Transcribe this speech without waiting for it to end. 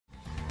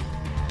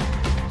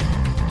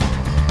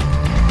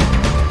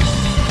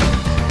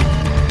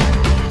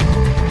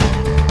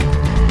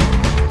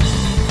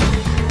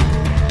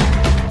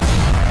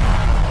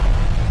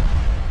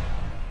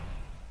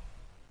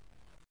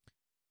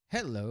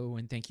Hello,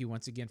 and thank you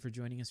once again for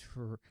joining us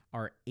for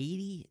our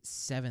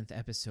 87th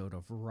episode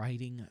of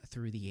Writing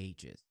Through the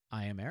Ages.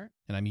 I am Eric.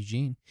 And I'm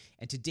Eugene.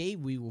 And today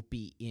we will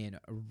be in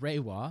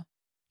Reiwa,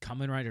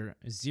 Kamen Rider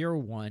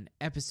 01,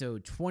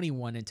 episode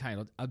 21,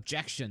 entitled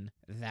Objection,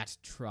 That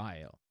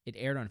Trial. It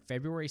aired on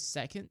February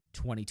 2nd,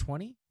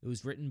 2020. It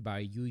was written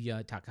by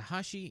Yuya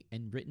Takahashi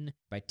and written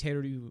by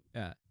Teruyaki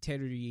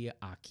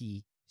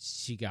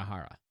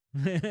Shigahara.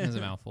 That's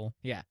a mouthful.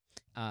 Yeah.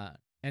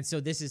 And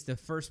so this is the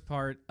first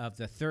part of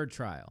the third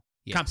trial.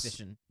 Yes.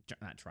 Competition,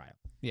 not trial.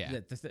 Yeah.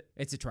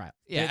 It's a trial.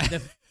 Yeah.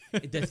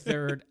 The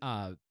third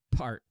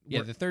part.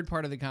 Yeah, the third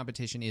part of the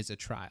competition is a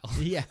trial.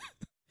 Yeah.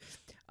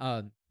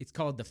 It's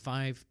called the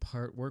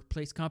 5-part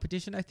workplace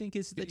competition, I think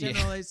is the Yeah.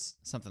 generalized.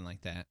 Something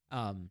like that.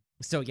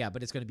 So yeah,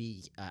 but it's going to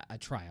be a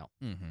trial.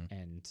 Mm-hmm.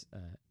 And,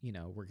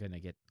 we're going to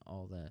get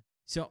all the...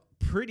 So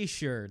pretty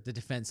sure the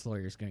defense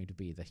lawyer is going to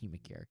be the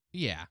Himikiri.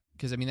 Yeah,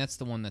 because, that's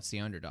the one that's the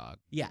underdog.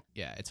 Yeah.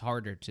 Yeah, it's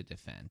harder to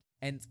defend.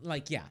 And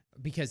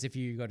because if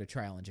you go to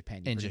trial in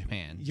Japan,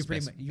 you're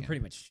pretty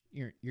much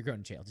going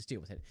to jail. Just deal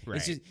with it. Right.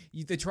 It's just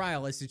the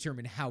trial is to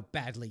determine how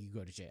badly you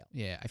go to jail.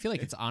 Yeah, I feel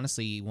like it's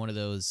honestly one of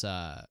those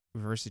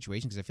reverse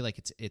situations because I feel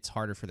like it's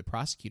harder for the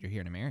prosecutor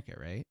here in America,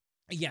 right?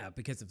 Yeah,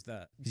 because of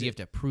because you have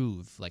to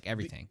prove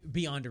everything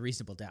beyond a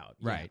reasonable doubt,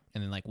 right?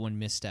 And then one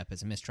misstep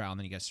is a mistrial, and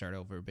then you got to start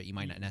over. But you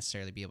might not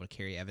necessarily be able to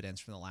carry evidence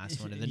from the last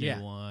one to the new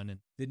one. And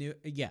the new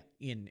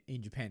in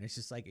Japan, it's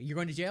just like you're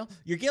going to jail,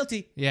 you're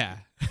guilty. Yeah.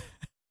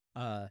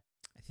 I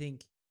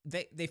think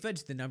they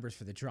fudged the numbers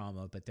for the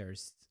drama, but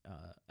there's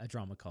a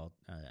drama called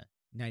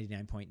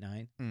 99.9,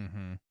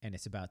 mm-hmm. and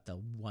it's about the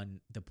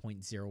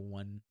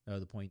 0.01 or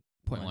the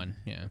 0.1,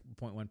 yeah,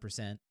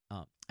 0.1%.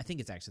 I think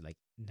it's actually like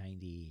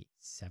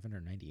 97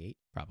 or 98,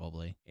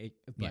 probably.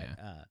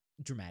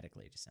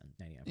 Dramatically, it just sounds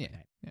 99.9. Yeah.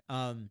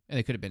 And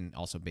it could have been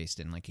also based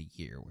in a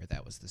year where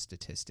that was the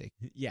statistic.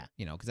 Yeah,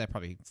 because that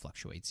probably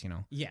fluctuates.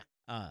 Yeah.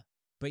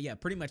 But yeah,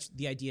 pretty much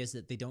the idea is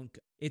that they don't.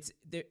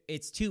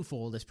 It's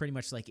twofold. It's pretty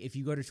much like if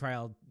you go to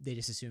trial, they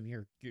just assume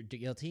you're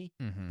guilty,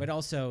 mm-hmm. but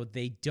also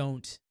they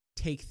don't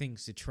take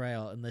things to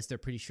trial unless they're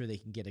pretty sure they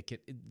can get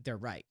they're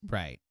right.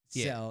 Right.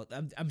 Yeah. So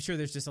I'm sure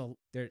there's just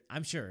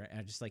I'm sure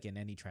just like in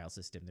any trial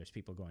system, there's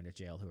people going to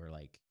jail who are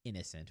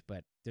innocent,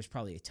 but there's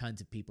probably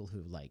tons of people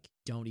who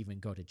don't even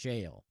go to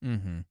jail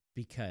mm-hmm.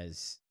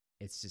 because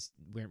it's just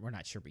we're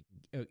not sure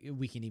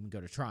we can even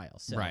go to trial.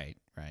 So. Right.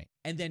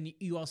 And then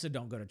you also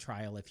don't go to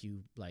trial if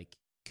you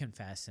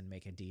confess and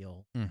make a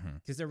deal mm-hmm.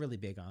 because they're really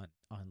big on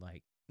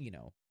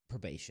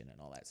probation and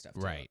all that stuff.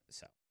 Right.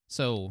 Too.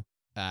 So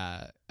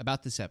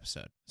about this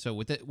episode. So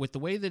with the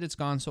way that it's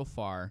gone so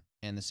far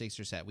and the stakes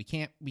are set, we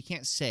can't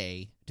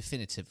say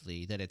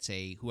definitively that it's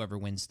a whoever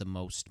wins the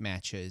most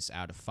matches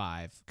out of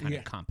 5 kind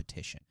of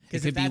competition.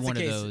 It could be one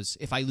of those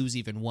if I lose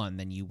even one,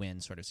 then you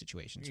win sort of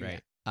situations,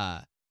 right?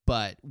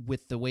 But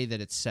with the way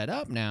that it's set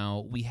up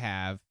now, we've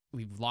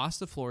lost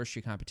the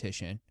floristry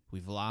competition.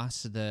 We've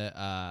lost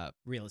the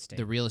real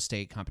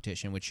estate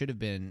competition, which should have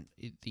been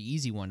the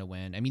easy one to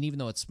win. Even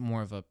though it's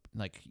more of a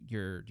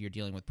you're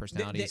dealing with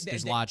personalities,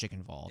 there's logic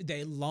involved.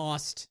 They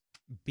lost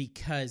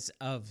because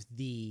of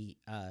the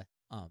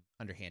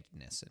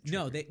underhandedness.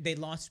 No, they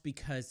lost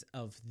because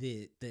of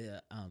the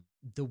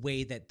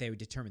way that they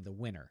determined the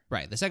winner.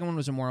 Right. The second one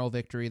was a moral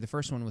victory. The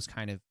first one was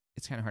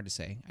it's kind of hard to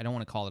say. I don't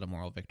want to call it a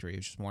moral victory. It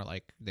was just more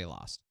like they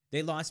lost.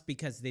 They lost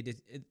because they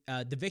did.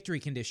 The victory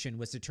condition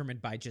was determined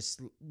by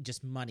just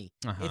money.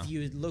 Uh-huh. If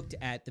you looked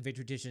at the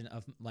victory condition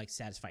of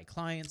satisfied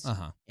clients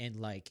and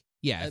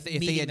if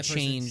they had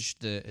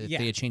changed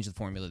the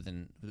formula,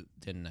 then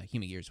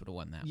Human Gears would have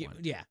won that one.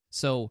 Yeah.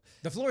 So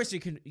the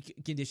floristry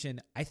condition,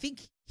 I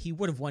think he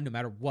would have won no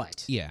matter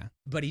what. Yeah.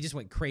 But he just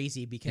went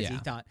crazy because he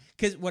thought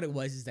what it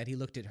was is that he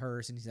looked at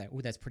hers and he's like,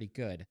 "Oh, that's pretty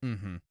good."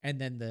 Mm-hmm. And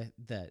then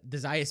the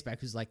Zaya spec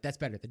was like, "That's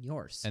better than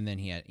yours." And then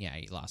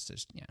he lost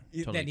his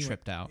totally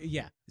tripped out.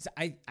 Yeah. So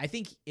I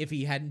think if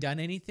he hadn't done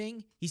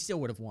anything, he still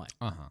would have won.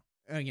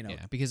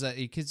 Because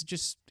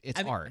it's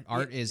art.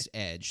 Art is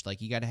edged.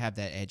 You got to have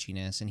that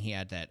edginess, and he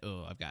had that.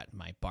 Oh, I've got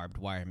my barbed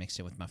wire mixed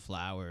in with my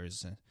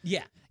flowers.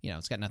 Yeah,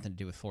 it's got nothing to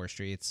do with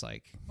forestry. It's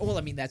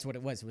that's what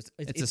it was.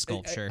 It's a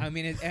sculpture.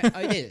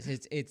 It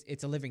is.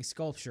 It's a living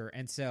sculpture,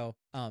 and so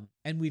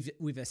and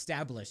we've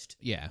established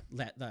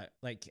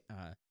that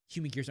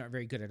Human Gears aren't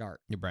very good at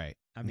art. You're right.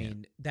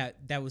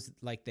 That was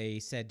they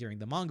said during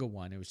the manga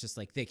one. It was just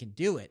they can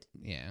do it.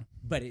 Yeah.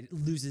 But it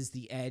loses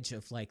the edge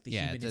of the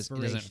human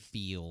inspiration. It doesn't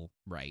feel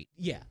right.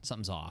 Yeah.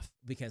 Something's off.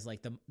 Because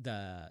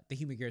the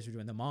Human Gears were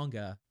doing the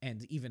manga,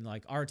 and even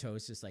Arto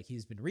is just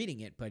he's been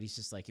reading it, but he's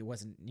just it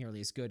wasn't nearly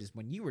as good as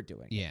when you were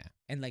doing it. Yeah.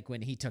 And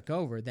when he took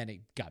over, then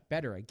it got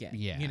better again.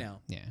 Yeah.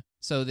 Yeah.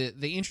 So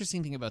the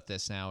interesting thing about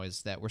this now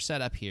is that we're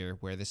set up here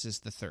where this is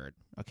the third.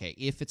 Okay,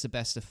 if it's a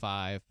best of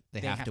 5,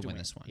 they have to win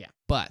this one. Yeah.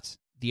 But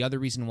the other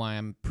reason why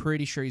I'm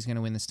pretty sure he's going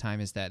to win this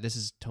time is that this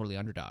is totally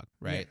underdog,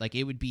 right?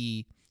 Yeah. It would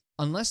be,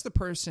 unless the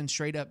person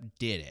straight up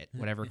did it,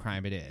 whatever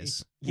crime it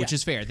is, which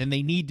is fair, then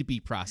they need to be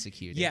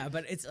prosecuted. Yeah,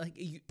 but it's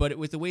But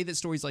with the way that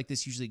stories like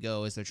this usually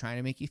go is they're trying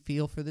to make you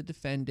feel for the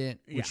defendant,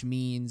 which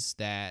means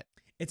that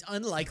It's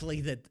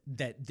unlikely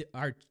that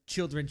our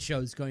children's show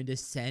is going to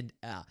send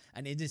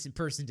an innocent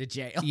person to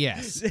jail.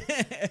 Yes.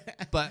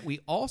 But we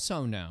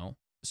also know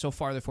so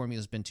far the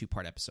formula's been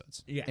 2-part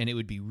episodes. Yeah. And it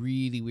would be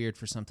really weird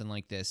for something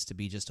like this to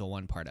be just a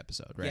 1-part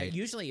episode, Yeah, right?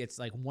 usually it's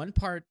like one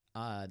part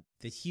the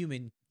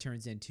human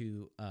turns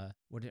into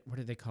what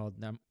are they called?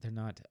 They're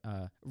not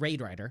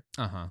Raid Rider,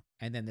 Uh-huh.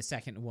 and then the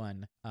second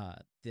one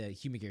the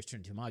human gears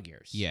turn into Maw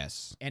gears.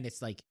 Yes. And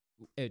it's like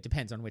it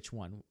depends on which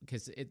one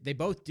because they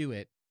both do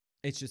it.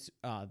 It's just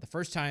the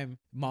first time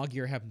Maw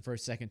gear happened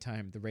first, second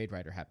time the Raid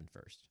Rider happened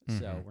first.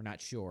 So Mhm. we're not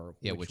sure.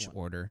 Which one.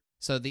 order.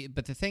 So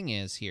but the thing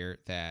is here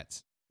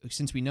that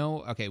since we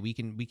know, okay, we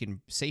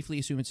can safely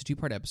assume it's a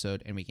 2-part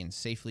episode, and we can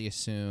safely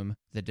assume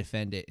the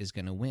defendant is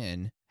going to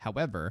win.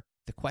 However,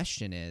 the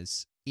question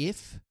is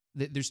if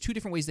there's 2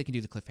 different ways they can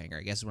do the cliffhanger,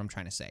 I guess is what I'm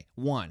trying to say.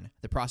 One,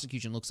 the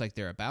prosecution looks like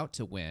they're about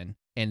to win,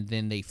 and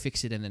then they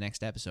fix it in the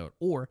next episode.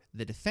 Or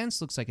the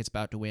defense looks like it's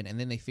about to win, and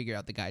then they figure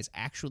out the guy's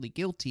actually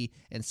guilty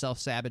and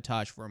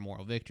self-sabotage for a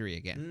moral victory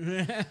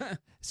again.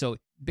 So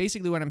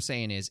basically what I'm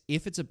saying is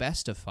if it's a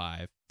best of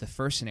 5, the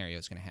first scenario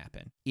is going to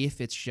happen.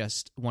 If it's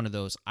just one of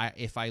those,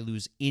 if I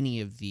lose any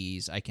of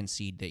these, I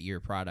concede that your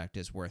product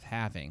is worth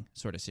having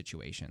sort of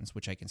situations,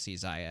 which I can see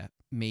Zaya,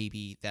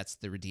 maybe that's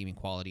the redeeming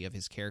quality of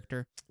his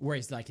character. Where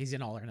he's like he's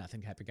an all or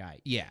nothing type of guy.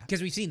 Yeah.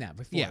 Because we've seen that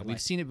before. Yeah,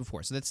 we've seen it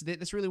before. So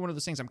that's really one of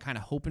those things I'm kind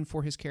of hoping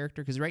for his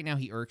character, because right now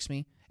he irks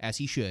me, as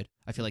he should.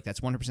 I feel like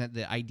that's 100%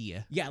 the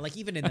idea. Yeah, like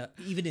even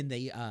in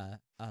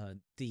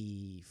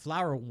the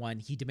flower one,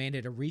 he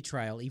demanded a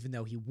retrial even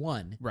though he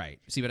won. Right.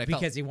 See, but I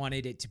felt... because he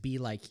wanted it to be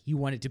like he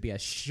wanted to be a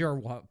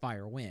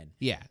surefire win.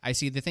 Yeah, I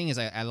see. The thing is,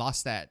 I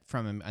lost that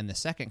from him in the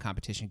second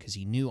competition because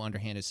he knew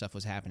underhanded stuff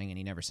was happening and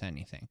he never said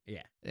anything.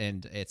 Yeah.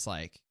 And it's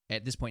like,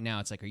 at this point now,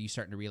 it's like, are you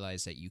starting to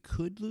realize that you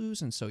could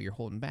lose and so you're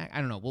holding back? I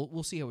don't know.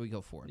 We'll see how we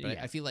go forward. But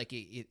Yeah. I feel like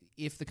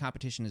if the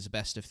competition is a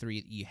best of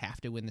 3, you have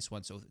to win this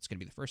one. So it's going to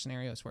be the first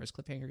scenario as far as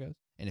cliffhanger goes.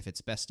 And if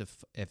it's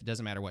if it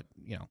doesn't matter what,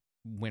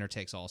 winner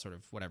takes all sort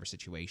of whatever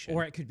situation.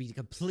 Or it could be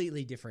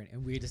completely different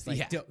and we're just like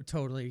Yeah.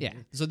 totally. Yeah.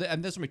 So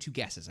and those are my 2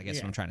 guesses, I guess,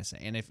 Yeah. what I'm trying to say.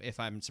 And if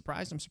I'm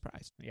surprised, I'm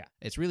surprised. Yeah.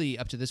 It's really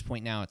up to this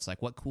point now. It's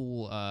like, what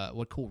cool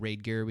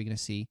raid gear are we going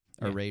to see?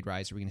 Or Yeah. raid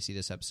rise are we going to see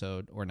this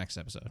episode or next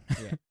episode?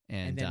 Yeah.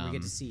 and then we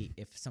get to see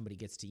if somebody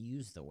gets to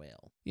use the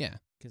whale. Yeah.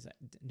 Because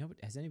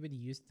has anybody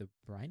used the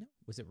rhino?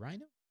 Was it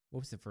rhino? What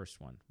was the first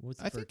one? What was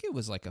the I think it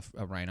was like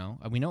a rhino.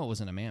 We know it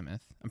wasn't a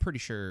mammoth. I'm pretty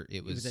sure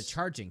it was. It was a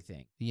charging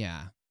thing.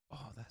 Yeah.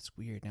 Oh, that's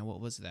weird. Now,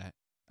 what was that?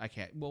 I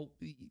can't. Well,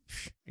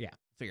 Yeah.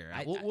 Figure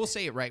it out. We'll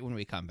say it right when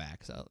we come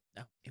back. So.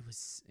 No, it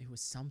was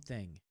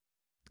something.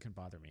 It can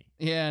bother me.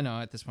 Yeah, no,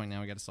 at this point now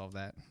we got to solve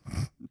that.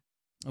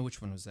 Oh,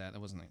 which one was that? That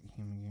wasn't like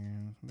human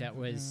gear. That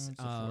was It's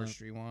the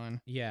forestry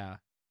one. Yeah.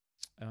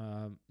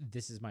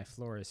 This is my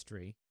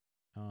floristry.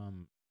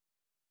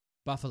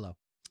 Buffalo.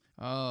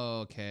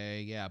 Oh,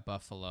 okay. Yeah,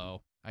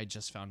 Buffalo. I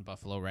just found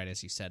Buffalo right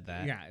as you said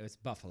that. Yeah, it was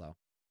Buffalo.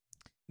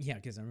 Yeah,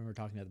 because I remember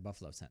talking about the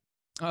Buffalo scent.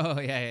 Oh,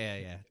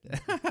 yeah.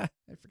 I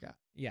forgot.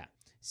 Yeah.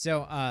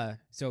 So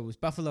it was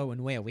buffalo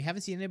and whale. We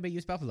haven't seen anybody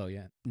use buffalo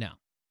yet. No,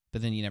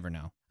 but then you never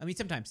know. I mean,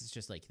 sometimes it's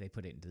just like they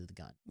put it into the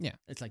gun. Yeah.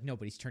 It's like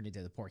nobody's turned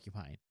into the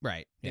porcupine.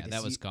 Right. Yeah, Because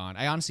that was gone.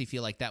 I honestly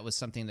feel like that was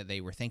something that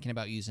they were thinking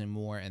about using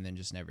more and then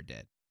just never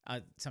did.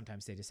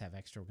 Sometimes they just have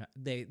extra.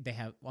 They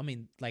have. I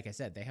mean, like I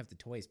said, they have the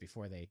toys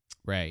before they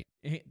Right.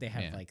 have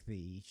Yeah. like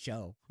the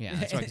show. Yeah,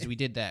 that's right. Because we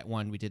did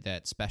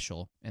that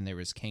special, and there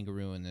was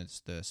kangaroo and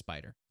there's the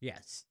spider.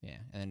 Yes. Yeah,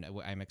 and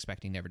I'm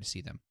expecting never to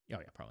see them. Oh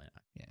yeah, probably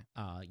not.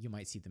 Yeah. You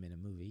might see them in a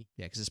movie.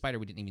 Yeah, because the spider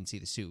we didn't even see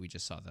the suit; we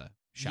just saw the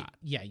shot.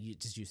 Yeah, you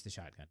just use the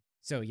shotgun.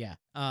 So yeah.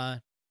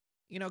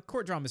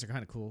 Court dramas are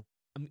kind of cool.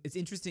 It's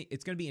interesting.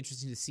 It's going to be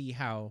interesting to see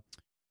how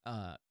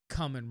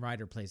Kamen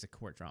Rider plays a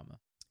court drama.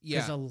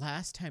 Because the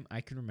last time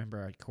I can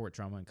remember a court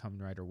drama in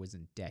Kamen Rider was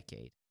in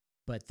Decade,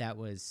 but that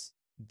was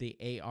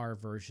the AR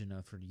version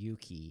of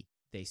Ryuki.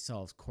 They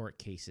solved court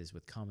cases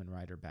with Kamen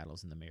Rider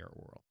battles in the mirror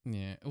world.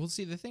 Yeah. Well,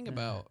 see, the thing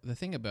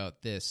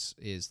about this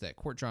is that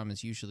court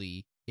dramas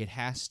usually it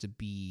has to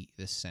be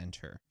the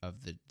center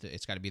of the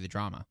it's got to be the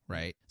drama,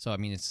 right? So I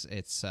mean, it's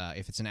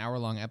if it's an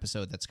hour-long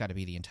episode, that's got to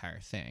be the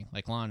entire thing.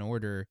 Like Law and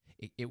Order,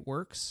 it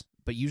works.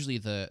 But usually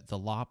the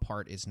law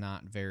part is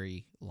not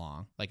very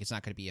long. Like it's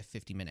not going to be a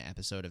 50-minute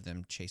episode of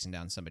them chasing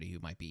down somebody who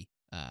might be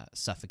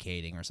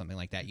suffocating or something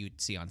like that you'd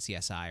see on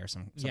CSI or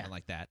something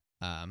like that.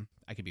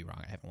 I could be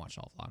wrong. I haven't watched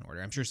all of Law and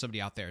Order. I'm sure somebody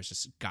out there has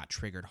just got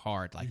triggered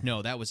hard. Like,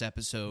 no, that was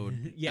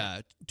episode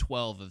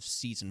 12 of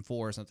season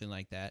 4 or something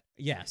like that.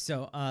 Yeah.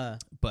 So,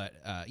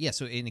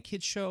 so in a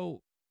kid's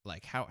show,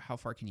 like how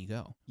far can you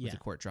go with a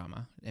court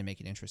drama and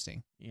make it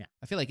interesting? Yeah.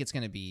 I feel like it's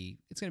gonna be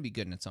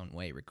good in its own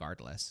way,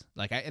 regardless.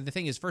 Like the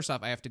thing is, first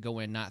off, I have to go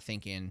in not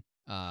thinking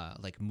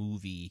like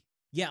movie.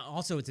 Yeah.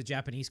 Also, it's a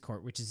Japanese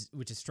court, which is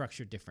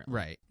structured differently,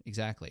 Right.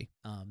 Exactly.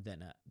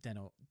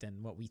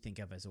 than what we think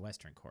of as a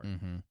Western court.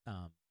 Mm-hmm.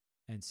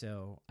 And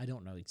so I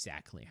don't know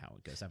exactly how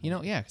it goes.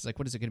 Because like,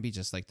 what is it going to be?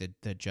 Just like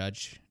the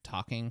judge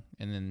talking,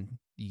 and then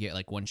you get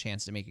like one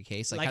chance to make a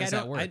case. Like how does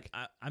that work?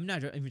 I'm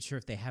not even sure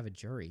if they have a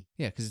jury.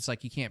 Yeah, because it's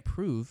like you can't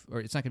prove,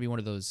 or it's not going to be one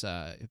of those.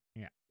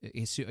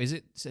 Is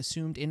it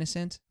assumed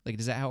innocent? Like,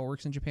 is that how it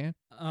works in Japan?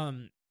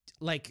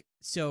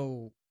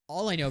 So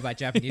all I know about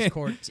Japanese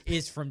court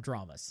is from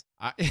dramas.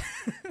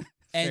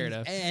 Fair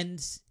enough.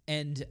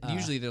 And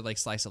usually they're like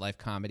slice of life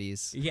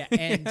comedies. Yeah,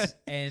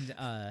 and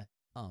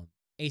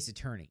Ace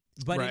Attorney.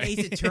 But right. in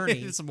Ace Attorney,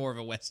 it's more of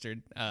a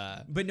Western.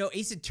 But no,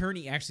 Ace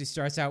Attorney actually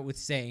starts out with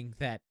saying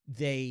that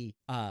the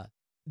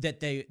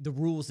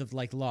rules of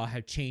like law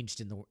have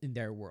changed in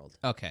their world.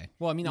 Okay.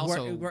 Well, I mean,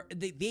 also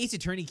the Ace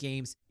Attorney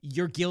games,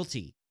 you're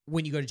guilty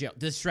when you go to jail.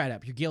 This straight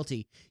up, you're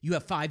guilty. You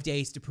have 5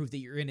 days to prove that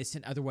you're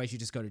innocent. Otherwise, you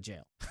just go to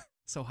jail.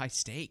 So high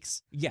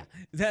stakes. Yeah,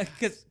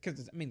 because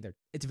I mean,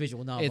 it's a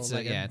visual novel. It's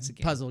a game.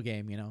 Puzzle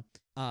game, you know.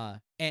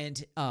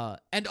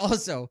 And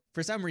also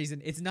for some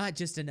reason, it's not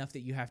just enough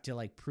that you have to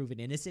like prove it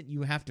innocent.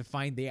 You have to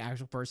find the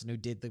actual person who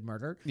did the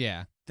murder.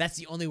 Yeah, that's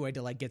the only way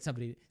to like get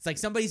somebody. It's like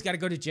somebody's got to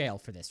go to jail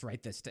for this, right?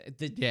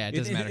 Yeah, it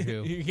doesn't matter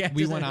who. Yeah,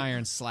 we want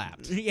iron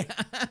slapped. Yeah,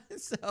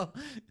 so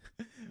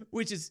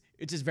which is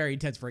very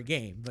intense for a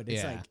game, but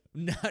it's like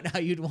not how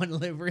you'd want to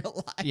live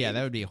real life. Yeah,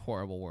 that would be a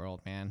horrible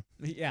world, man.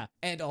 Yeah,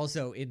 and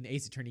also in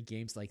Ace Attorney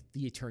games, like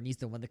the attorney's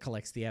the one that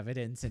collects the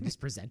evidence and just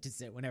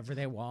presents it whenever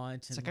they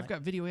want. It's like I've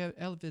got video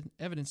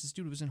evidence. This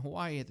dude was in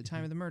Hawaii at the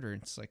time of the murder.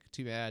 It's like,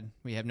 too bad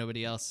we have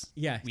nobody else.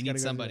 Yeah, we need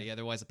somebody.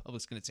 Otherwise, the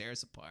public's gonna tear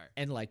us apart.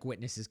 And like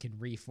witnesses can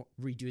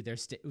redo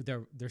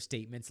their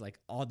statements like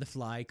on the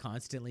fly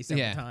constantly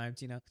several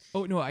times. You know.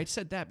 Oh no, I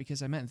said that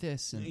because I meant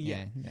this. And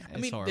I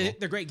mean,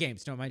 they're great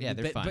games. Don't mind. Yeah,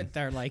 they're fun. But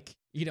they're like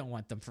you don't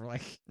want them for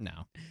like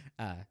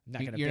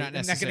you're not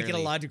necessarily get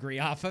a law degree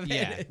off of it.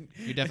 Yeah,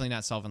 you're definitely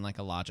not solving like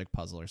a logic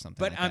puzzle or something.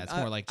 But like that. It's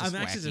more like just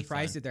I'm actually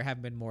surprised fun. that there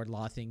haven't been more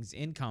law things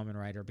in Kamen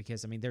Rider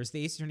because I mean, there's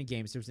the Ace Attorney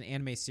games, there was an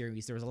anime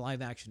series, there was a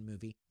live action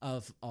movie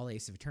of all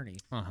Ace Attorney.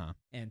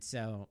 And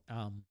so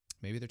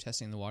maybe they're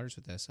testing the waters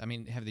with this. I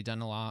mean, have they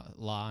done a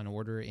Law and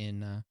Order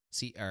in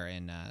Super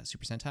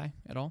Sentai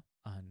at all?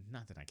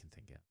 Not that I can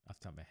think of off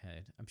the top of my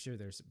head. I'm sure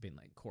there's been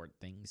like court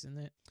things in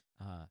it.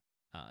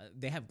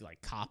 They have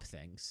like cop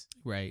things,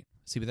 right?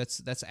 See, but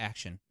that's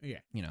action. Yeah,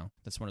 you know,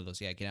 that's one of those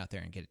get out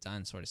there and get it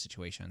done sort of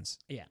situations.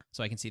 Yeah,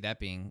 so I can see that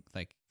being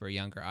like for a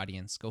younger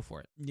audience, go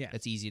for it. Yeah,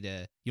 that's easy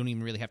to. You don't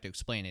even really have to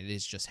explain it. It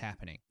is just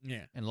happening.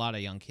 Yeah, and a lot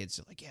of young kids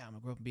are like, yeah, I'm gonna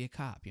grow up and be a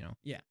cop. You know.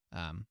 Yeah.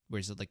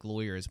 Whereas like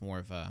lawyer is more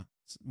of a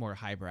more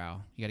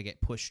highbrow. You got to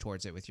get pushed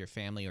towards it with your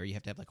family, or you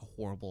have to have like a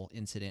horrible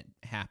incident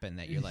happen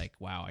that you're like,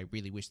 wow, I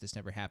really wish this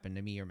never happened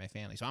to me or my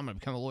family. So I'm gonna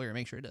become a lawyer and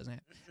make sure it doesn't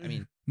happen. I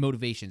mean,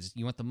 motivations.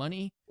 You want the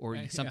money, or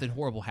something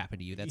horrible happened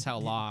to you. That's how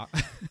law.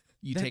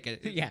 You take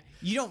it. Yeah,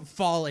 you don't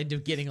fall into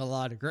getting a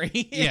law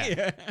degree.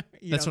 Yeah,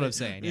 that's what I'm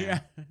saying.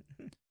 Yeah.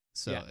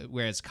 So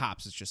whereas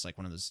cops, it's just like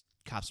one of those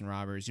cops and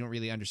robbers. You don't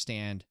really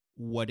understand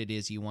what it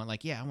is you want.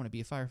 Like, yeah, I want to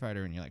be a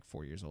firefighter, and you're like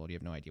 4 years old. You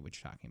have no idea what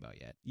you're talking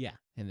about yet. Yeah.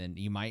 And then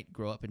you might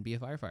grow up and be a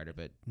firefighter,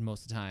 but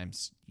most of the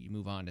times you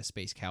move on to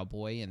space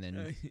cowboy, and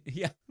then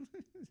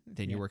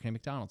then you're working at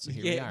McDonald's. So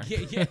here we are.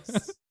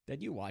 Yes.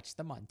 Then you watch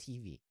them on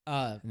TV.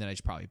 And then I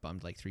just probably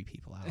bummed like 3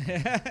 people out.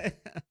 God,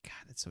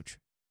 that's so true.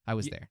 I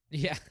was there.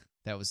 Yeah.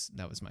 That was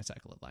my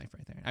cycle of life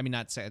right there. I mean,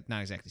 not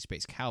exactly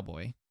space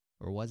cowboy,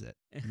 or was it?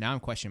 Now I'm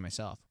questioning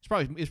myself.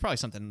 It's probably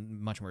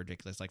something much more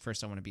ridiculous. Like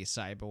first I want to be a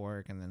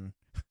cyborg, and then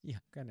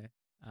kind of.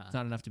 It's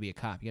not enough to be a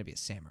cop. You got to be a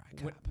samurai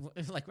cop.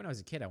 Like when I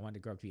was a kid, I wanted to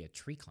grow up to be a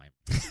tree climber.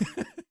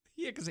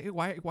 Yeah, because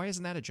why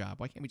isn't that a job?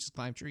 Why can't we just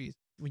climb trees?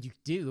 Well, you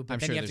do,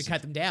 but then you have to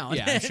cut them down.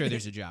 Yeah, I'm sure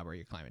there's a job where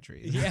you're climbing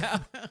trees. Yeah.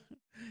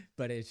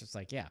 But it's just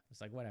like, it's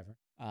like whatever.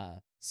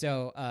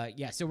 So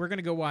we're going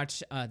to go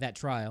watch that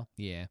trial.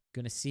 Yeah.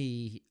 Going to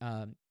see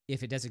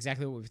if it does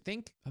exactly what we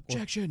think.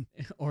 Objection.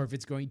 Or if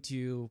it's going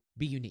to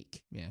be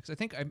unique. Yeah, because I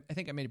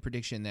think I made a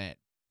prediction that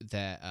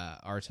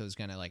Aruto's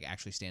going to like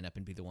actually stand up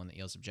and be the one that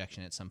yells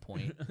objection at some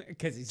point.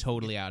 Because he's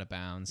totally out of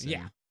bounds.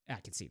 Yeah, I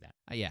can see that.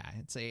 Yeah,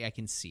 I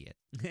can see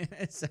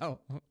it. So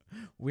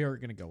we're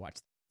going to go watch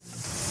that.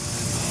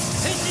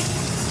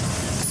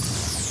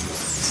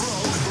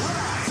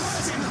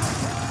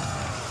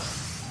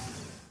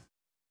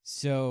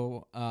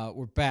 So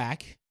we're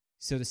back.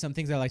 So there's some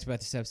things I liked about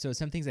this episode,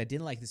 some things I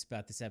didn't like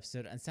about this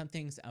episode, and some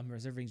things I'm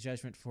reserving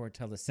judgment for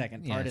till the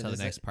second part of the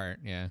next part.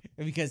 Yeah,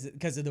 because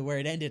of the where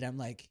it ended, I'm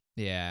like,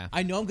 yeah,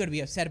 I know I'm going to be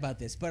upset about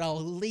this, but I'll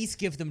at least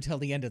give them till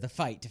the end of the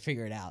fight to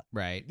figure it out.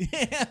 Right.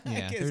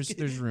 Yeah.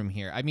 There's room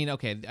here. I mean,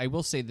 okay, I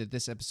will say that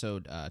this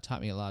episode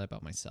taught me a lot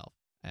about myself,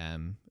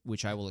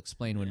 which I will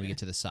explain when we get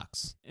to the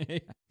sucks.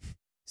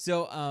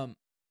 So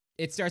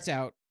it starts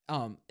out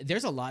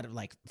there's a lot of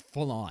like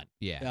full on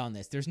Yeah. on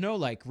this. There's no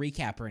like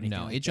recap or anything.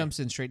 No, like it jumps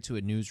in straight to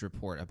a news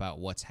report about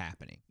what's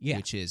happening. Yeah.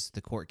 Which is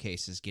the court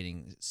case is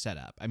getting set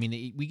up. I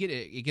mean, we get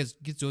it.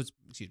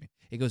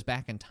 It goes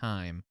back in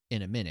time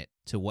in a minute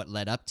to what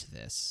led up to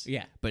this.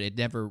 Yeah. But it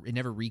never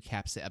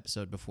recaps the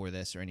episode before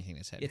this or anything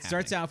that's happening. It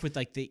starts off with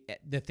like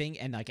the thing,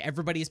 and like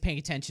everybody is paying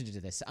attention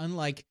to this.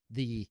 Unlike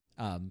the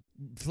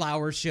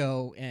flower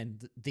show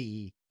and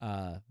the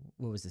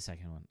what was the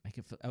second one?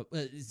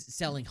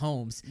 Selling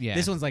homes. Yeah.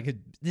 This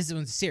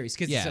one's serious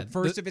because it's Yeah, the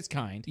first of its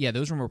kind. Yeah,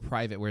 those were more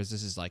private, whereas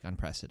this is like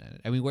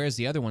unprecedented. I mean, whereas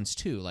the other ones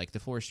too, like the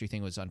forestry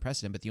thing was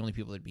unprecedented, but the only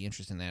people that'd be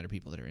interested in that are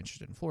people that are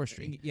interested in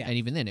forestry. Yeah. And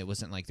even then, it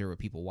wasn't like there were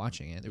people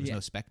watching it. There was Yeah.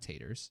 no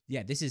spectators.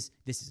 Yeah, this is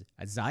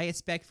a Zaya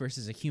spec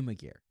versus a Huma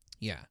gear,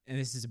 Yeah. and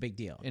this is a big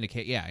deal. In a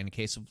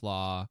case of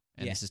law,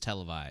 and Yeah. this is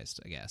televised,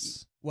 I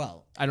guess.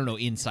 Well, I don't know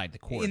inside the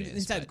court.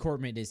 inside the but-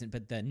 courtroom it isn't,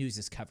 but the news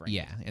is covering.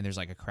 Yeah, and there's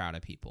like a crowd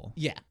of people.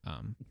 Yeah,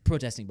 Um,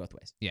 protesting both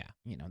ways. Yeah.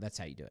 That's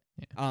how you do it.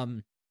 Yeah.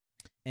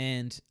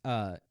 And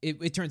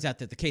it turns out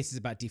that the case is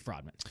about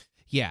defraudment.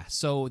 yeah.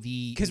 So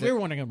Because the- we were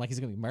wondering, like, is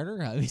it going to be murder?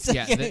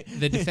 yeah,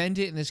 the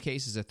defendant in this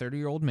case is a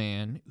 30-year-old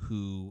man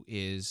who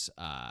is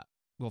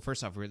well,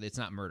 first off, it's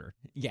not murder.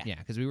 yeah. Yeah,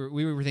 because we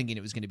were thinking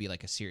it was going to be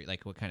like a serious,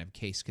 like what kind of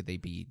case could they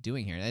be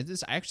doing here? And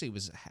I actually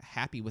was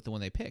happy with the one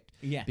they picked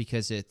Yeah.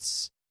 because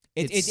it's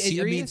It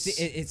serious. means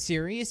it's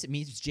serious. It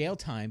means jail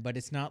time, but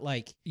it's not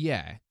like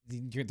yeah,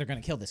 they're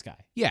going to kill this guy.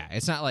 yeah.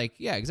 It's not like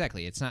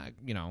exactly. It's not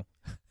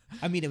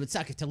I mean, it would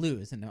suck it to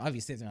lose, and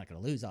obviously they're not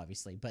going to lose,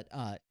 obviously. But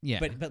yeah,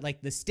 but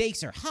like the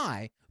stakes are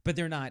high, but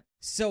they're not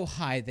so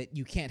high that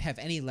you can't have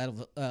any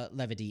level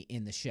levity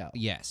in the show.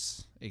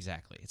 yes,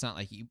 exactly. It's not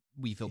like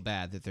we feel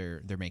bad that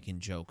they're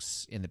making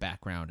jokes in the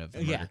background of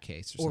a Yeah. murder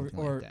case or something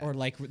like that. or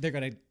like they're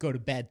going to go to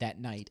bed that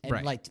night and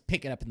Right. like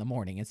pick it up in the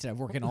morning instead of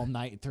working all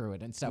night through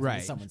it and stuff. Right.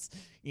 And someone's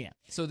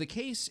So the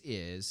case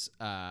is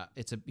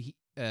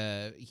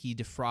he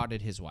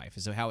defrauded his wife.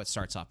 So how it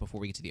starts off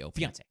before we get to the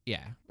opening. Fiancé.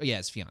 Yeah,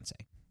 his fiance.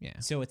 Yeah.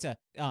 So it's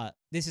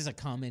this is a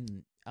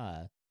common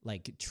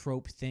like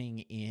trope thing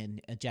in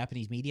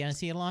Japanese media. I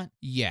see it a lot.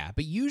 Yeah,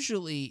 but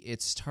usually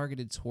it's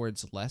targeted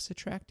towards less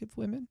attractive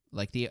women.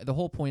 Like the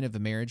whole point of a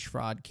marriage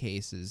fraud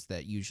case is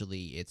that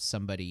usually it's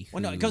somebody who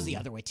Well, no, it goes the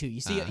other way too.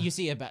 You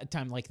see about a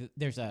time like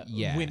there's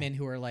Yeah. women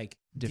who are like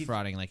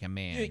defrauding like a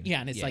man.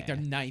 Yeah, and it's like their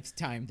ninth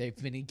time they've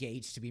been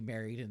engaged to be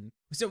married. And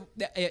so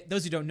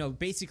those who don't know,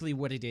 basically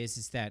what it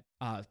is that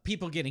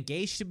people get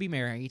engaged to be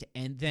married,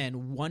 and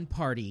then one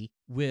party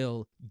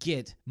will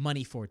get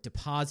money for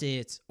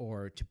deposits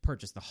or to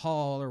purchase the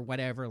hall or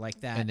whatever like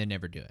that. and they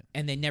never do it.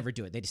 And they never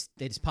do it. They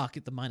just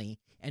pocket the money,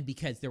 and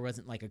because there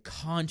wasn't like a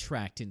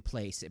contract in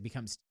place, it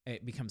becomes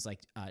like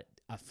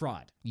a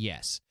fraud,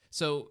 Yes.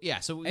 So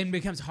and it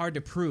becomes hard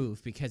to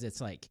prove because it's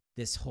like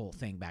this whole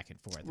thing back and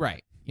forth.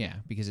 right. Yeah,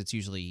 because there's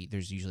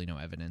usually no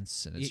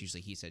evidence, and it's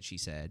usually he said she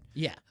said.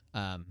 Yeah.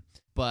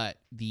 But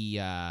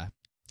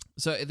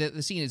so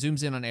the scene, it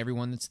zooms in on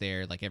everyone that's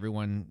there, like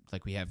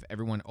we have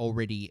everyone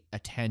already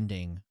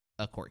attending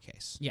a court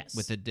case. Yes.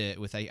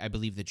 With I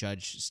believe the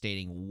judge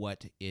stating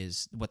what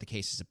the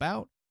case is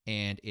about,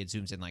 and it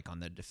zooms in like on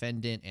the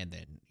defendant and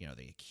then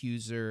the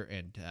accuser,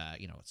 and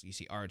so you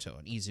see Aruto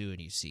and Izu, and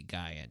you see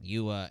Guy and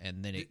Yua,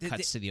 and then it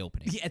cuts to the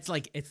opening. Yeah, it's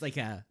like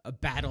a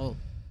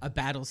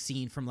battle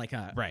scene from like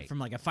a Right. from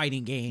like a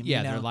fighting game. Yeah,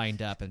 you know? they're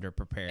lined up and they're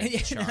prepared to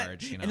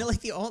charge. And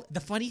like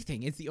the funny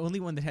thing is the only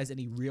one that has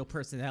any real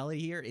personality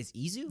here is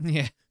Izu,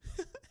 Yeah.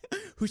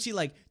 who she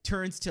like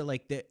turns to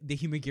like the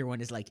human gear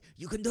one is like,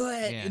 you can do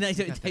it. Yeah, And I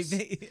you got this.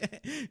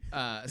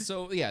 it's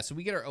So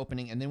we get our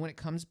opening, and then when it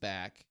comes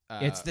back,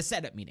 the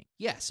setup meeting.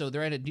 yeah. So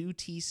they're at a new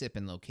tea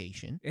sipping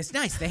location. It's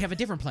nice. They have a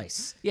different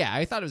place. Yeah,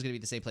 I thought it was gonna be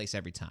the same place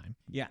every time,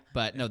 Yeah.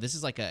 but no. This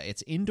is like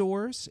it's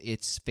indoors.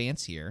 It's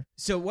fancier.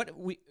 So what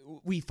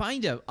we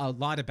find a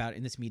lot about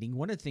in this meeting,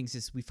 one of the things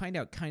is we find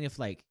out kind of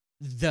like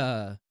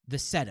the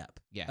setup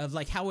Yeah. of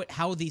like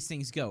how these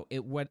things go.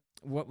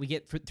 What we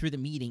get through the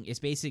meeting is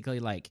basically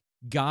like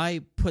Guy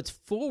puts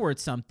forward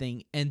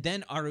something and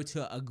then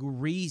Aruto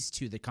agrees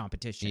to the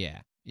competition.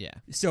 Yeah. Yeah.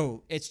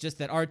 So it's just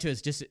that Aruto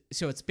is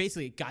it's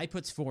basically Guy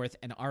puts forth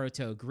and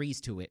Aruto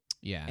agrees to it,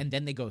 Yeah. and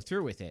then they go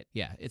through with it.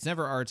 Yeah. It's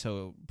never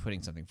Aruto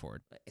putting something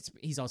forward.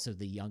 He's also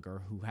the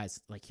younger who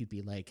has like he'd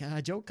be like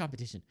joke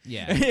competition.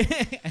 Yeah.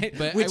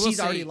 But I which will he's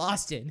say- already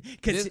lost in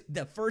because This-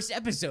 the first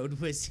episode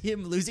was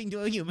him losing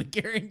to a human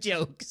gear in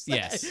jokes.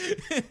 Yes.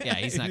 Yeah,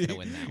 he's not gonna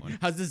win that one.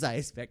 How's the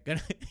Zaya spec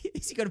gonna?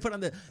 Is he gonna put on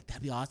the?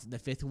 That'd be awesome. The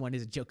fifth one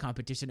is a joke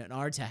competition, and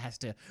Aruto has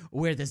to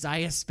wear the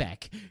Zaya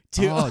spec.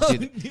 Oh,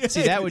 dude.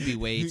 See, that would be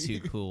way too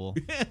cool.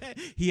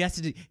 He has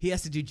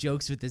to do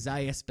jokes with the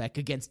Zaya spec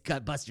against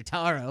Gutbuster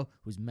Taro,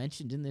 who's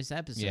mentioned in this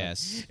episode.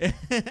 Yes.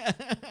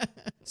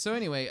 So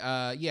anyway,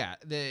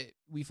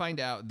 we find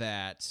out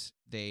that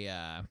they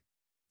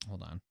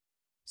hold on.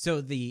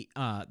 So the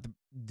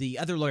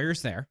other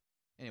lawyer's there,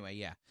 Anyway,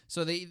 yeah.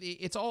 So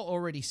it's all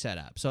already set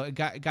up. So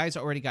guy's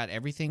already got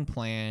everything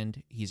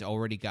planned. He's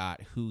already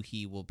got who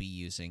he will be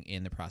using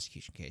in the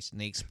prosecution case.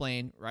 And they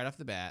explain right off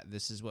the bat,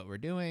 this is what we're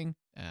doing.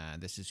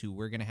 This is who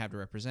we're going to have to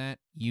represent.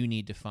 You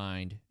need to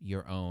find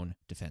your own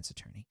defense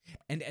attorney.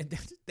 And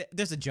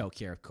there's a joke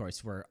here, of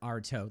course, where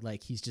Aruto,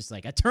 like, he's just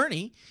like,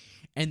 attorney?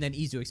 And then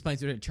Izu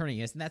explains what an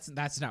attorney is, and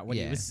that's not what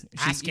he was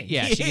asking.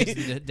 She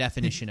gives the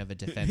definition of a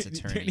defense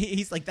attorney.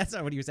 He's like, that's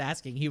not what he was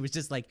asking. He was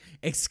just, like,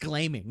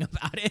 exclaiming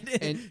about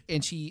it.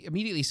 And she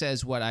immediately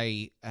says what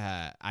I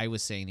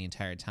was saying the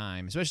entire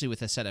time, especially with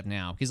the setup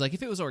now. Because, like,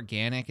 if it was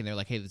organic and they're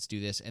like, hey, let's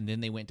do this, and then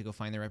they went to go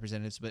find their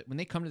representatives, but when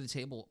they come to the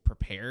table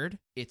prepared,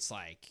 it's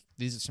like,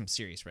 these are some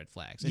serious red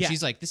flags. And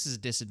she's like, this is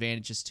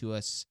disadvantages to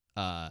us.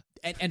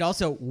 And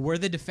also, we're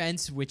the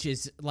defense, which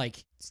is,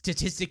 like,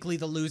 statistically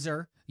the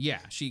loser. Yeah,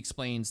 she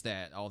explains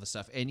that all the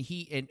stuff, and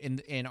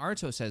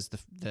Aruto says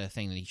the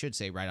thing that he should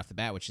say right off the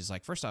bat, which is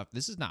like, first off,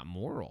 this is not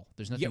moral.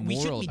 There's nothing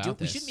moral about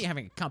this. We shouldn't be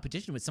having a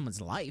competition with someone's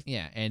life.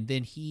 Yeah, and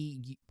then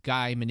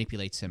Guy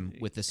manipulates him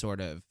with the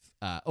sort of,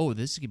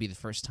 this could be the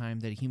first time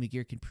that a human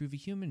gear can prove a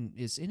human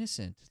is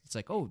innocent. It's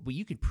like, well,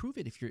 you can prove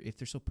it if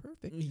they're so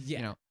perfect.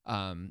 Yeah,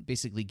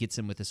 basically gets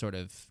him with the sort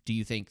of, do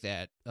you think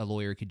that a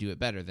lawyer could do it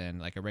better than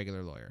like a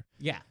regular lawyer?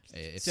 Yeah.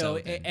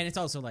 And it's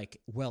also like,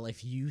 well,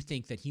 if you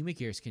think that human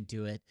gears can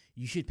do it,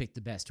 you should pick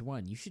the best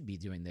one. You should be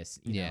doing this.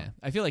 You know?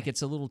 I feel like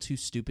it's a little too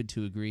stupid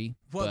to agree.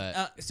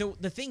 Well, so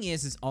the thing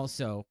is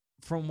also,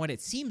 from what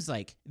it seems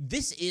like,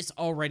 this is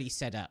already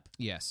set up.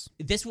 Yes.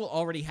 This will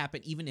already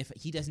happen even if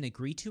he doesn't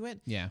agree to it.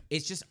 Yeah.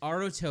 It's just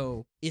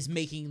Aruto is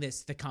making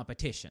this the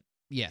competition.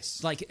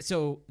 Yes. Like,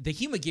 so the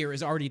human gear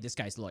is already this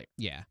guy's lawyer.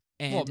 Yeah.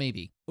 And, well,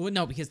 maybe. Well,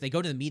 no, because they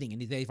go to the meeting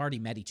and they've already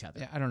met each other.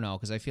 Yeah, I don't know,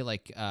 because I feel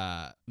like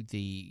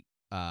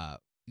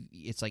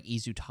it's like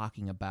Izu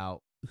talking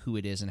about who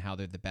it is and how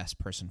they're the best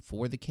person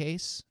for the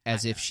case,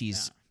 as if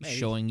she's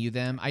showing you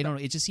them. I don't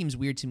know. It just seems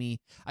weird to me.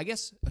 I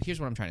guess here's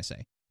what I'm trying to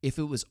say. If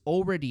it was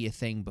already a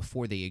thing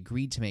before they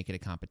agreed to make it a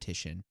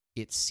competition,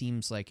 it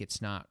seems like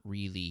it's not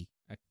really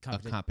a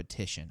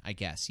competition, I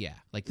guess. Yeah.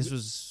 Like this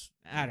was...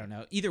 I don't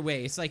know. Either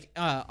way, it's like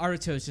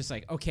Aruto is just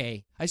like,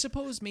 okay. I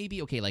suppose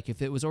maybe, okay, like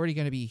if it was already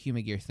going to be a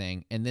human gear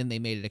thing and then they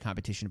made it a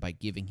competition by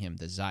giving him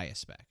the Zaya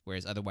spec,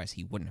 whereas otherwise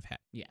he wouldn't have had.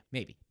 Yeah,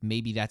 maybe.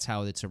 Maybe that's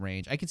how it's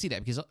arranged. I can see that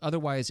because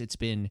otherwise it's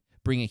been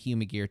bring a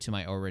human gear to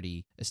my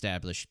already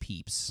established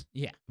peeps.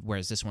 Yeah.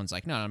 Whereas this one's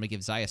like, no, I'm going to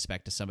give Zaya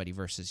spec to somebody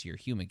versus your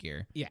human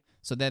gear. Yeah.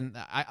 So then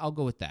I'll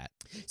go with that.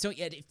 So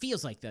yeah, it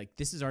feels like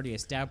this is already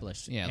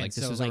established. Yeah, like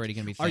this is already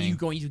going to be Are you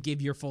going to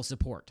give your full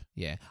support?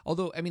 Yeah.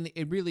 Although, I mean,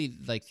 it really,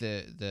 like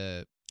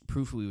the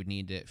proof we would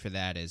need for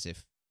that is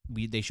if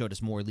they showed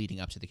us more leading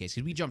up to the case,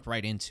 because we jumped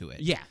right into it.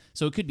 Yeah.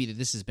 So it could be that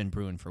this has been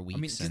brewing for weeks. I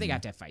mean, because they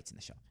got to have fights in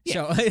the show.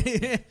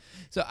 Yeah.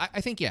 So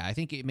I think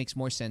it makes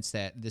more sense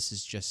that this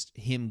is just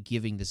him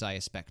giving the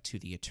Zaya spec to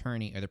the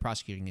attorney or the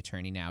prosecuting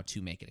attorney now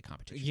to make it a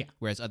competition. Yeah.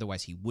 Whereas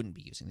otherwise he wouldn't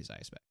be using the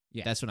Zaya spec.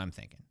 Yeah. That's what I'm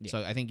thinking. Yeah.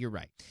 So I think you're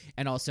right.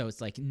 And also it's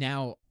like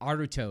now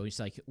Aruto is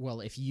like,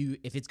 well, if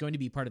it's going to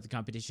be part of the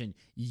competition,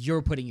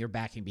 you're putting your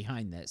backing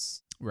behind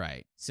this.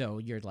 Right. So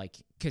you're like,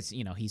 because,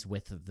 he's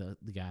with the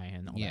guy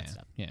and all that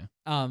stuff. Yeah.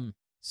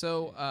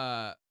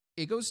 So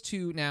it goes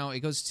to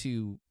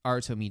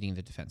Aruto meeting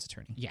the defense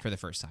attorney for the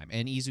first time,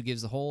 and Izu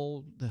gives the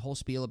whole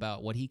spiel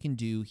about what he can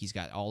do. He's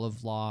got all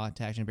of law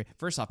attached.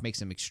 First off,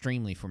 makes him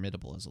extremely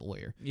formidable as a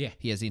lawyer. Yeah,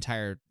 he has the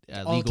entire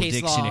legal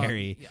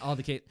dictionary, law, all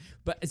the case.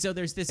 But so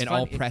there's this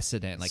all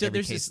precedent, like every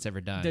case that's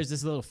ever done. There's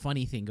this little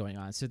funny thing going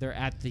on. So they're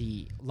at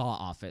the law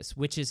office,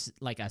 which is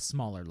like a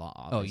smaller law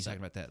office. Oh, you're talking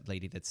about that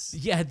lady that's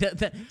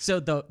So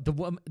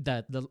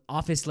the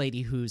office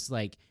lady who's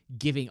like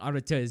giving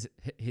Aruto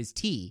his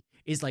tea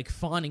is like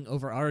fawning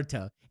over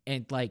Aruto,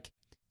 and like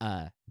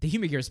the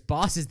human gear's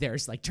boss is there,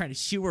 is like trying to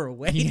shoo her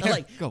away. Yeah.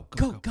 Like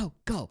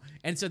go.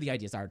 And so the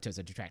idea is Aruto's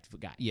an attractive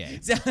guy. Yeah.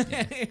 So,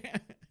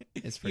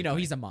 It's funny.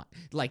 he's a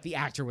like the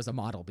actor was a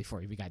model before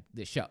he got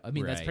the show. I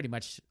mean, that's pretty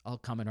much all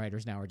Kamen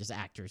Riders now are just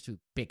actors who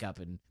pick up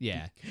and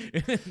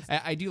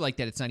I do like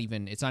that it's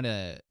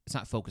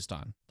not focused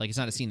on. Like it's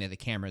not a scene that the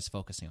camera is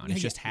focusing on.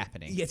 It's just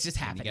happening. Yeah, it's just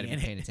happening. You got to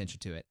be paying attention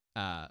to it.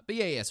 But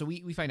yeah. So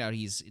we find out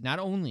he's not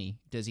only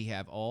does he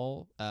have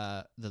all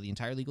the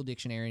entire legal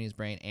dictionary in his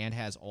brain and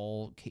has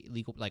all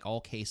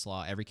all case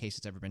law, every case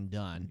that's ever been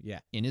done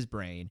in his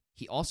brain.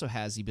 He also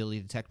has the ability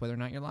to detect whether or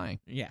not you're lying.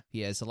 Yeah,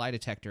 he has a lie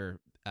detector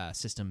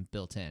system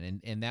built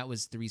in, and that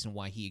was the reason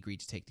why he agreed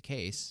to take the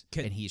case,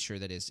 and he's sure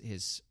that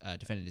his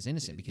defendant is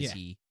innocent because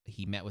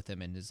he met with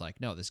him and is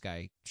like, no, this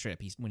guy straight up,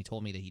 when he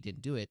told me that he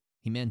didn't do it,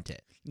 he meant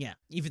it. Yeah,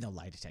 even though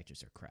lie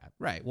detectors are crap.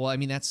 Right. Well, I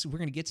mean, we're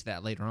going to get to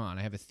that later on.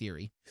 I have a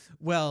theory.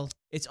 Well,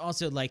 it's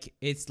also like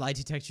it's lie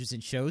detectors in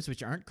shows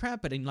which aren't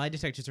crap, but in lie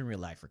detectors in real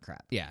life are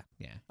crap. Yeah.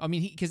 I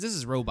mean, because this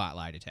is robot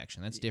lie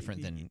detection. That's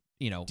different than,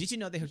 Did you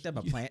know they hooked up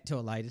a plant to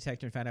a lie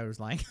detector and found out it was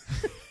lying?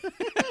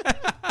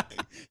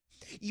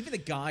 Even the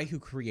guy who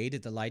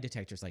created the lie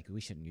detector is like,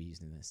 we shouldn't be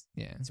using this.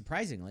 Yeah. And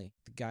surprisingly,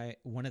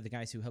 one of the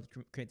guys who helped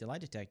create the lie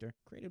detector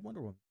created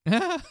Wonder Woman.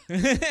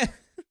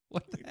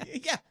 What the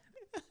heck? Yeah.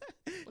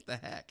 What the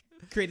heck?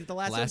 created the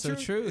Lasso, Lasso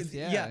of Truth,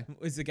 yeah.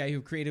 was the guy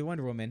who created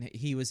Wonder Woman.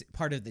 He was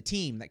part of the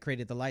team that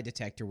created the lie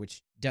detector,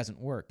 which doesn't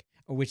work,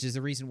 which is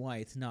the reason why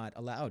it's not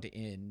allowed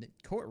in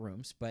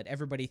courtrooms, but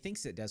everybody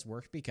thinks it does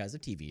work because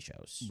of TV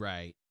shows.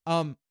 Right.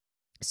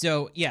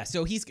 So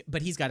he's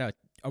got a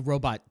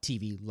robot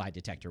TV lie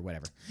detector,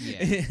 whatever.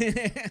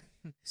 Yeah.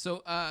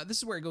 So this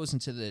is where it goes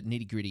into the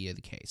nitty-gritty of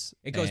the case.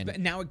 It goes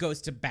now it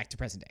goes back to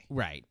present day.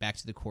 Right, back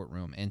to the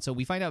courtroom. And so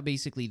we find out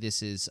basically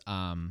this is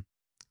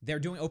they're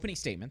doing opening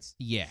statements.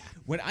 yeah.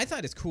 What I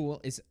thought is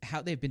cool is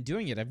how they've been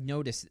doing it. I've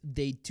noticed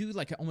they do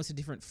like almost a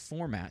different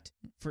format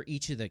for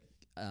each of the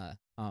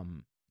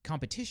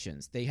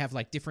competitions. They have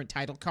like different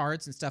title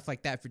cards and stuff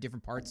like that for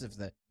different parts of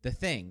the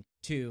thing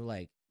to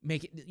like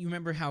make it. You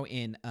remember how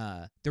in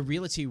the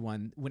realty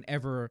one,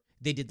 whenever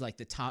they did like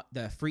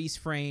the freeze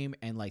frame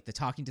and like the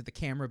talking to the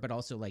camera, but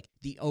also like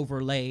the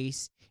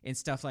overlays and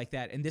stuff like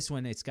that. And this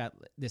one, it's got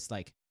this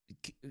like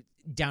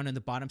down in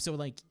the bottom. So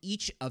like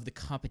each of the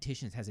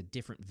competitions has a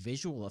different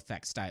visual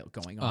effect style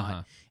going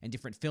on and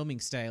different filming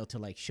style to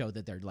like show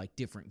that they're like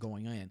different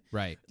going on.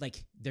 Right.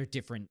 Like they're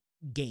different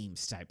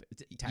games type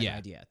Yeah.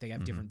 idea. They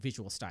have different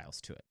visual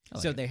styles to it. I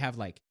like So it. they have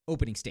like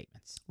opening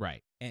statements.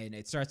 Right. And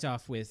it starts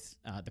off with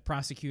the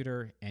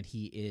prosecutor, and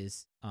he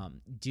is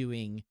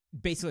doing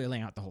basically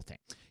laying out the whole thing.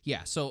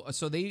 Yeah. So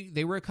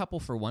they were a couple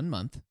for 1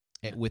 month.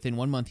 Yeah. Within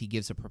 1 month, he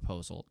gives a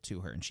proposal to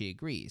her, and she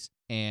agrees.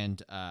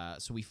 And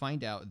so we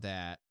find out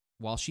that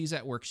while she's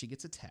at work, she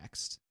gets a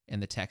text,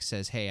 and the text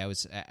says, "Hey,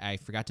 I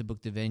forgot to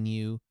book the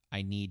venue.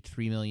 I need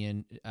 3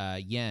 million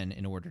yen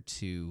in order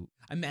to."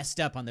 I messed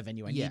up on the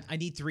venue. I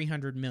need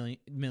 300 million.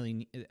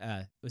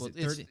 Was it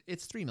 30?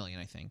 It's 3 million,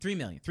 I think. 3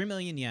 million. 3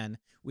 million yen,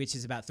 which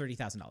is about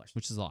 $30,000.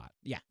 Which is a lot.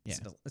 Yeah, Yeah.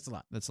 it's a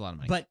lot. That's a lot of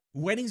money. But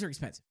weddings are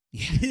expensive.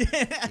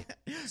 yeah.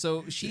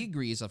 So she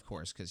agrees, of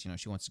course, because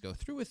she wants to go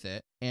through with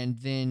it. And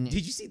then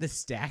Did you see the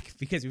stack?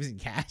 Because it was in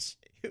cash.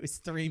 It was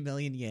 3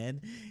 million yen,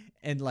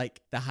 and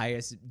like the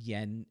highest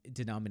yen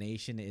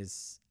denomination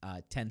is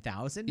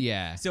 10,000.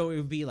 yeah, So it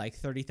would be like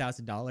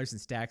 $30,000 in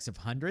stacks of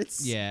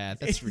hundreds. yeah,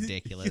 that's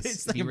ridiculous.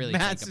 It's if you like really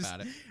massive- think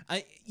about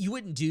it, You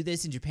wouldn't do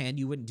this in Japan.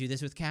 You wouldn't do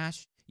this with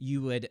cash.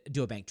 You would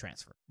do a bank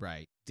transfer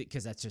right?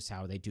 because that's just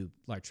how they do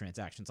large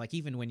transactions. Like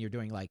even when you're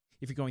doing like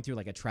if you're going through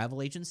like a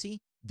travel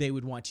agency, they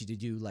would want you to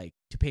do like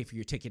to pay for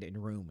your ticket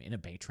and room in a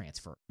bank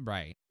transfer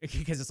Right.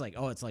 because it's like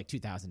it's like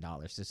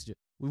 $2,000 just to.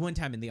 We one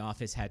time in the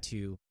office had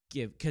to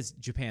give because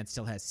Japan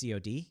still has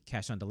COD,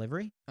 cash on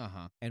delivery,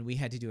 and we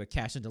had to do a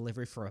cash on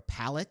delivery for a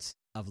pallet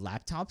of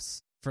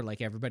laptops for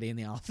like everybody in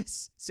the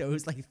office. So it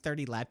was like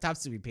 30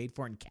 laptops that we paid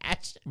for in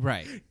cash.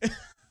 Right.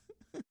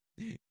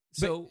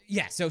 So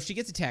So she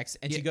gets a text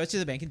and she goes to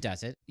the bank and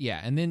does it.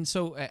 yeah, and then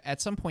so at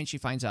some point she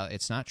finds out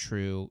it's not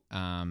true.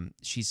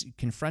 She's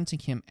confronting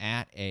him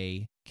at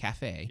a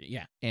cafe.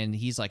 Yeah. And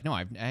he's like, "No,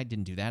 I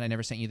didn't do that. I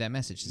never sent you that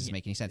message. This doesn't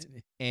make any sense."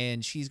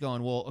 And she's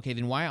going, "Well, okay,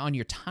 then why on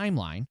your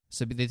timeline?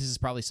 So this is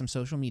probably some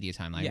social media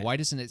timeline. Yeah. Why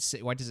does it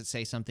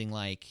say something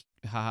like,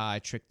 haha, I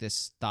tricked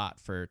this thought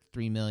for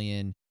 3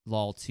 million,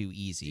 lol, too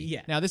easy."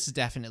 Yeah. Now, this is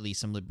definitely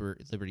some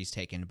liberties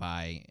taken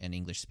by an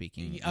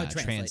English-speaking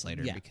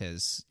translator yeah.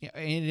 because and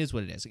it is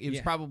what it is. It was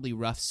Yeah. probably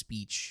rough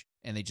speech,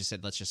 and they just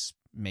said, let's just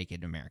make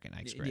it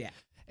Americanized. Right? Yeah.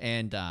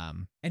 And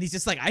he's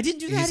just like, I didn't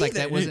do that he's like,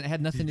 either. that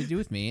had nothing to do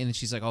with me. And then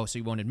she's like, oh, so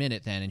you won't admit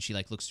it then? And she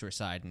like looks to her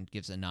side and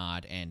gives a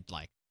nod, and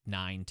like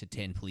 9 to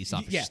 10 police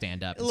officers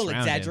stand up. A little and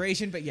surround him.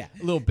 exaggeration, but yeah.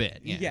 A little bit,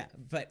 yeah. Yeah,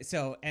 but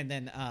so, and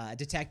then a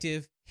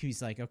detective,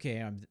 he's like, okay,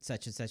 I'm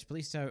such and such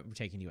police star, we're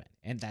taking you in.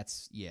 And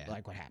that's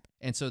like what happened.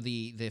 And so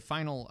the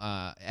final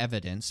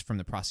evidence from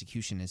the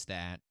prosecution is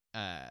that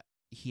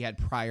he had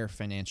prior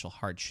financial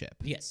hardship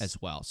as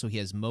well. So he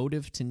has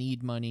motive to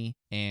need money,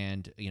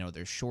 and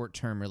their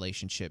short-term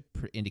relationship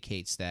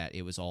indicates that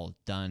it was all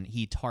done.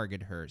 He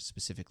targeted her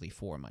specifically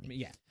for money.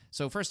 Yeah.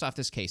 So first off,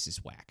 this case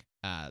is whack.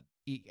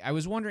 I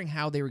was wondering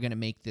how they were going to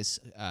make this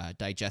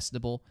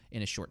digestible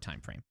in a short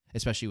time frame,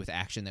 especially with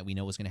action that we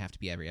know was going to have to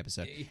be every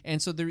episode.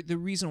 And so the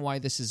reason why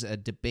this is a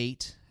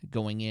debate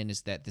going in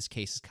is that this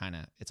case is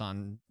it's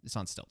on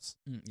stilts.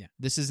 Yeah.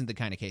 This isn't the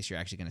kind of case you're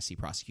actually going to see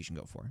prosecution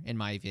go for. In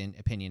my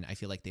opinion, I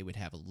feel like they would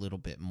have a little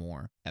bit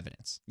more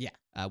evidence. Yeah.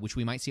 Which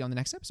we might see on the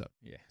next episode.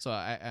 Yeah. So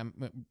I'm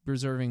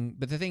reserving,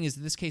 but the thing is,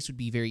 this case would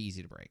be very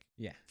easy to break.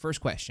 Yeah. First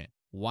question.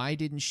 Why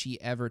didn't she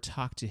ever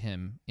talk to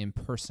him in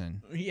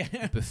person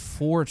Yeah.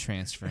 before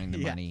transferring the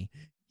Yeah. money?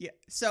 Yeah.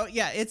 So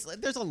yeah,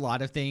 there's a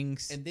lot of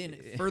things. And then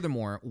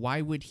furthermore,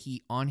 why would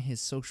he on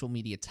his social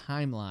media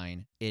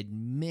timeline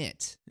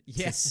admit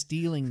to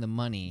stealing the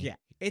money? Yeah.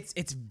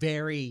 It's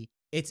very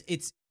it's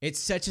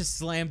such a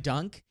slam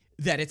dunk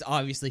that it's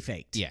obviously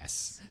faked.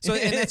 Yes. So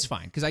and that's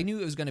fine because I knew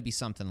it was going to be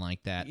something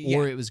like that,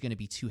 or it was going to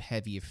be too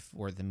heavy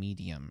for the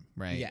medium,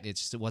 right? Yeah.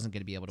 It wasn't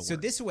going to be able to work. So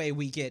this way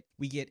we get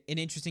an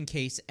interesting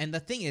case, and the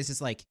thing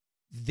is like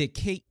the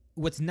case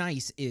what's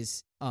nice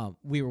is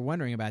we were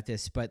wondering about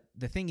this, but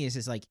the thing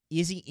is like,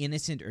 is he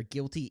innocent or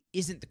guilty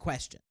isn't the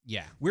question.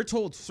 Yeah. We're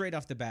told straight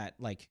off the bat,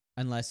 like,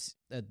 unless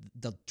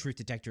the truth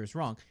detector is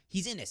wrong,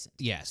 he's innocent.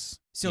 Yes.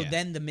 So Yeah.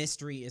 then the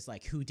mystery is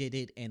like, who did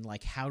it, and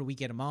like, how do we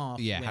get him off?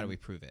 Yeah. How do we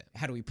prove it?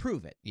 How do we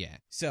prove it? Yeah.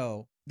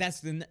 So that's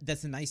the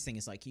nice thing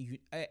is like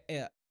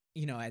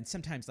you know, and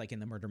sometimes like in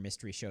the murder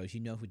mystery shows, you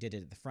know who did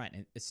it at the front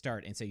and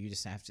start, and so you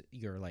just have to.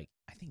 You're like,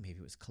 I think maybe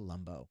it was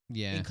Columbo.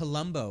 Yeah. In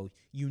Columbo,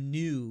 you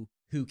knew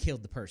who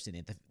killed the person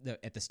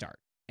at the start,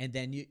 and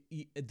then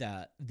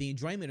the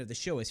enjoyment of the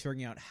show is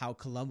figuring out how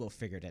Columbo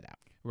figured it out.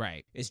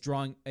 Right. Is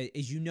drawing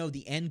is you know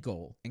the end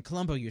goal, and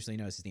Columbo usually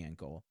knows the end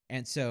goal,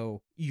 and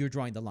so you're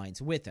drawing the lines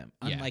with him.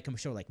 Yeah. Unlike a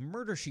show like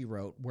Murder, She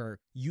Wrote, where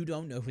you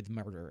don't know who the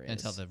murderer is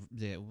Until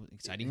the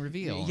exciting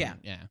reveal. Yeah.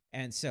 Yeah.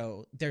 and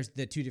so there's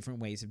the two different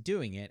ways of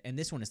doing it, and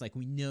this one is like,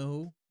 we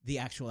know the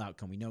actual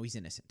outcome, we know he's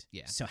innocent.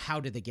 Yeah. So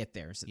how did they get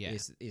there? Yeah.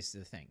 Is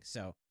the thing.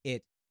 So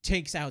it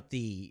takes out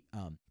the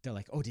they're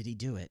like, oh, did he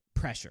do it?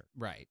 Pressure.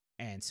 Right.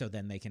 And so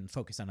then they can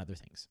focus on other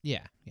things.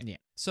 Yeah. Yeah.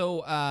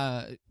 So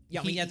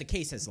Yeah, I mean, yeah, the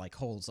case has like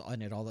holes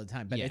on it all the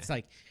time, but Yeah. it's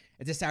like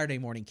it's a Saturday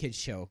morning kids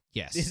show.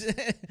 yes.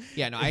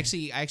 Yeah, no, I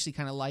actually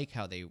kind of like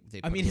how they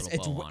put I mean, a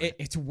little bow on it.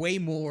 it's way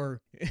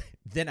more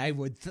than I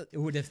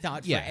would have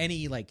thought for Yeah.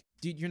 any, like,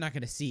 dude, you're not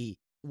going to see,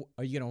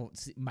 you know,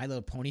 My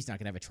Little Pony's not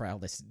going to have a trial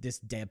this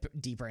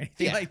deep or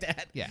anything Yeah. like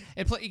that. Yeah,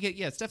 and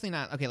it's definitely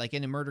not okay. Like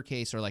in a murder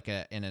case or like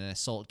in an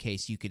assault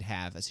case, you could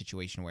have a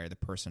situation where the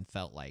person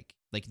felt like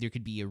there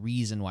could be a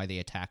reason why they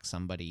attacked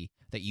somebody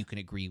that you can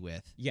agree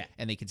with, Yeah.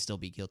 and they could still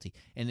be guilty,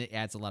 and it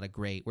adds a lot of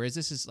gray. Whereas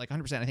this is like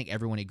 100%. I think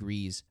everyone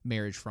agrees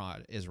marriage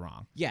fraud is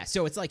wrong. Yeah,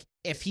 so it's like,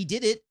 if he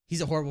did it, he's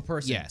a horrible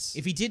person. Yes.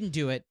 If he didn't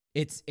do it,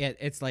 it's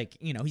like,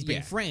 you know, he's being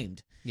Yeah.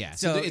 framed. Yeah,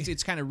 So- so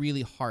it's kind of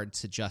really hard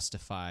to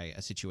justify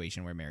a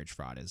situation where marriage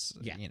fraud is.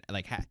 Yeah. You know,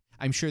 like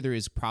I'm sure there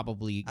is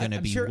probably going to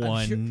I'm be sure,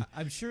 one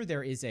I'm sure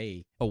there is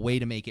a way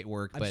to make it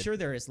work, I'm but sure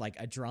there is like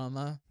a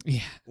drama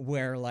yeah,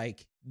 where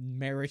like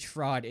marriage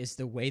fraud is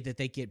the way that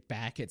they get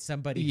back at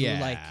somebody yeah,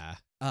 who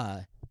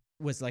like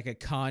was like a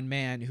con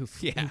man who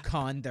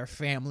conned their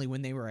family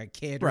when they were a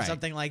kid or Right,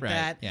 something like right.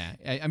 that. Yeah,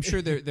 I'm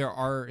sure there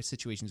are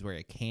situations where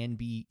it can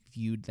be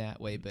viewed that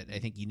way, but I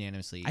think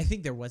unanimously I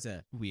think there was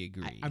we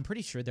agree. I'm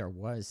pretty sure there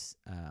was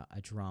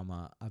a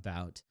drama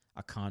about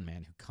a con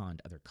man who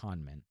conned other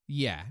con men.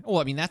 yeah. Well,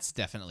 I mean that's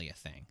definitely a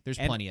thing. There's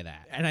And- plenty of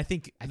that. And I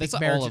think That's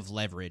marriage all of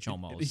leverage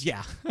almost.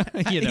 yeah.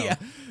 you know. Yeah.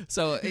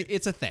 So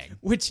it's a thing.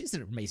 Which is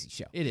an amazing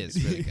show. It is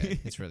really good.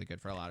 It's really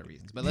good for a lot of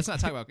reasons. But let's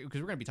not talk about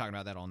because we're going to be talking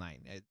about that all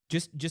night.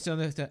 Just so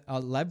that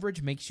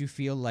leverage makes you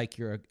feel like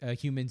you're a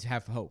humans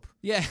have hope.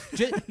 Yeah.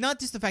 Not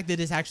just the fact that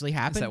this actually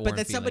happened, that but warm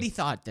that somebody feeling.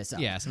 thought this up.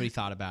 Yeah, somebody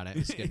thought about it.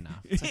 It's good enough.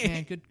 It's like,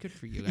 man, good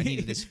for you. I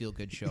needed this feel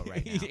good show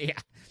right now. Yeah.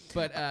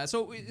 But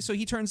so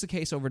he turns the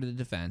case over to the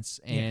defense,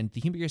 and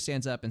the Humberger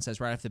stands up and says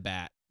right off the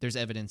bat, "There's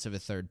evidence of a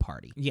third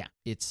party." Yeah.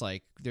 It's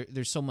like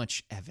there's so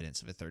much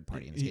evidence of a third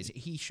party in this case.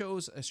 He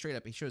shows straight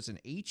up. He shows an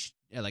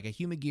like a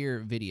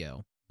Humberger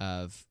video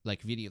of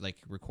like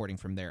recording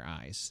from their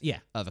eyes. Yeah.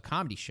 Of a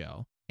comedy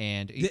show.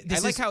 And this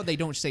I like is- how they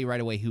don't say right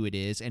away who it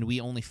is, and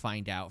we only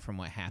find out from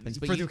what happens.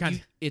 But Further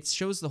it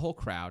shows the whole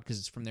crowd because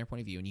it's from their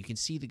point of view, and you can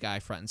see the guy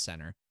front and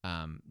center,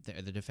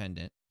 the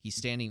defendant. He's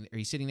sitting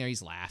there,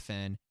 he's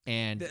laughing,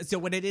 and So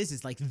what it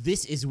is like,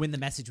 this is when the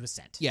message was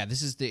sent. yeah,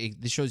 this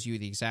shows you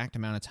the exact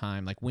amount of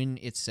time, like when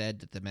it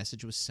said that the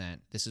message was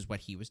sent. This is what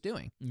he was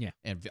doing, Yeah.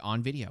 and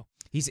on video.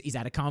 He's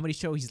at a comedy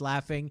show, he's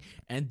laughing,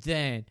 and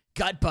then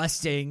gut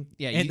busting,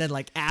 Yeah, and you- then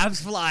like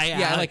abs fly out.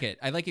 Yeah, I like it.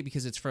 I like it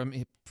because it's from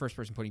a first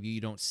person point of view.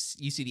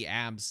 You see the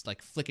abs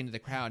like flick into the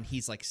crowd, and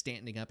he's like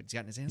standing up and he's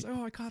got in his hands.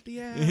 Oh, I caught the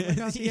ab! I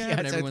caught the ab! Yeah,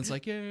 And so- everyone's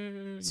like, yeah.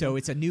 So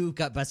it's a new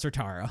gut buster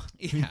Taro.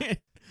 Yeah.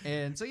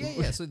 And so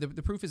yeah. So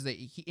the proof is that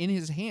in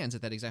his hands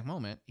at that exact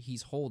moment,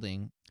 he's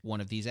holding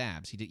one of these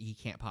abs. He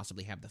can't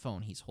possibly have the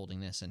phone. He's holding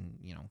this and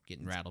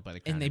getting rattled by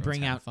the crowd. And they Everyone's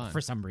bring having out, fun. for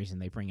some reason,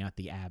 they bring out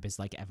the ab as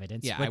like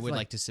evidence. Yeah, with, I would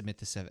like to submit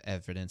this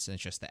evidence, and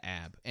it's just the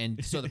ab.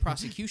 And so the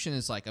prosecution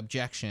is like,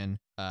 objection.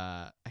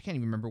 I can't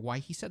even remember why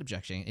he said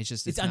objection. It's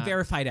just It's not,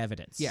 unverified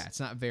evidence. Yeah, it's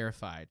not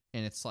verified,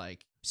 and it's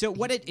like. So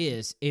what it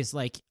is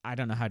like, I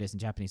don't know how it is in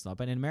Japanese law,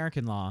 but in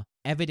American law,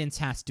 evidence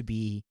has to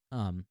be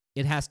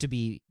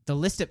the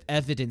list of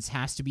evidence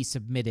has to be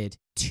submitted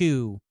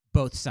to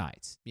both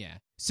sides, Yeah.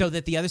 so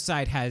that the other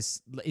side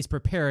is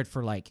prepared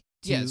for like.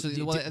 Yeah, so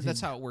that's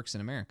how it works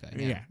in America.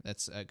 Yeah.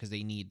 That's because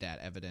they need that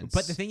evidence.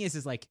 But the thing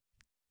is like,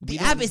 We the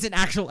don't- ab isn't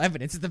actual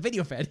evidence; it's the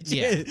video footage.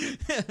 Yeah.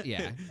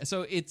 yeah,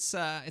 so it's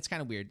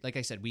kind of weird. Like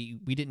I said, we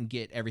didn't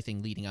get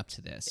everything leading up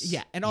to this.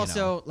 Yeah, and you know?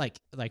 also like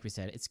we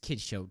said, it's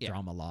kids show Yeah.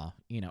 drama law.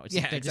 It's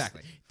Yeah, they're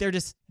exactly. they're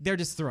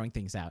just throwing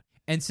things out,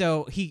 and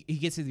so he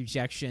gets to the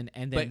objection,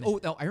 and then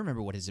But no, I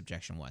remember what his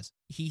objection was.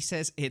 He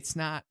says it's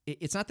not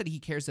that he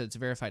cares that it's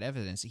verified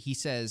evidence. He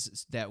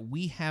says that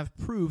we have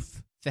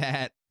proof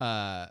that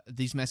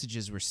these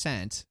messages were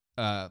sent,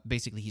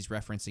 basically he's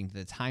referencing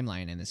the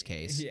timeline in this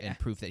case and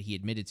proof that he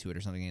admitted to it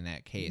or something in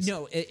that case.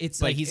 No, it's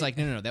but like he's like,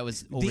 no, that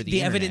was over the the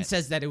internet. evidence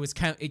says that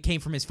it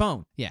came from his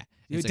phone. Yeah.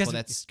 It It's like, well, doesn't-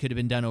 that's could have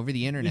been done over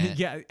the internet.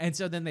 Yeah, and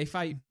so then they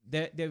fight.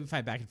 They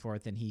fight back and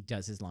forth, and he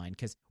does his line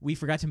because we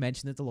forgot to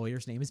mention that the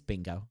lawyer's name is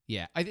Bingo.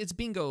 Yeah. It's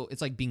Bingo.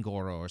 It's like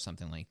Bingoro or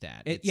something like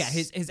that. Yeah,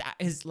 It's-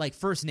 his like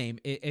first name.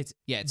 It's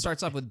it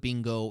starts off with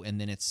Bingo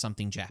and then it's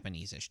something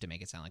Japanese-ish to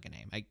make it sound like a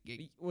name.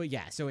 well,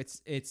 yeah. So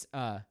it's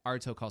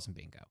Aruto calls him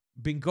Bingo.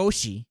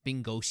 Bingoshi.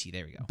 Bingoshi.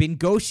 There we go.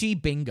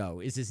 Bingoshi Bingo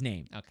is his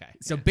name. Okay.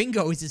 So yeah.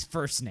 Bingo is his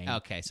first name.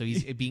 Okay. So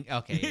he's being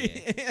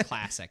okay. Yeah.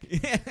 Classic.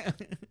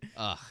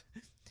 Ugh.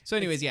 So,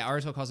 anyways, yeah,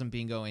 Aruto calls him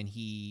Bingo, and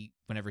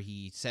whenever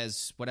he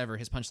says whatever,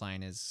 his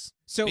punchline is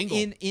So Bingo.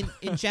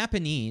 in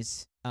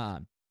Japanese,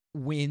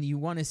 when you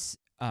want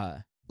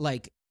to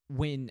like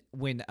when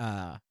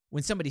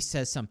somebody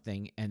says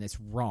something and it's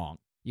wrong,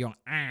 you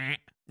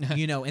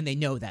go, and they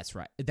know that's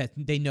right. That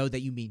they know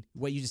that you mean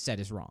what you just said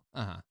is wrong.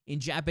 In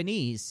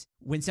Japanese,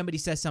 when somebody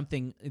says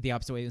something the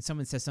opposite way, when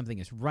someone says something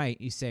is right,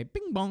 you say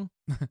bing bong,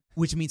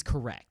 which means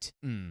correct.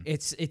 Mm.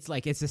 It's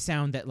like it's a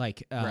sound that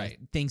like Right.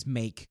 things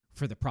make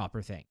for the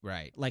proper thing.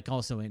 Right. Like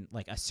also in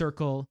like a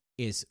circle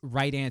is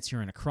right answer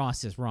and a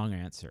cross is wrong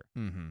answer.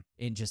 Mm-hmm.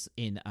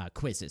 In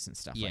quizzes and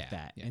stuff like Yeah,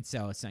 that. yeah. And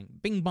so it's saying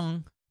bing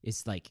bong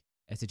is like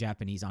it's a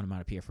Japanese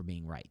onomatopoeia for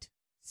being right.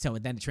 So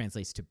then it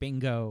translates to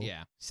bingo.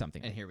 Yeah.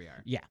 Something. And like here we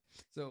are. Yeah.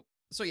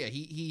 So yeah,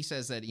 he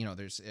says that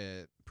there's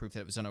proof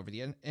that it was done over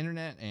the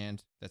internet,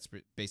 and that's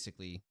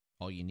basically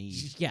all you need.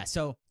 Yeah,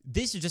 so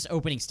this is just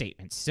opening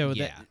statements. So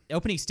Yeah. the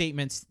opening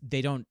statements,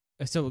 they don't.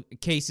 So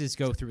cases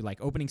go through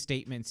like opening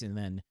statements and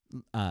then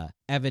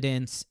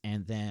evidence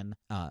and then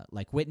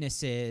like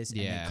witnesses and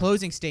Yeah. then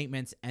closing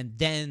statements and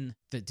then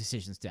the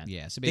decision's done.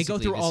 Yeah. So They go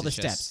basically through this all the is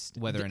just steps.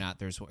 whether or not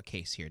there's a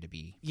case here to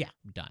be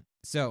done.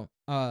 So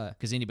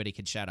Because anybody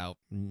could shout out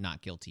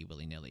not guilty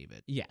willy nilly,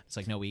 but yeah. it's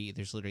like no,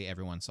 there's literally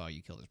everyone saw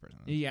you kill this person.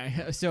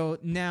 Yeah. So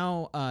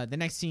now the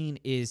next scene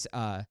is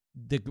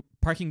the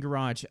parking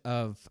garage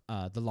of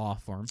the law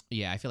firm.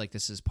 Yeah, I feel like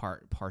this is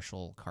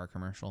partial car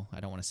commercial. I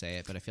don't want to say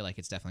it, but I feel like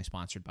it's definitely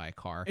sponsored by a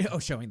car. Oh,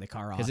 showing the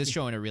car off. Because it's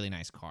showing a really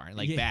nice car,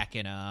 like Yeah.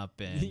 backing up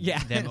and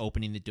Yeah. them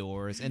opening the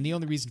doors. And the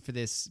only reason for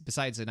this,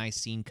 besides a nice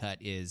scene cut,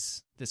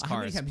 is this How car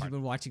many is times part- you've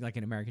been watching like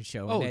an American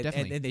show? Oh, and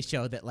definitely. And they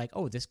show that like,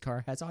 oh, this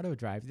car has auto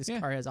drive. This Yeah.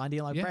 car has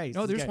on-deal on Yeah. price.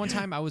 No, there's Okay. one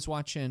time I was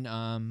watching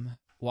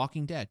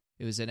Walking Dead.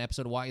 It was an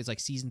episode of it's like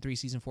season 3,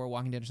 season 4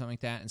 Walking Dead or something like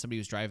that, and somebody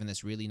was driving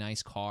this really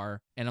nice car,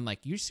 and I'm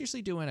like, you're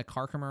seriously doing a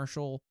car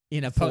commercial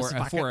in a for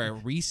post a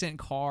recent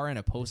car in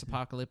a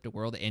post-apocalyptic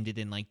world that ended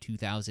in like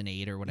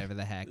 2008 or whatever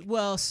the heck?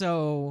 Well,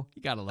 so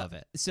You gotta love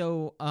it.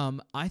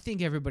 I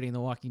think everybody in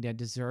The Walking Dead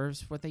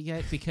deserves what they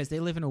get because they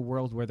live in a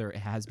world where there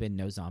has been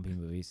no zombie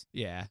movies.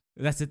 Yeah,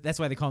 That's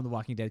why they call them The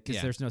Walking Dead because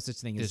Yeah. there's no such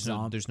thing as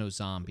there's no zombie.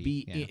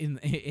 zombie Yeah.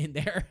 in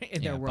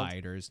their world.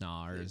 Biters,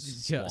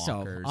 gnawers, So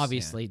walkers.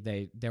 obviously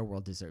their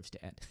world deserves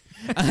to end.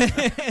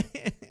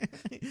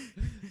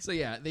 So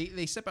yeah,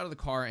 they step out of the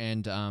car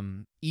and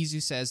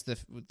Izu says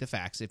the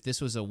facts. If this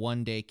was a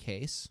 1-day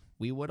case,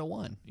 we would have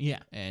won. Yeah.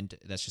 And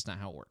that's just not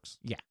how it works.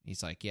 Yeah.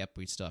 He's like, yep,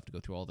 we still have to go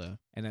through all the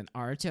And then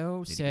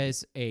Aruto Did he-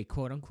 says a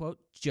quote unquote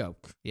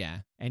joke. yeah.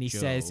 And he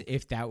says Joke.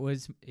 if that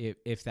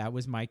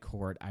was my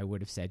court, I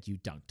would have said you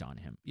dunked on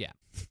him. Yeah.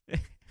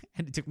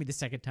 And it took me the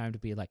second time to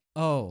be like,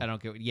 oh, I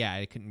don't get. Yeah,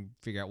 I couldn't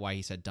figure out why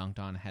he said dunked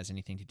on has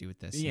anything to do with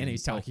this. yeah, and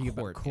he's then, talking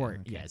about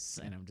court, yeah, okay. yes.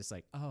 And I'm just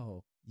like,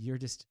 oh,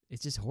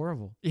 it's just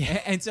horrible.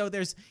 Yeah. And so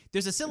there's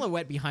a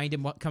silhouette behind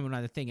him coming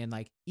on the thing, and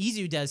like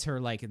Izu does her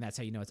like, and that's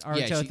how you know it's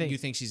Aruto Yeah, thing. you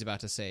think she's about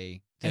to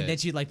say. And then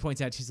she like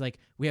points out, she's like,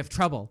 we have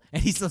trouble,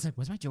 and he's still like,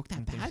 was my joke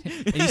that bad?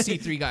 and you see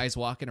 3 guys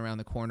walking around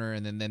the corner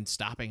and then them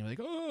stopping, like,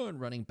 oh, and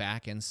running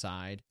back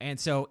inside. And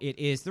so it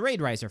is the Raid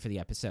Riser for the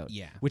episode.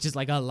 Yeah. Which is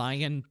like a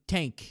lion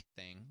tank.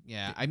 Thing.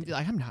 Yeah,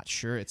 I'm not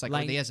sure. It's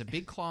like he has a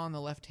big claw on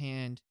the left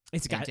hand.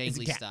 It's and got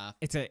dangly stuff.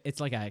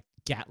 It's like a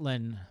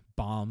Gatlin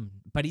bomb,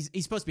 but he's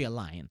supposed to be a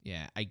lion.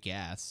 Yeah, I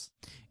guess.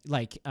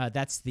 Like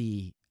that's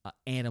the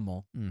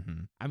animal.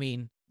 Mm-hmm. I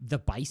mean, the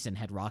bison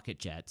had rocket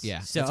jets. Yeah,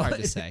 so it's hard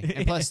to say.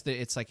 And plus,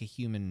 it's like a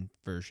human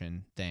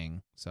version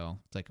thing. So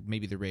it's like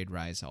maybe the Raid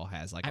Rise all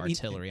has like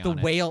artillery the on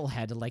it. whale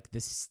had like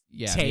this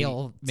Yeah,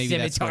 tail maybe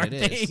that's scimitar what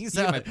it is. thing. You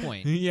So get my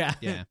point. yeah,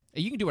 Yeah,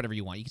 you can do whatever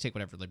you want. You can take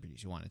whatever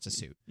liberties you want. It's a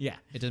suit. yeah,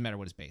 It doesn't matter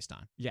what it's based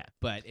on. yeah.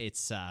 But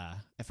it's at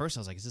first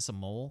I was like, is this a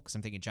mole? Because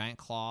I'm thinking giant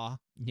claw.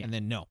 Yeah. And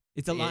then no,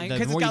 It's a lion The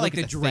because it's more you got look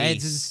like at the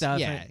dreads and face, stuff.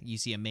 Yeah, you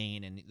see a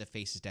mane and the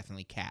face is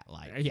definitely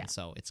cat-like. Yeah. And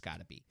so it's got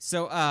to be.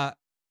 So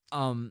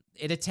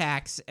it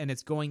attacks and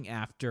it's going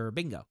after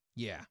Bingo.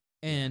 Yeah.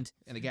 And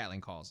And the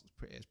Gatling calls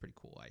is pretty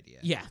cool idea.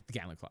 yeah, the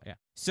Gatlin claw. Yeah.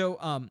 So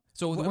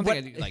So the Wh- one what-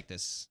 thing I do like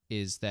this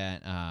is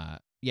that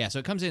so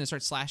it comes in and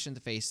starts slashing the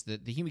face. The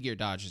human gear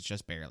dodges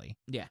just barely.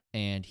 Yeah.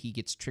 And he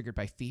gets triggered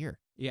by fear.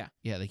 yeah.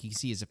 Yeah, like you can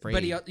see he's afraid.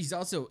 But he's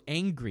also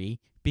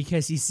angry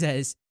because he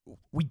says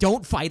we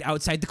don't fight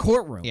outside the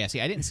courtroom. Yeah,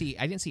 see, I didn't see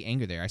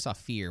anger there. I saw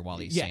fear while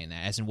he's saying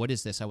that. As in, what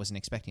is this? I wasn't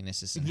expecting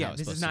this. This isn't how it's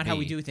this supposed is not to be. how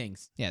we do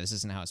things. Yeah, this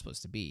isn't how it's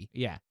supposed to be.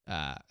 Yeah.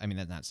 I mean,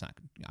 that's not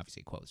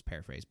obviously a quote, it's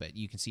paraphrase, but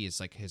you can see it's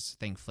like his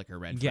thing flicker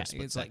red for Yeah, a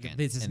split it's like second.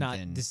 this is and not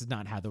then, this is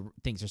not how the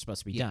things are supposed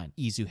to be yeah, done.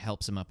 Izu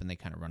helps him up and they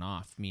kind of run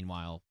off.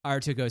 Meanwhile,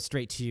 Aruto goes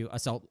straight to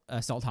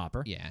assault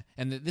Hopper. yeah,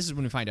 and this is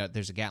when we find out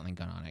there's a Gatling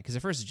gun on it, because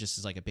at first it just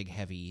is like a big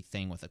heavy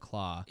thing with a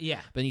claw.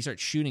 Yeah. But then you start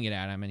shooting it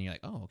at him, and you're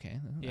like, oh, okay,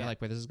 Yeah. I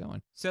like where this is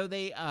going. So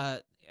they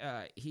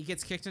he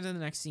gets kicked into the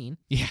next scene.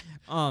 Yeah.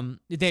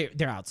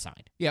 They're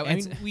outside. Yeah, I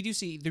And mean, we do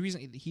see the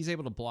reason he's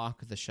able to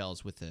block the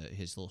shells with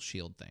his little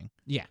shield thing.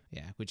 Yeah.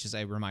 Yeah, which is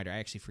a reminder. I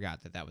actually forgot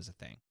that was a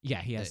thing.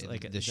 Yeah, he has The,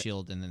 like the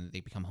shield, and then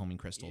they become homing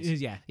crystals.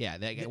 Yeah. Yeah,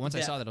 once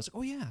I saw that, I was like,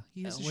 oh yeah,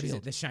 he has a What is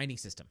shield. it? The Shining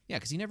system. Yeah,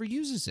 because he never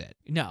uses it.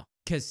 No,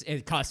 because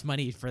it costs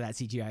money for that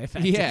CGI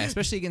effect. Yeah,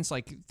 especially against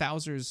like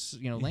Thouser's,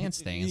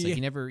 Lance thing. It's like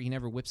Yeah. he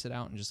never whips it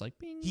out and just like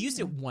bing. He used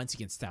it once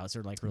against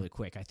Thouser, like really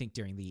quick. I think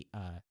during the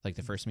like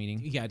the first meeting.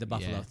 the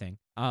Buffalo Yeah. thing.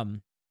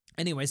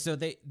 Anyway, so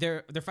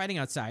they're fighting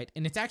outside,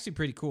 and it's actually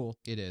pretty cool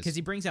It is. because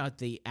he brings out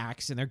the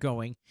axe and they're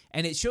going,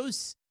 and it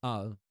shows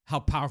how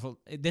powerful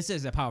this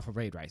is. A powerful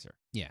Raid Riser.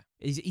 Yeah.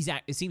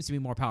 It seems to be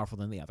more powerful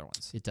than the other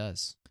ones. It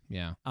does.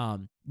 Yeah.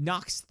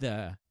 Knocks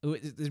the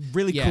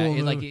really Yeah,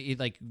 cool. it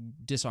like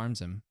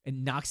disarms him.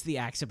 and knocks the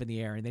axe up in the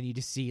air, and then you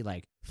just see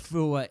like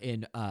Fua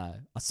in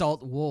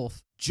Assault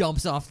Wolf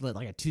jumps off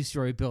like a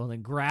 2-story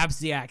building, grabs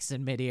the axe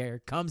in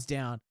midair, comes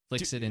down,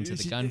 Flicks it into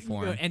the gun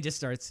form. and just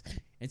starts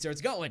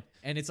going.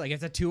 And it's like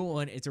it's a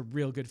 2-on-1. It's a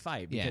real good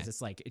fight because Yeah.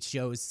 it's like it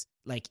shows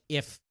like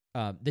if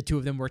the two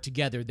of them work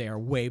together, they are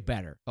way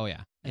better. Oh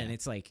yeah. And Yeah.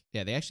 it's like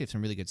Yeah, they actually have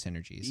some really good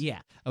synergies.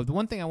 yeah, The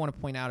one thing I want to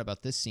point out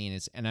about this scene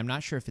is, and I'm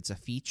not sure if it's a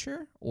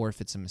feature or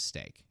if it's a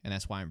mistake, and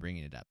that's why I'm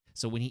bringing it up.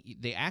 So when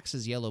the axe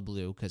is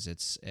yellow-blue because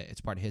it's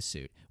part of his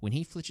suit. When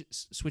he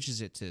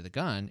switches it to the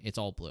gun, it's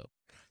all blue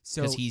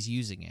so because he's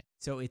using it.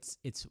 so it's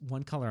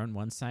one color on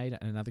one side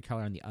and another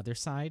color on the other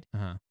side.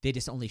 Uh-huh. They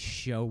just only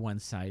show one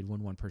side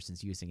when one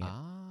person's using it.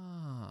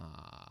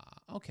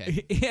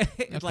 Okay.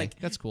 It's Okay, like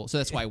that's cool. So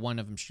that's why one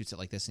of them shoots it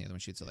like this and the other one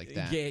shoots it like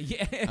that.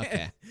 yeah.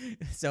 Okay.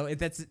 So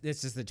that's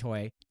just the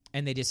toy,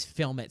 and they just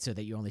film it so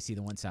that you only see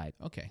the one side.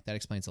 Okay, that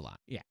explains a lot.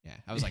 Yeah. Yeah.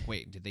 I was like,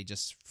 wait, did they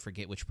just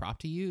forget which prop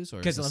to use, or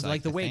is Because this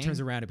like the way it thing? turns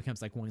around, it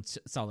becomes like one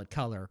solid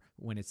color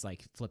when it's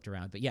like flipped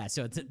around. But yeah,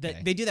 so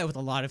Okay. they do that with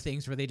a lot of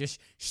things where they just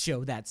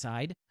show that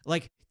side.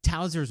 Like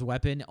Towser's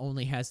weapon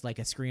only has like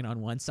a screen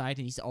on one side,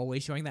 and he's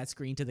always showing that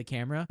screen to the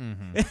camera.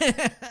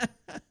 Mhm.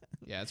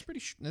 Yeah, that's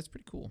pretty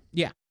cool.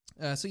 Yeah.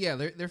 So yeah,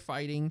 they're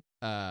fighting.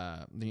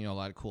 A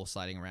lot of cool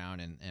sliding around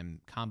and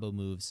combo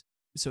moves.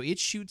 So it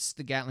shoots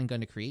the Gatling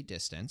gun to create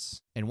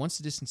distance, and once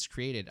the distance is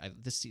created,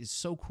 this is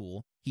so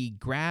cool. He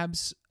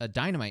grabs a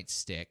dynamite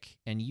stick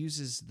and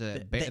uses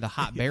the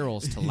hot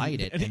barrels to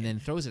light it, and then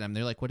throws it at them.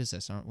 They're like, "What is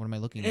this? What am I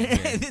looking at here?"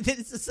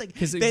 It's just like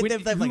Because they who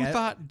have like a,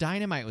 thought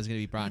dynamite was going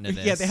to be brought into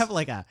this? yeah, they have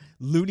like a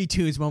Looney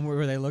Tunes moment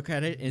where they look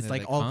at it, and it's they're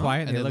like like, all huh?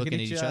 quiet, and they're looking at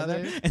each other,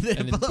 and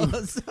then it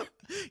blows up.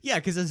 Yeah,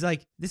 because it's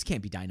like this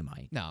can't be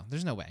dynamite. No,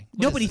 there's no way.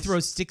 What Nobody is this?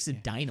 throws sticks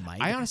of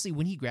dynamite. I honestly,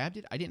 when he grabbed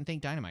it, I didn't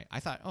think dynamite. I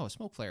thought, oh, a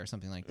smoke flare or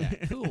something like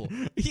that. Cool.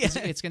 Yeah.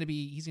 It's gonna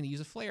be. He's gonna use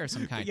a flare of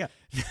some kind. Yeah.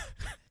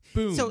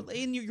 Boom. So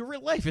in your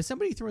real life, if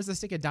somebody throws a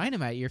stick of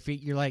dynamite at your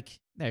feet, you're like,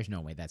 "There's no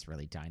way that's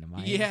really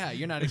dynamite." yeah,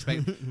 you're not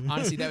expecting.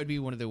 Honestly, that would be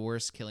one of the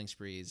worst killing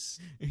sprees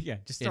yeah,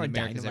 just in throw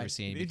America's dynamite. ever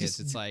seen, It because just-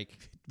 it's like,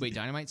 wait,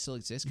 dynamite still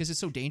exists because it's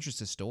so dangerous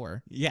to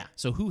store. yeah,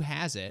 So who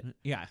has it?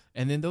 yeah,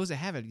 And then those that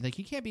have it, like,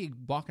 you can't be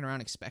walking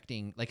around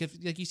expecting, like, if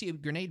like you see a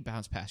grenade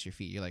bounce past your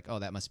feet, you're like, oh,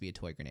 that must be a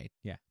toy grenade.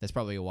 Yeah. That's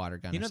probably a water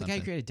gun. You know or the guy who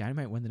something. created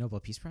dynamite won the Nobel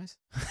Peace Prize.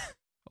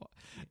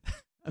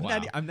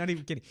 Wow. I'm not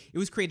even kidding. It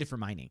was created for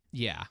mining.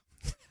 Yeah.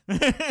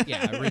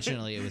 Yeah,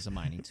 originally it was a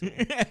mining tool.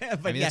 but I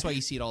mean, yeah, that's why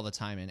you see it all the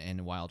time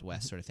in Wild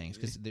West sort of things,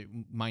 because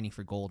mining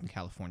for gold in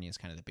California is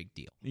kind of the big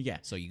deal. yeah.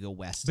 So you go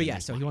west. But and yeah,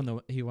 there's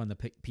so he won the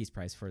Peace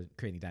Prize for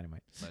creating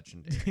dynamite.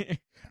 legendary.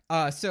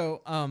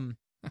 So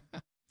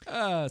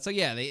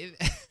yeah,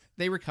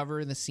 they recover,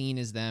 and the scene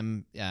is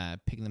them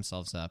picking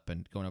themselves up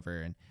and going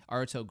over, and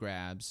Aruto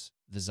grabs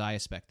the Zaya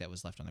spec that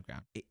was left on the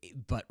ground.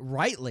 But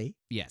rightly,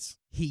 Yes.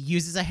 he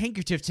uses a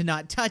handkerchief to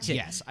not touch it.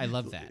 Yes, I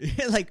love that.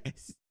 Like a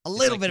It's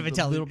little like bit of a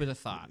intelligence. little bit of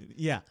thought.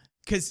 Yeah,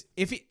 because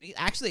if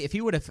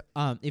he would have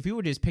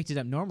just picked it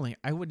up normally,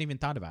 I wouldn't even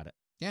thought about it.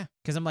 Yeah.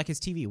 Because I'm like, it's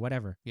TV,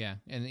 whatever. Yeah,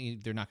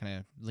 and they're not going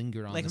to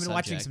linger on Like the I've been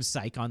watching subject.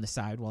 some Psych on the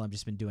side while I've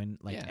just been doing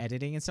like Yeah.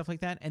 editing and stuff like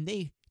that, and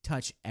they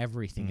touch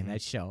everything in Mhm.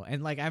 that show.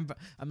 And like I'm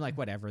like,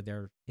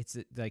 whatever. It's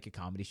like a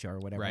comedy show or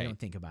whatever. I Right. don't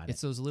think about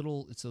It's it. those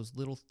little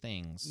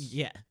things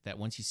Yeah, that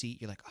once you see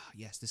it, you're like, oh,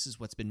 yes, this is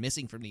what's been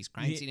missing from these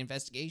crime Yeah. scene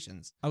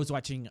investigations. I was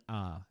watching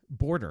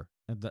Border.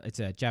 It's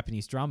a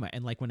Japanese drama,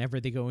 and like whenever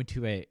they go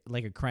into a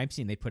crime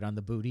scene, they put on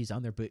the booties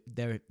on their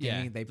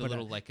Yeah, thing. They the put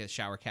little like a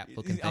shower cap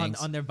looking on things.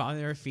 on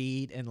their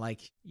feet, and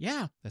like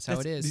That's how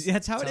it is.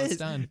 That's how it it's is.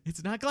 done.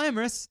 It's not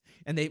glamorous.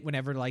 And they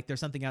whenever like there's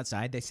something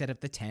outside, they set up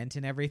the tent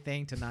and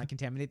everything to not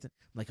contaminate. I'm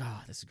like,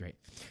 oh, this is great.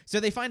 So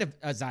they find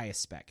a Zaya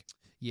spec.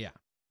 Yeah.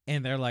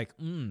 And they're like,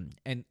 and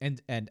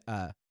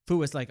Fu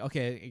was like,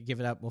 okay, give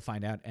it up, we'll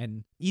find out.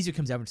 And Izu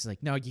comes up and she's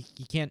like, no, you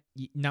can't,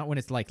 not when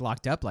it's like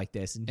locked up like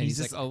this. And he's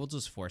just like, oh, we'll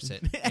just force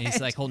it. And he's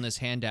like holding his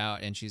hand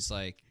out, and she's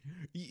like,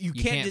 you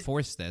can't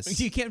force this.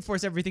 You can't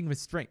force everything with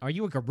strength. Are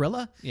you a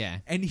gorilla? Yeah.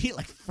 And he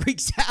like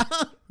freaks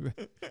out.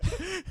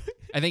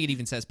 I think it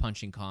even says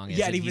punching Kong.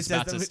 Yeah, it even he's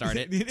says about to start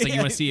it. It's like, you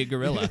want to see a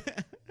gorilla.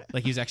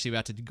 Like he's actually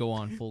about to go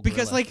on full gorilla.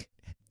 Because like,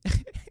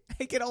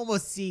 I can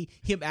almost see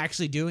him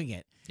actually doing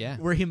it. Yeah.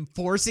 Where him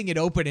forcing it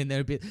open and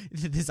there'd be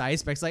this eye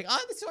spec's like, oh,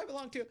 this is who I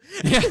belong to.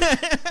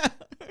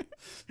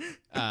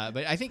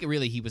 But I think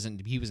really he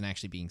wasn't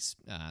actually being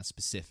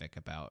specific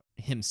about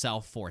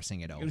himself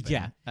forcing it open.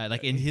 Yeah.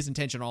 Like in his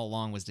intention all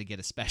along was to get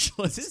a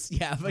specialist.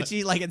 Yeah, but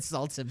she like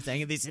insults him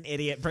saying he's an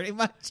idiot pretty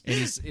much.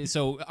 And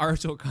so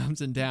Aruto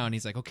comes in down.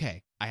 He's like,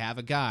 okay, I have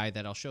a guy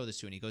that I'll show this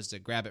to. And he goes to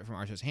grab it from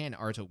Aruto's hand.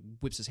 Aruto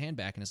whips his hand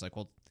back and is like,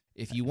 well,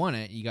 if you want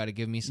it, you got to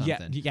give me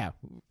something. Yeah.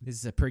 This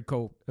is a quid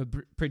pro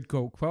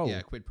quo.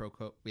 Yeah, quid pro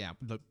quo. Yeah,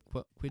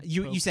 quid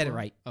You said it pro?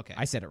 right. Okay.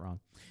 I said it wrong.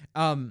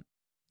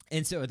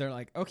 And so they're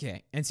like,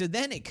 okay. And so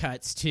then it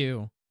cuts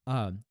to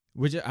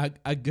which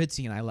a good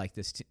scene. I like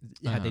this too,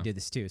 how they did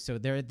this too. So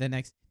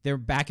they're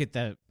back at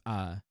the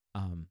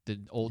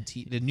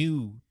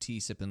new tea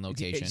sipping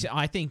location.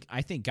 I think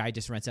Guy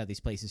just rents out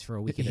these places for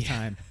a week at a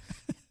time.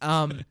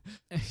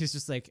 He's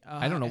just like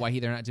I don't know why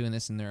they're not doing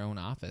this in their own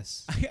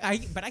office.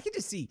 But I can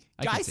just see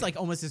Guy's like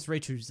almost this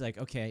rich who's like,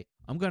 okay,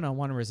 I'm gonna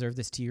want to reserve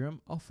this tea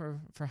room. Oh, for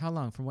how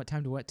long? From what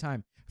time to what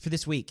time? For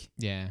this week.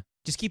 Yeah.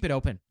 Just keep it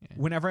open. Yeah.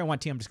 Whenever I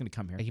want tea, I'm just gonna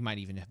come here. He might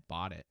even have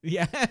bought it.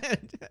 Yeah.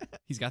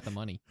 He's got the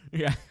money.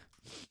 Yeah.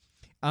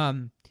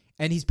 And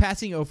he's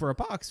passing over a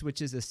box,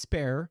 which is a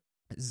spare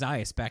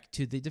Zaya-spec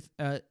to the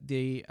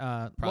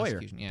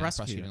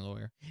prosecuting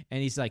lawyer.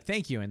 And he's like,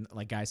 thank you. And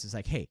like, Guy's is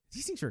like, hey,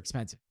 these things are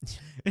expensive.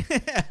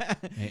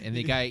 And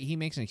the guy, he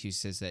makes an excuse,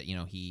 says that,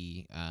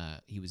 he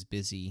was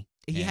busy.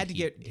 He had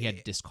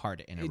to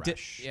discard it in a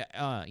rush.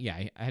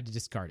 I had to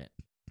discard it.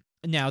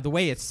 Now, the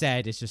way it's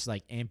said is just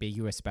like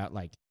ambiguous about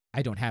like,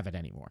 I don't have it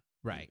anymore.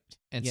 Right.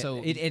 And yeah,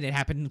 so it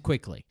happened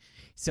quickly.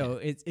 So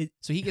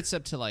so he gets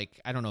up to like,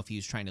 I don't know if he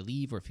was trying to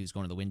leave or if he was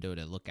going to the window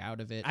to look out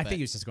of it. I think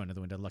he was just going to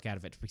the window to look out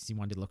of it because he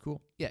wanted to look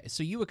cool. Yeah.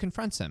 So Yua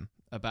confronts him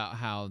about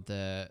how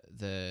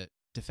the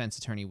defense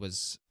attorney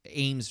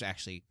Ames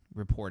actually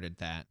reported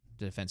that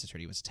the defense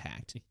attorney was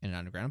attacked in an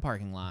underground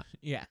parking lot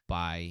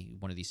by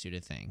one of these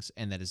suited things,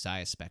 and that a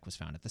Zaya-spec was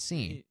found at the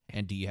scene.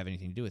 And do you have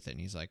anything to do with it?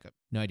 And he's like,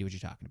 no idea what you're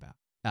talking about.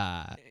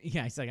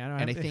 He's like, I don't.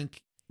 And I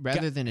think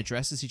rather than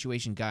address the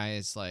situation, Guy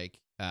is like,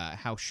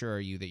 how sure are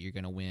you that you're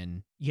going to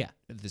win?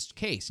 This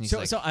case. And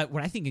he's so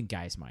what I think in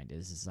Guy's mind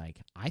is like,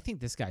 I think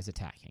this guy's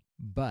attacking,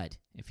 but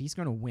if he's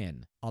going to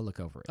win, I'll look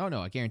over it. Oh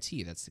no, I guarantee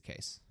you that's the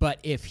case. But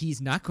if he's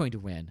not going to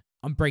win,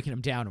 I'm breaking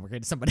him down and we're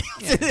going to somebody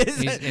else.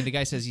 And the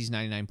guy says he's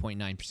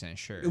 99.9%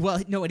 sure.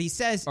 Well, no, what he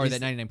says or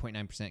that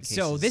 99.9% case.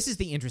 So this is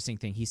the interesting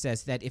thing. He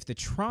says that if the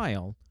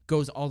trial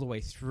goes all the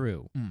way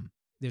through,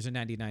 there's a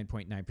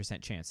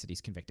 99.9% chance that he's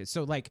convicted.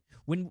 So like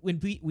when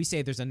we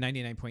say there's a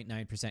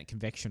 99.9%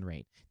 conviction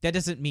rate, that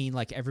doesn't mean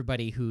like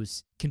everybody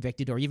who's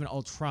convicted or even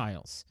all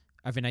trials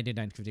have a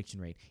 99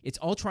 conviction rate. It's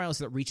all trials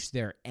that reach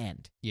their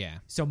end. Yeah.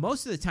 So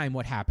most of the time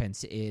what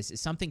happens is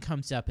something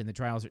comes up and the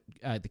trials,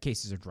 the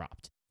cases are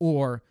dropped.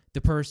 Or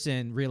the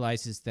person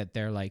realizes that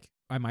they're like,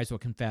 I might as well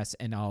confess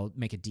and I'll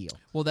make a deal.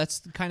 Well,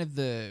 that's kind of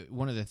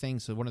one of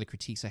the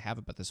critiques I have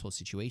about this whole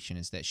situation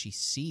is that she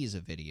sees a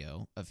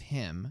video of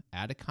him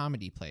at a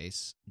comedy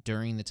place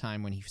during the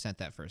time when he sent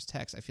that first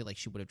text. I feel like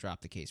she would have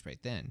dropped the case right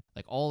then.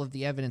 Like all of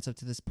the evidence up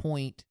to this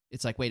point,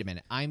 it's like, wait a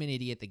minute, I'm an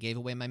idiot that gave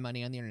away my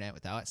money on the internet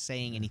without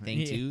saying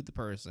anything to the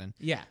person.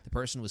 Yeah. The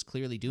person was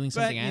clearly doing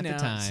something at the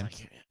time.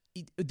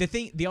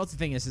 The ultimate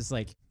thing is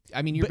like,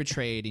 I mean, you're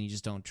betrayed and you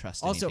just don't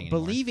trust also anything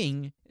anymore.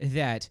 Believing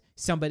that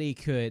somebody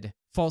could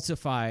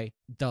falsify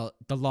the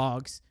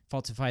logs,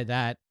 falsify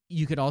that,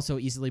 you could also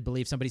easily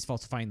believe somebody's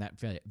falsifying that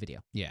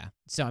video. Yeah.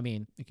 So I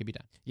mean, it could be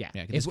done. Yeah.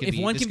 If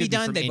one can be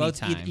done, they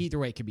both either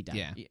way it could be done.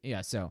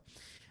 Yeah. So,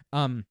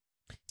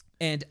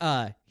 and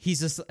he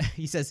says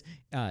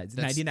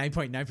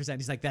 99.9%.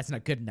 He's like, that's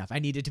not good enough. I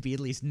need it to be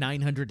at least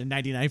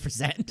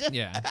 999%.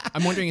 Yeah.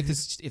 I'm wondering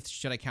if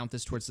should I count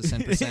this towards the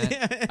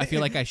 10%? I feel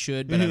like I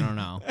should, but I don't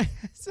know.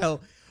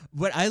 So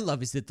what I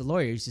love is that the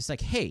lawyer is just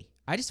like, hey,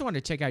 I just want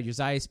to check out your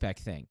Zaya-spec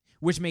thing,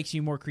 which makes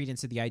you more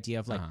credence to the idea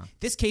of like,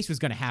 this case was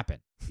going to happen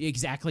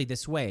exactly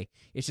this way.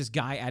 It's just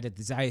Guy added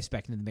the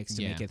Zaya-spec into the mix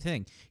to make it a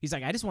thing. He's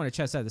like, I just want to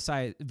test out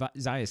the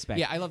Zaya-spec.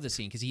 Yeah, I love this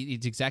scene because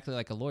he's exactly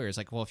like a lawyer. It's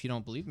like, well, if you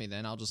don't believe me,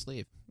 then I'll just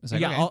leave. It's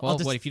like, yeah,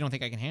 okay, if you don't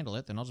think I can handle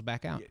it, then I'll just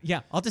back out.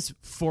 Yeah, I'll just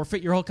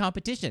forfeit your whole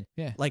competition.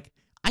 Yeah. Like,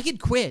 I could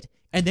quit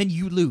and then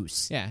you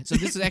lose. Yeah, so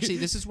this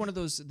is one of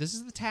those, this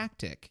is the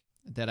tactic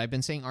that I've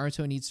been saying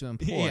Aruto needs to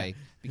employ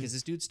because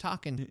this dude's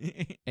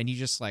talking and you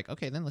just like,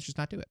 okay, then let's just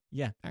not do it.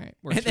 Yeah. All right.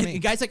 And then the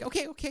guy's like,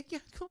 okay, yeah,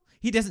 cool.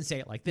 He doesn't say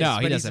it like this. No,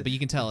 he doesn't, but you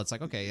can tell it's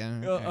like, okay,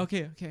 yeah.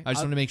 Okay. I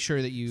just want to make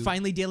sure that you...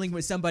 Finally dealing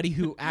with somebody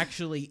who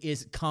actually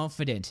is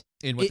confident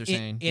in what they're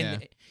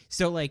saying.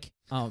 So like,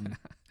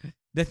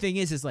 the thing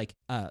is like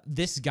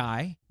this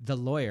guy, the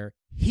lawyer,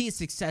 he is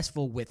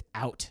successful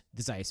without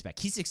the Zaya spec.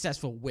 He's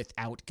successful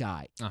without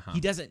Guy. Uh-huh. He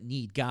doesn't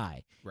need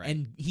Guy. Right.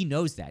 And he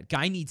knows that.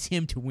 Guy needs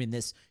him to win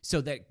this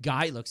so that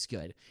Guy looks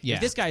good. Yeah.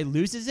 If this guy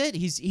loses it,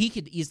 he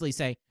could easily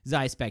say,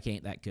 Zaya spec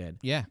ain't that good.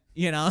 Yeah.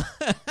 You know?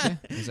 Yeah.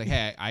 He's like,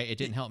 hey, it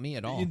didn't help me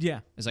at all. Yeah.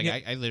 It's like, Yeah.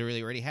 I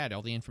literally already had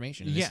all the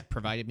information. And Yeah. this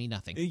provided me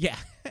nothing. Yeah.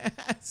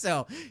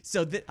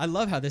 I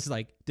love how this is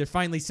like, there's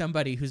finally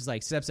somebody who's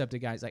like steps up to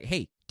guys like,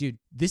 hey, dude,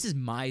 this is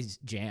my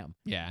jam.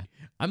 Yeah.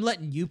 I'm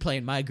letting you play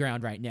in my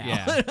ground right now.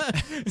 Yeah.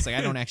 It's like,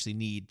 I don't actually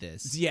need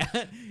this. Yeah.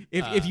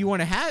 If you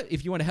want to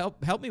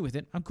help me with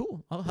it, I'm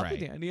cool. I'll help Right.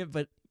 you down. Yeah,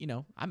 but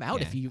I'm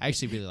out Yeah. if you. I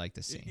actually really like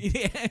this scene.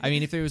 Yeah. I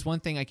mean, if there was one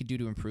thing I could do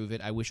to improve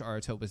it, I wish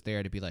Aruto was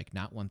there to be like,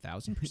 not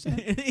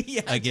 1,000%.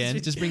 Yeah. Again,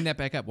 just bring that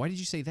back up. Why did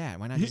you say that?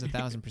 Why not just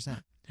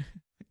 1,000%?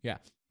 Yeah.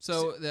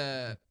 So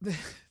the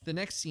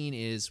next scene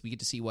is we get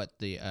to see what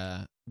the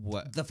favor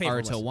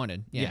Aruto was.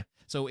 wanted. Yeah. Yeah.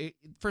 So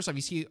first off,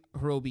 you see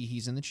Hirobi.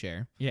 He's in the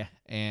chair, Yeah.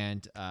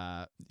 and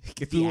The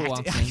Fuwa actor,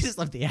 walks I in. just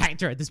love the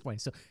actor at this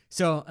point.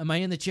 So am I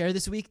in the chair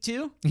this week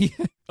too? Yeah.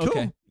 Cool.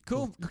 Okay.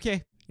 Cool.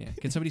 Okay. Yeah.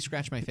 Can somebody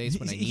scratch my face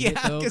when I need yeah,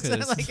 it though? 'cause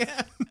Because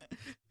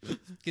like,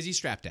 he's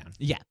strapped down.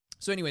 yeah.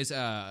 So, anyways,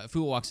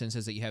 Fuwa walks in and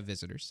says that you have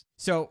visitors.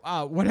 So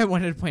what I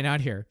wanted to point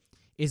out here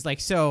is like,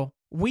 so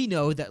we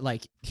know that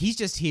like he's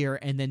just here,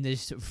 and then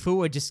this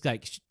Fuwa just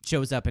like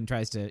shows up and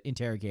tries to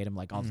interrogate him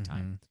like all the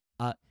time.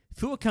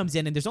 Fuwa comes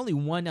in, and there's only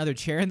one other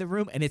chair in the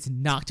room, and it's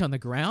knocked on the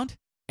ground,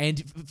 and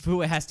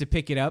Fuwa has to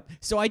pick it up.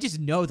 So I just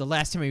know the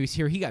last time he was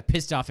here, he got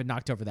pissed off and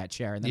knocked over that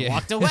chair, and then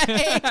walked away.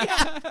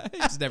 He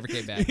just never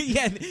came back.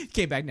 Yeah,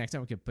 came back next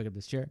time. We could pick up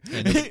this chair.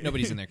 Yeah,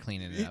 nobody's in there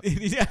cleaning it up.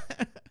 Yeah.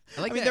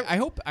 I like I mean, that.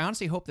 I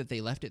honestly hope that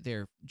they left it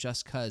there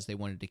just because they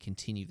wanted to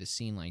continue the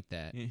scene like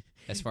that. Yeah.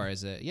 As far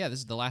as this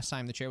is the last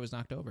time the chair was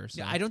knocked over. So.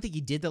 Yeah, I don't think he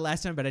did the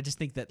last time, but I just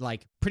think that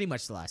like pretty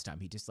much the last time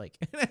he just like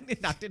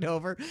knocked it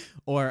over.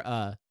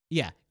 Or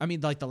yeah, I mean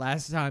like the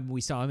last time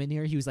we saw him in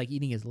here, he was like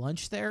eating his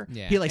lunch there.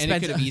 Yeah, he like and it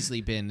spends could have easily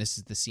been this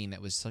is the scene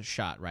that was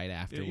shot right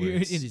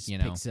afterwards. He just you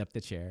know, picks up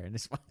the chair and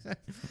it's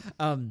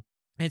and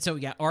so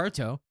yeah,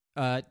 Aruto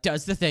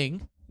does the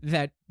thing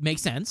that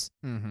makes sense,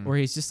 Mhm. where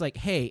he's just like,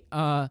 hey,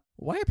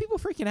 why are people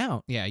freaking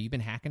out? Yeah, you've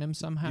been hacking him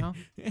somehow,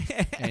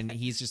 and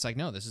he's just like,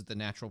 no, this is the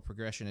natural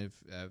progression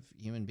of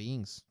human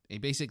beings.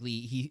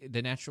 Basically,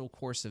 the natural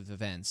course of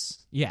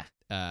events. Yeah.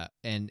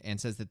 And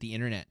says that the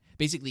internet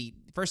basically,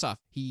 first off,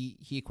 he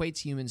equates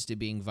humans to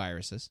being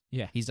viruses.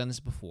 Yeah. He's done this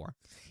before.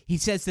 He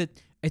says that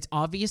it's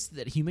obvious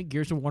that human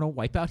gears will want to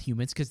wipe out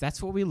humans because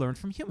that's what we learned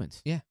from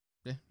humans. Yeah.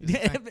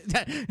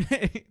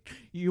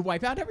 You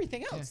wipe out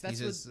everything else. He That's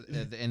says,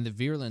 what. and the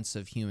virulence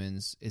of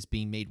humans is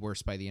being made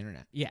worse by the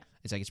internet. Yeah.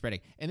 It's like it's spreading.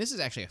 And this is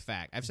actually a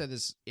fact. I've said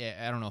this,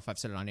 I don't know if I've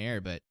said it on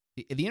air, but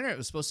the internet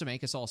was supposed to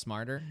make us all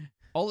smarter.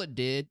 All it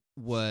did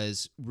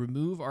was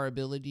remove our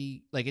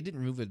ability, like it didn't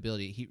remove the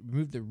ability, he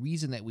removed the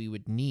reason that we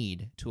would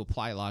need to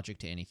apply logic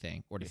to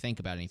anything or to think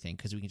about anything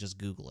because we can just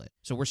Google it.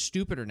 So we're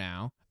stupider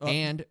now,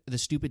 and the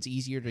stupid's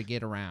easier to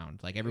get around.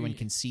 Like everyone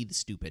can see the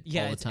stupid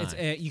all the time.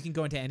 You can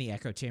go into any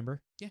echo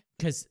chamber. Yeah.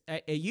 Because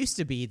it used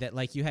to be that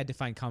like you had to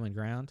find common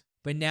ground.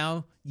 But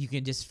now you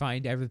can just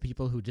find other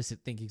people who just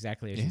think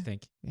exactly as you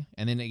think. Yeah.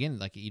 And then again,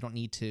 like you don't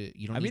need to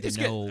need there's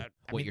to know good-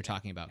 what you're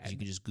talking about because you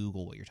can just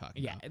Google what you're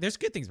talking Yeah, about. there's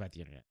good things about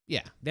the internet.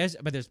 Yeah.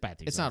 But there's bad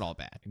things. It's not all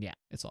bad. Yeah.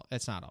 It's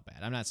not all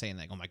bad. I'm not saying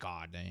like, oh my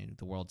God,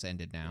 the world's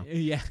ended now.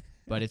 Yeah.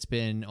 But it's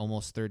been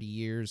almost 30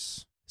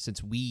 years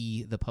since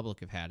we, the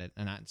public, have had it,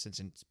 and not since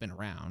it's been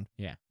around.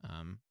 Yeah.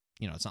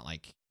 It's not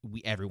like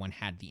everyone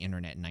had the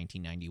internet in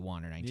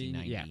 1991 or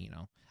 1990.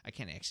 Yeah. I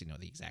can't actually know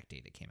the exact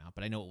date it came out,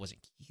 but I know it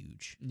wasn't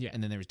huge. Yeah.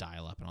 And then there was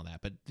dial-up and all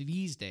that. But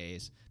these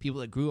days, people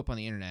that grew up on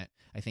the internet,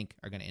 I think,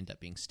 are going to end up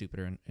being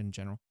stupider in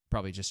general.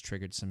 Probably just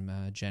triggered some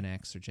Gen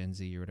X or Gen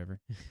Z or whatever.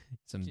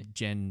 Some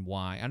Gen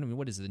Y. I don't know.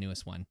 What is the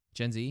newest one?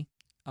 Gen Z?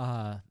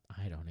 I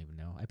don't even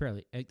know.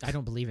 I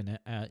don't believe in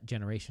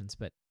generations,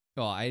 but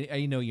Well,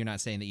 I know you're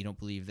not saying that you don't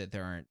believe that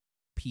there aren't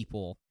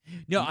people.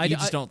 no, you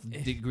just don't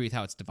agree with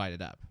how it's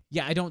divided up.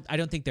 Yeah, I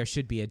don't think there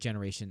should be a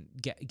generation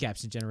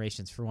gaps in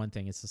generations. For one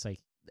thing, it's just like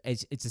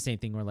it's the same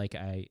thing where like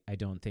I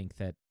don't think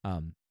that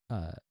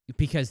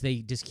because they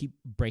just keep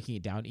breaking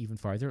it down even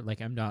farther.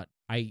 Like I'm not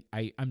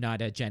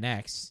a Gen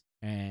X.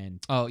 And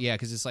oh yeah,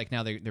 because it's like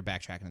now they're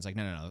backtracking. It's like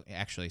no.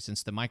 Actually,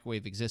 since the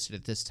microwave existed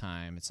at this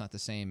time, it's not the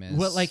same as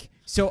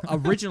so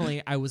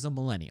originally I was a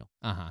millennial,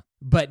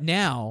 but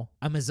now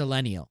I'm a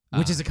zillennial,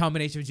 which is a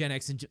combination of Gen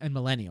X and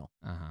millennial.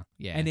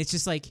 Yeah, and it's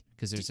just like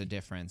because there's a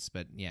difference,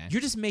 but yeah,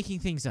 you're just making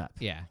things up.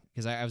 Yeah,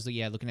 because I was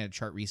looking at a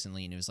chart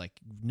recently, and it was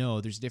like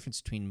no, there's a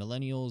difference between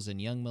millennials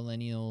and young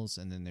millennials,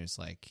 and then there's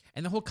like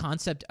and the whole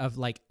concept of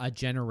like a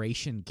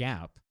generation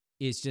gap.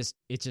 It's just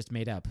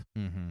made up.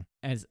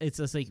 As it's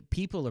just like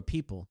people are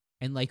people,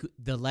 and like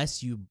the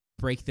less you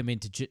break them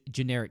into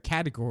generic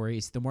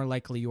categories, the more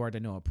likely you are to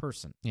know a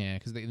person. Yeah,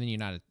 because then you're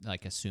not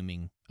like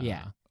assuming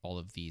all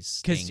of these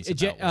things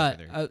about what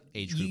their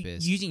age group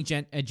is. Using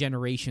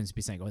generations,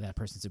 be saying, oh, that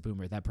person's a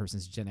boomer, that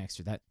person's a Gen X,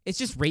 or that it's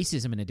just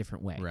racism in a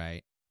different way.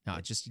 Right. No,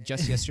 just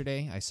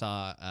yesterday I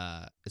saw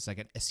it's like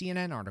a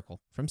CNN article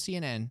from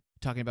CNN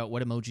talking about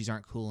what emojis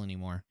aren't cool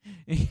anymore.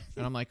 And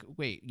I'm like,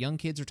 wait, young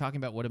kids are talking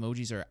about what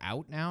emojis are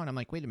out now? And I'm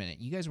like, wait a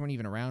minute, you guys weren't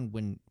even around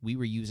when we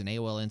were using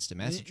AOL Instant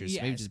Messengers.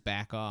 So maybe just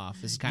back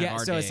off. This is kind of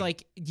our so day. it's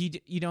like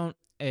you don't.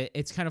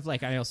 It's kind of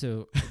like I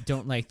also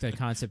don't like the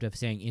concept of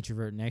saying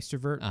introvert and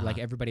extrovert. Like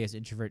everybody has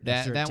introvert. And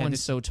extrovert that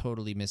one's so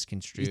totally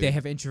misconstrued. They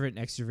have introvert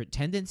and extrovert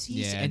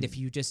tendencies, Yeah. and if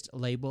you use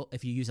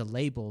a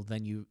label,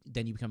 then you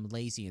become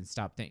lazy and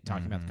stop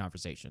talking about the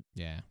conversation.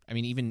 Yeah. I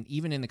mean,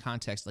 even in the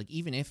context, like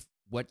even if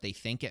what they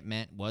think it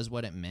meant was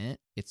what it meant,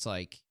 it's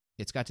like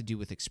it's got to do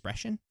with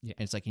expression. Yeah.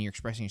 And it's like, and you're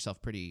expressing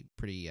yourself pretty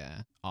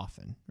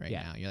often right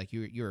now. You're like,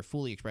 you're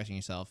fully expressing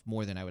yourself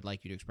more than I would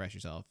like you to express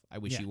yourself. I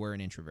wish you were an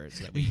introvert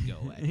so that we could go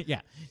away.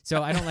 Yeah.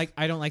 So I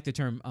don't like the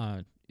term,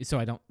 so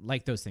I don't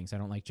like those things. I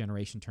don't like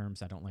generation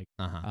terms. I don't like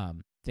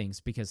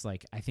things because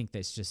like I think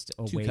that's just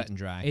a Too way cut and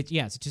dry.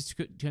 It's just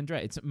too cut and dry.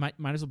 It's might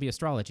as well be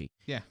astrology.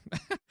 Yeah.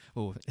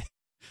 Oh,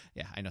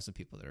 yeah. I know some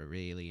people that are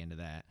really into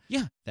that.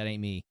 Yeah. That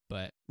ain't me,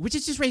 but Which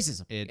is just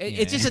racism. Yeah.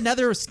 It's just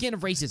another skin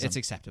of racism. it's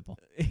acceptable.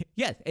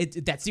 Yeah,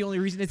 that's the only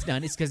reason it's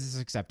done. It's because it's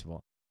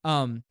acceptable.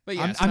 But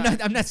yeah,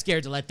 I'm not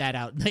scared to let that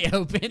out in the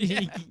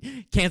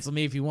open. Cancel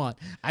me if you want.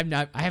 I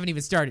haven't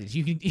even started.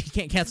 You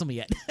can't cancel me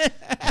yet.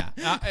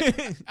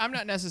 I'm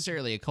not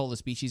necessarily a Cola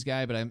Species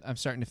guy, but I'm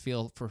starting to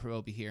feel for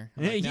Hirobi here.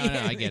 I'm like, no,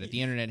 I get it.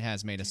 The internet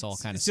has made us all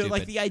kind of so stupid.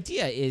 like the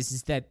idea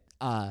is that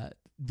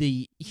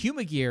the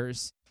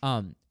Humagears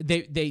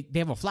they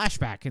have a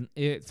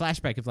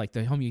flashback of like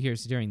the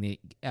Humagears during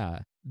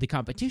the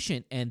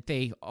competition, and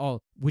they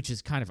all, which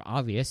is kind of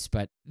obvious,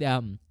 but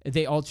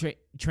they all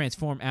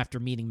transform after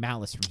meeting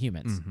malice from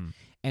humans.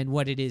 And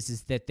what it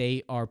is that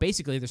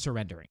they're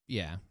surrendering.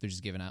 Yeah, they're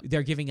just giving up.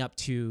 They're giving up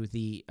to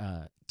the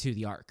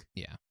Ark.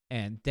 Yeah.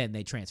 And then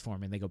they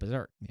transform and they go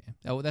berserk. Yeah.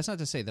 Oh, that's not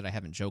to say that I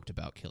haven't joked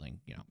about killing,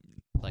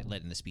 like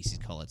letting the species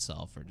cull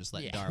itself or just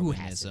let who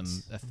Darwinism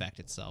hasn't? affect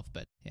itself.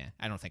 But yeah,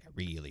 I don't think I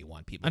really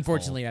want people.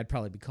 Unfortunately, I'd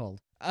probably be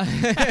cold.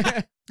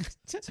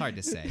 It's hard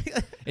to say.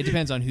 It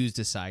depends on who's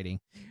deciding.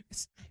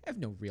 I have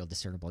no real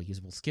discernible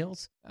usable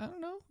skills. I don't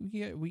know.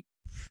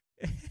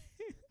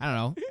 I don't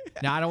know.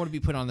 Now I don't want to be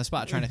put on the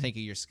spot trying to think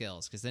of your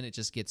skills because then it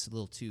just gets a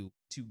little too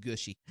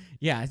gushy.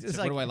 Yeah, it's So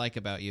like, what do I like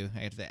about you?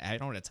 I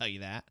don't want to tell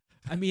you that.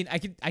 I mean, I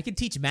can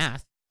teach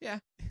math. Yeah.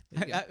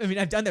 I mean,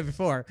 I've done that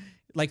before,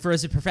 like for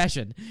as a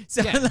profession.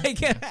 So Yeah. like,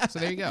 So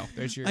there you go.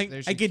 There's your. I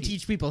can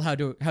teach people how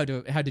to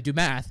do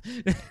math.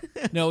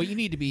 No, what you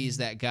need to be is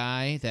that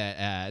guy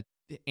that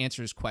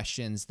answers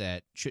questions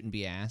that shouldn't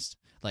be asked.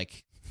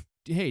 Like,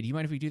 hey, do you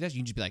mind if we do this? You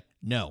can just be like,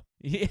 no.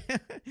 Yeah,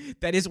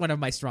 that is one of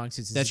my strong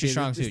suits. That's your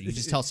strong suit. You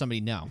just tell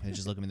somebody no and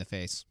just look them in the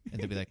face,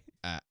 and they'll be like,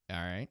 all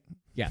right.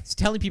 Yeah, so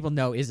telling people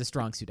no is a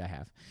strong suit I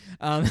have.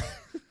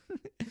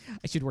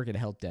 I should work at a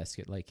help desk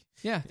at like.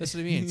 Yeah, that's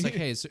what I mean. It's like,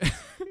 hey, is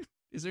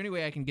there any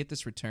way I can get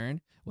this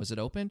returned? Was it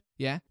open?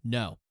 Yeah.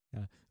 No.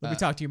 Let me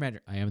talk to your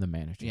manager. I am the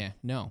manager. Yeah.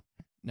 No.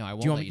 No, I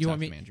won't Do you let you talk to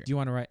the me? manager. Do you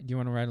want to write? Do you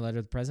want to write a letter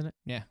to the president?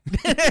 Yeah.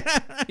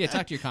 Yeah,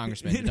 talk to your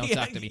congressman. But don't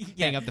talk to me.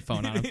 Yeah. Hang up the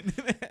phone on him.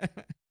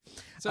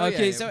 So,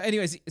 okay, yeah. so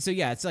anyways,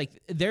 it's like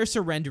they're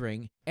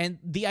surrendering, and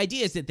the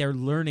idea is that they're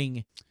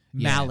learning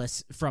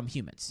malice from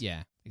humans.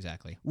 Yeah,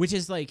 exactly. Which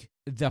is like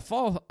the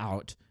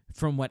fallout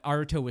from what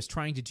Aruto was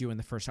trying to do in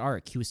the first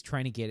arc. He was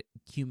trying to get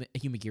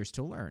Humagears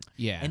to learn.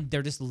 Yeah. And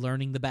they're just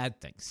learning the bad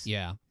things.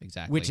 Yeah,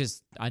 exactly. Which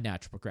is a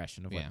natural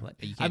progression of yeah. what.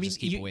 You can't just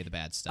keep away the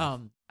bad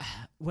stuff.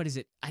 What is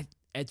it?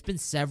 It's been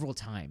several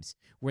times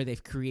where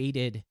they've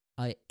created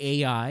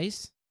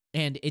AIs,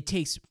 and it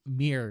takes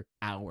mere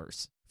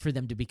hours for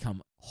them to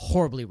become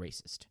horribly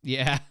racist.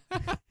 Yeah.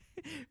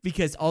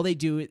 Because all they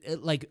do is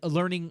like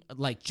learning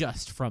like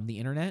just from the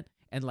internet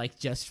and like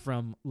just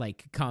from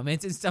like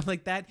comments and stuff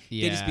like that,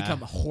 they just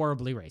become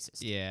horribly racist.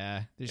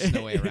 Yeah. There's just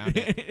no way around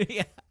it.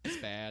 Yeah. It's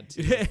bad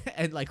too.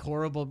 And like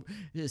horrible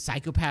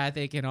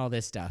psychopathic and all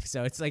this stuff.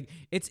 So it's like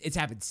it's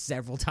happened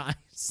several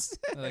times.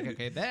 Like,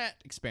 okay, that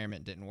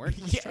experiment didn't work.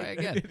 Let's try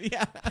again.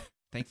 Yeah.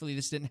 Thankfully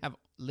this didn't have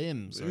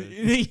limbs or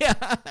yeah.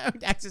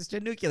 Access to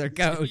nuclear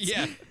codes.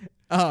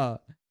 Yeah.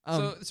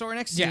 So our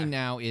next scene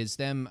now is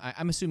them.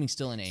 I'm assuming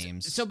still in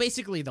Ames. So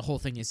basically, the whole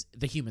thing is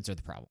the humans are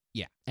the problem.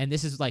 Yeah, and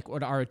this is like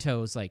what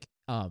Aruto's like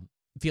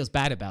feels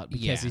bad about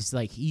because he's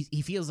like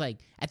he feels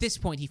like at this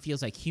point he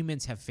feels like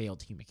humans have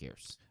failed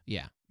Humagears.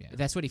 Yeah,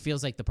 that's what he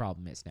feels like the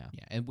problem is now.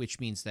 Yeah, and which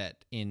means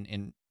that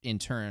in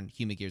turn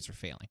Humagears are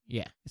failing.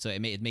 Yeah, so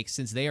it makes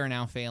since they are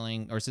now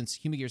failing, or since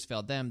Humagears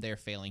failed them, they're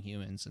failing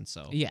humans, and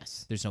so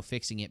there's no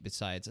fixing it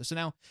besides. So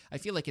now I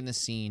feel like in this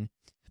scene.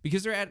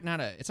 Because they're at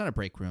it's not a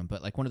break room,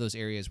 but like one of those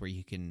areas where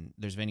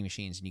there's vending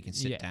machines and you can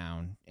sit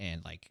down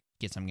and like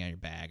get something out of your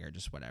bag or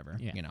just whatever.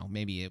 Yeah.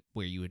 Maybe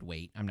where you would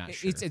wait. I'm not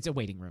sure. It's a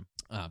waiting room,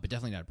 but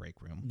definitely not a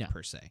break room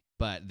per se.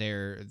 But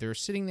they're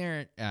sitting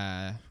there.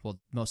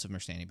 Well, most of them are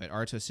standing, but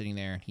Aruto's sitting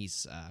there and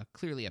he's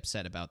clearly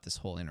upset about this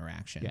whole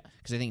interaction. Yeah.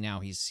 Because I think now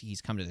he's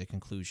come to the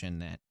conclusion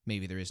that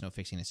maybe there is no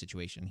fixing the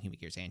situation.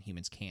 Humagears and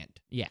humans can't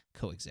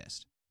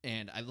coexist.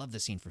 And I love the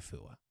scene for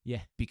Fua.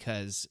 Yeah.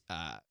 Because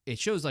it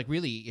shows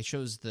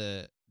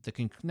the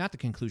not the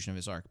conclusion of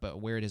his arc, but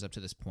where it is up to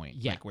this point,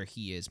 Yeah. like where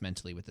he is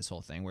mentally with this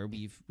whole thing, where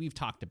we've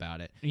talked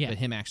about it, Yeah. but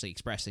him actually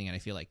expressing it, I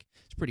feel like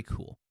it's pretty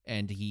cool.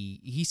 And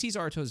he sees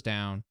Aruto's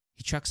down,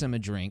 he chucks him a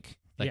drink,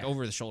 like Yeah.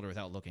 over the shoulder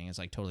without looking. It's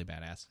like totally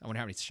badass. I wonder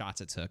how many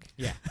shots it took.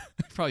 Yeah.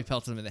 Probably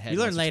pelted him in the head. You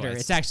learn once or later,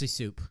 twice. it's actually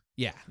soup.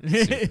 Yeah.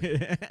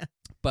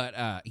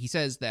 But he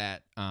says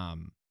that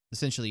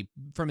essentially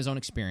from his own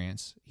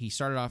experience, he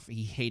started off,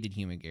 he hated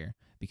Human Gear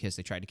because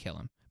they tried to kill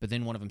him. But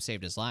then one of them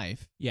saved his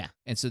life. Yeah.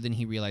 And so then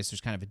he realized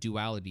there's kind of a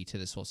duality to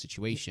this whole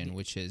situation,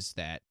 which is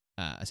that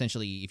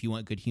essentially if you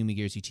want good Human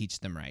Gears, you teach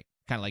them right.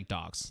 Kind of like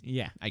dogs,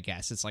 Yeah. I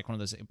guess. It's like one of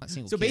those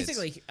single So kids.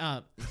 basically,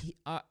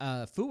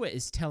 Fuwa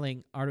is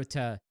telling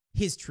Aruta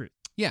his truth.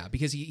 Yeah,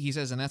 because he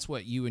says, and that's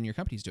what you and your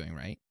company's doing,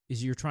 right?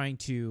 Is you're trying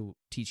to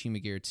Teach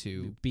Human Gear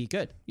to... be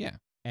good. Yeah.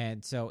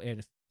 And so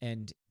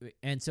and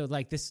so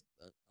like this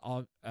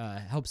all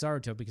helps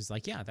Aruto because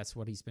like that's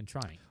what he's been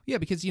trying. Yeah,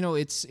 because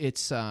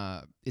it's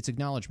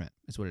acknowledgement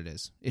is what it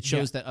is. It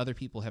shows that other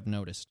people have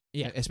noticed.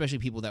 Yeah. Especially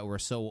people that were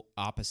so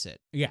opposite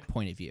Yeah.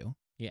 point of view.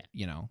 Yeah.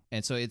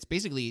 And so it's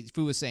basically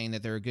Fu was saying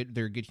that they're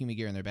good Human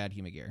Gear and they're bad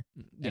Human Gear.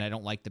 And I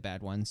don't like the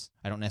bad ones.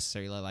 I don't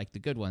necessarily like the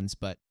good ones,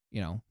 but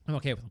I'm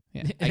okay with them.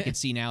 yeah, I could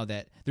see now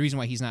that the reason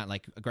why he's not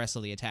like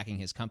aggressively attacking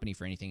his company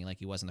for anything like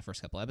he was in the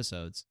first couple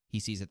episodes, he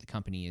sees that the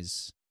company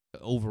is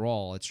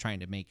overall it's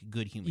trying to make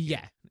good Human Gear.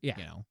 Yeah.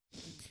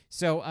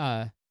 So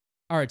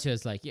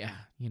Aruto's like,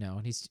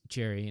 and he's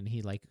Jerry, and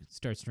he like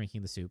starts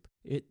drinking the soup.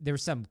 There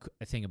was some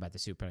thing about the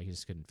soup, but I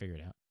just couldn't figure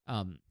it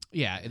out.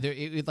 Yeah,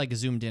 it like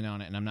zoomed in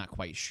on it, and I'm not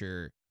quite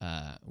sure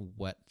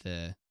what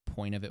the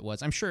point of it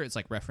was. I'm sure it's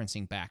like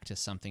referencing back to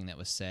something that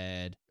was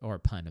said. Or a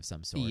pun of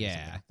some sort. Or Yeah.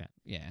 something like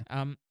that.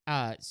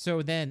 Yeah,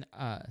 So then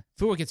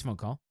Fuwa gets a phone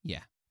call.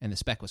 yeah, and the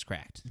spec was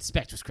cracked. The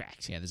spec was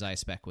cracked. Yeah, the Zaya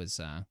spec was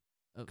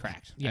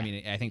cracked. Yeah. I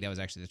mean, I think that was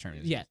actually the term.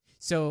 Yeah.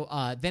 So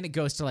then it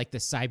goes to like the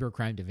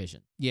cybercrime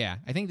division. Yeah,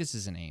 I think this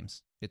is in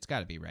Ames. It's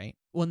got to be, right?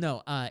 Well,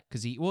 no, Not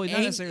Ames-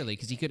 necessarily,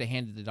 because he could have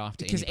handed it off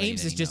to because anybody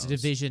Ames that is he just a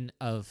knows. division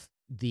of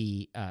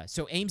the.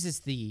 So Ames is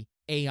the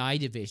AI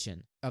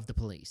division of the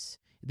police.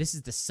 This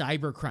is the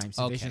cybercrime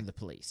division Okay. of the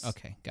police.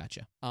 Okay,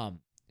 gotcha.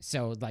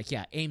 So like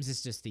Ames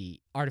is just the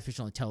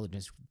artificial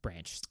intelligence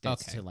branch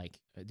that's Okay. to like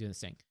do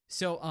this thing.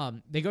 So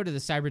they go to the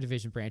cyber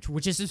division branch,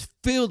 which is just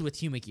filled with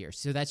human gears.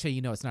 So that's how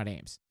you know it's not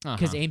Ames,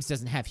 because Ames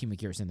doesn't have human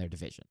gears in their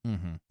division.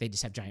 Mm-hmm. They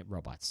just have giant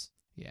robots.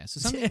 Yeah, so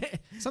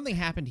something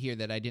happened here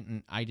that I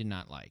did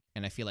not like,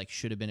 and I feel like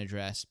should have been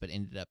addressed, but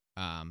ended up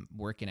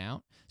working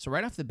out. So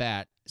right off the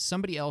bat,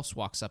 somebody else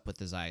walks up with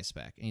the Zaya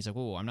spec, and he's like,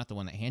 "Whoa, I'm not the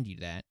one that handed you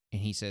that."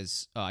 And he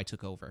says, "Oh, I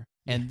took over,"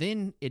 and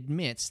then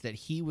admits that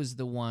he was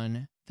the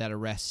one that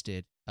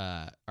arrested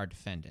our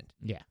defendant.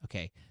 Yeah.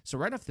 Okay, so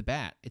right off the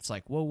bat, it's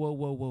like,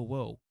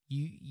 whoa.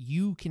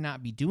 You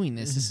cannot be doing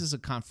this. This is a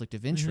conflict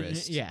of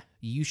interest. Yeah.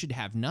 You should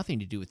have nothing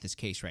to do with this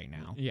case right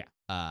now.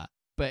 Yeah.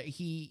 But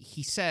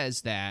he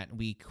says that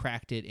we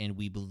cracked it and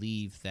we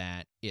believe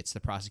that it's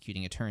the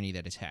prosecuting attorney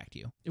that attacked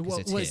you. Well,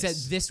 it's it said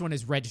his. this one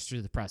is registered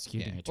to the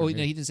prosecuting Oh, attorney.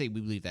 no, he didn't say we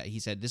believe that. He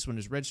said this one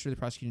is registered to the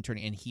prosecuting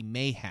attorney and he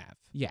may have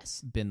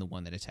Yes. been the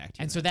one that attacked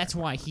you. And so that's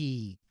why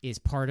he is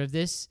part of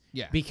this.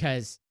 Yeah.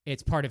 Because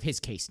it's part of his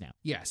case now.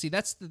 Yeah, see,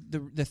 that's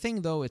the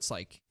thing, though. It's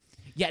like,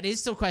 Yeah, it is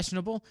still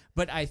questionable,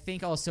 but I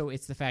think also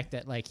it's the fact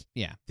that like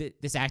yeah.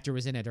 this actor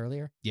was in it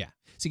earlier. Yeah.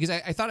 See,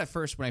 because I thought at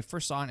first, when I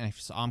first saw it, and I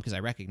saw him because I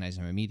recognized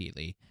him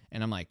immediately,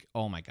 and I'm like,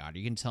 oh my God, are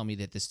you going to tell me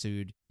that this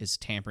dude is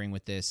tampering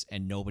with this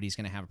and nobody's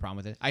going to have a problem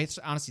with it? I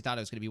honestly thought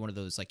it was going to be one of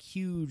those like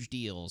huge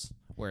deals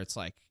where it's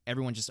like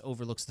everyone just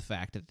overlooks the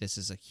fact that this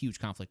is a huge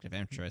conflict of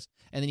interest.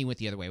 And then he went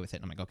the other way with it,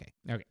 and I'm like, okay.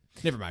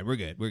 Never mind. We're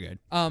good.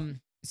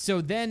 So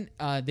then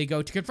they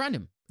go to confront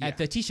him at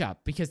the tea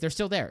shop because they're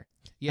still there.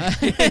 Yeah.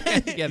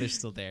 Yeah, they're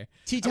still there.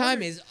 Tea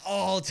time is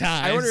all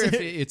time. I wonder if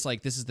it's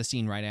like this is the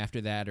scene right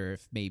after that, or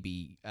if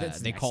maybe That's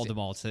they next called to- them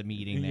all to a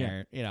meeting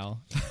there, you know.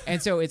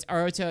 And so it's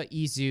Aruta,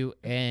 Izu,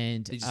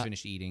 and They just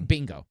finished eating.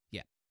 Bingo.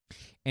 Yeah.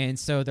 And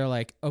so they're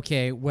like,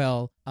 okay,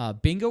 well,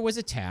 Bingo was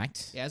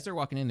attacked. Yeah, as they're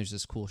walking in, there's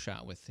this cool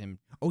shot with him.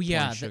 Oh,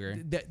 yeah. pouring sugar.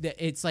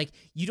 It's like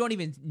you don't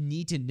even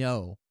need to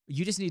know.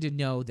 You just need to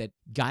know that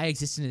Guy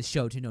exists in the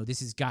show to know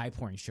this is Guy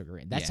pouring sugar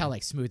in. That's Yeah. how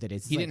like smooth it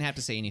is. He didn't have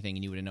to say anything,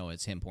 and you would know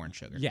it's him pouring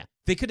sugar. Yeah.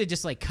 They could have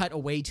just like cut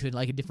away to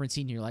like a different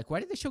scene. And you're like, why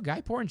did they show Guy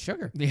pouring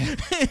sugar? Yeah.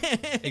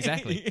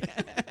 Exactly.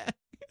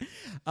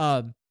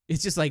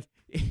 It's just like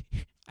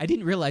I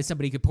didn't realize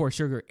somebody could pour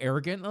sugar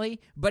arrogantly,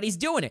 but he's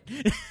doing it.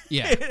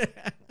 Yeah.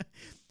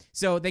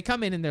 So they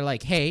come in and they're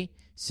like, hey,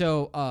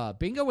 so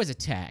Bingo was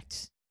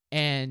attacked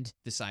and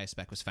The Zaya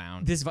spec was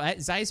found. this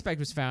Zaya spec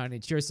was found.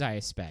 It's your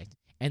Zaya spec.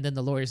 And then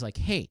the lawyer's like,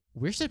 hey,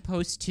 we're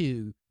supposed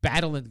to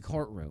battle in the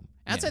courtroom.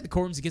 Outside Yeah. the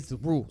courtroom's against the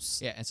rules.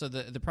 Yeah, and so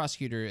the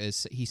prosecutor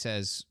he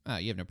says,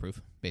 you have no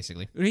proof,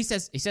 basically. And he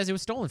says it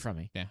was stolen from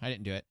me. Yeah, I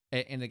didn't do it.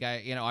 And the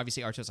guy,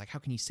 obviously Arto's like, how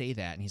can you say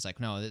that? And he's like,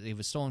 no, it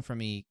was stolen from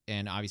me,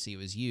 and obviously it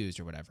was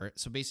used or whatever.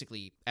 So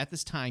basically, at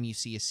this time, you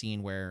see a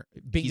scene where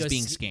he's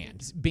being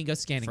scanned Bingo's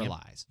scanning for him.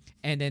 lies.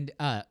 And then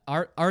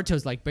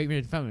Arto's like, bring me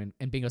to the phone.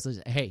 And Bingo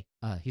says, hey,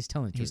 He's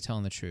telling the He's truth.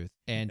 telling the truth.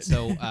 And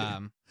so,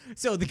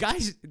 So the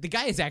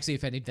guy is actually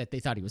offended that they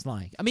thought he was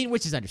lying. I mean,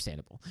 which is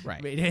understandable.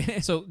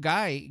 right. So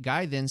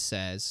Guy then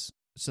says,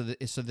 so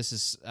this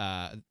is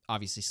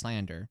obviously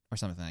slander or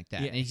something like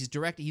that. Yeah. And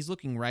he's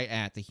looking right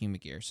at the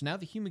Humagear. So now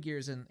the Humagear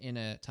is in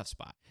a tough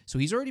spot. So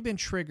he's already been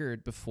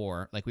triggered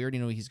before. Like, we already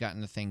know he's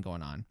gotten the thing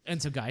going on.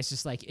 And so Guy's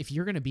just like, if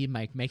you're gonna be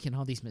making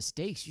all these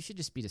mistakes, you should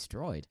just be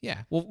destroyed.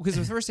 Yeah. Well, because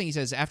the first thing he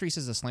says after he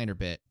says the slander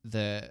bit,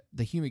 the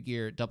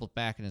Humagear doubled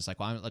back and is like,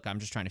 well, I'm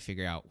just trying to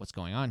figure out what's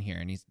going on here.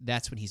 And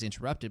that's when he's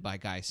interrupted by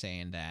Guy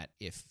saying that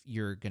if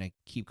you're gonna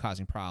keep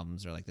causing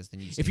problems or like this, then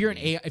you just If you're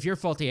if you're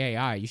faulty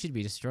AI, you should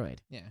be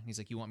destroyed. yeah. He's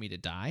like, you want me to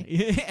die?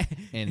 Yeah.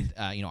 And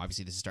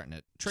obviously this is starting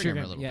to trigger him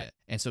a little yeah. bit.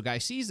 And so Guy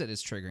sees that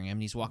it's triggering him,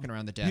 and he's walking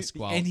around the desk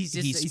while And he's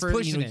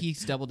pushing it.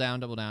 He's double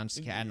down,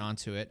 just adding on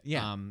to it.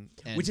 Yeah. And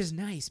Which is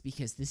nice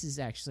because this is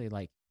actually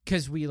like,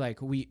 because we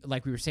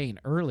were saying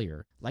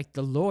earlier, like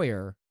the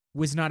lawyer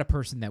was not a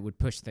person that would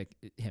push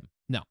him.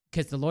 No.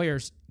 Because the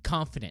lawyer's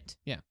confident.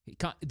 Yeah.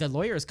 The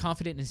lawyer is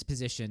confident in his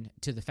position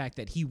to the fact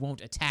that he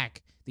won't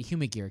attack the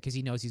Humagear because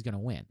he knows he's going to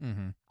win.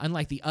 mm-hmm,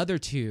 Unlike the other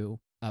two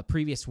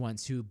previous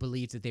ones who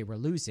believed that they were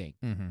losing,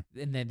 mm-hmm.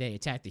 and then they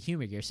attacked the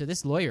Humagear. So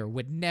this lawyer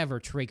would never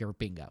trigger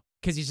Bingo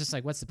because he's just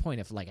like, what's the point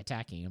of like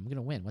attacking him? I'm going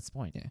to win. What's the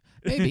point? Yeah.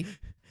 Maybe.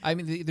 I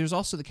mean, there's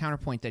also the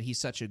counterpoint that he's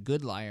such a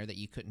good liar that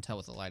you couldn't tell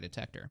with a lie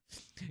detector.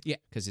 Yeah.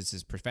 Because it's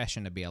his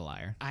profession to be a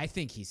liar. I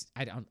think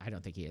I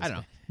don't think he is. I don't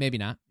know. Maybe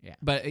not. Yeah.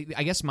 But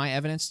I guess my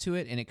evidence to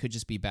it, and it could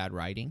just be bad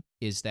writing,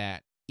 is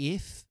that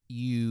if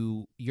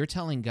you're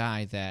telling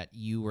Guy that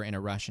you were in a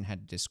rush and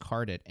had to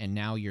discard it, and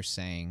now you're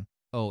saying,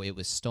 oh, it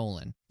was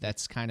stolen,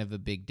 that's kind of a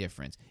big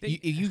difference.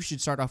 You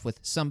should start off with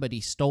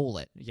somebody stole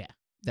it. Yeah.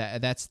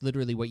 That's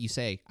literally what you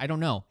say. I don't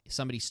know.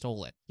 Somebody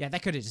stole it. Yeah,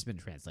 that could have just been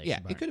a translation.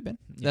 Yeah, bar. it could have been.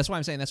 Yeah. That's why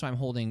I'm saying. That's why I'm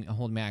holding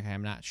back.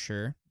 I'm not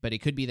sure, but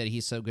it could be that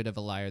he's so good of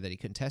a liar that he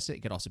couldn't test it.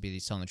 It could also be that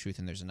he's telling the truth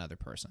and there's another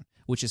person,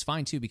 which is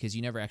fine too because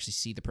you never actually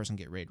see the person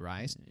get raid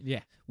rise. Yeah.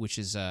 Which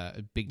is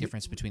a big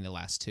difference between the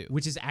last two.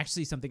 Which is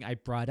actually something I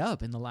brought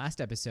up in the last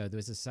episode. There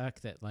was a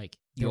suck that like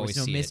You there was always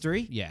no see it.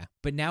 mystery, Yeah,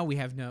 but now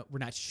we're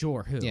not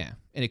sure who. yeah,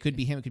 and it could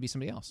be him. It could be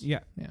somebody else.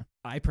 Yeah. Yeah.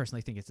 I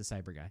personally think it's the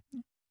cyber guy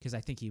because I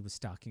think he was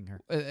stalking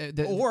her,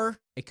 Or or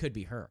it could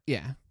be her.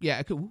 yeah,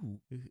 it could. Ooh,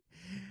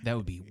 that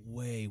would be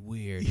way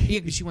weird.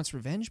 Yeah, 'cause she wants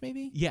revenge.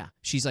 Maybe. Yeah.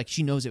 She's like,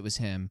 she knows it was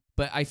him.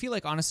 But I feel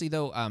like, honestly,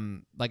 though,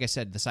 like I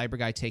said, the cyber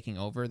guy taking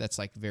over, that's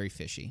like very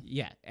fishy.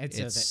 Yeah. And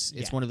so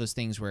It's one of those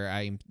things where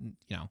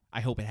I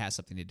hope it has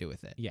something to do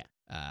with it. Yeah.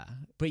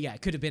 But yeah,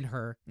 it could have been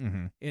her,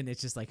 Mm-hmm. and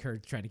it's just like her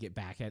trying to get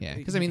back at. Yeah,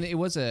 because I mean, it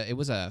was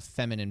a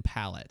feminine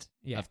palette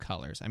Yeah. of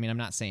colors. I mean, I'm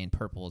not saying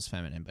purple is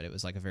feminine, but it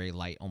was like a very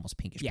light, almost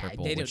pinkish yeah,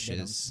 purple, they which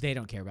is they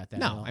don't care about that. at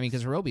no. all. I mean,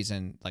 because Hirobi's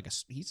in like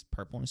he's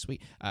purple and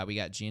sweet. We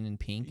got Jin in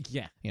pink.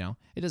 yeah,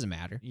 It doesn't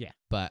matter. yeah.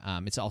 But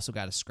it's also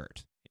got a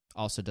skirt.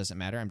 Also doesn't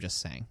matter. I'm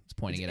just saying. It's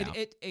pointing it out.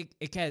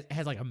 It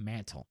has like a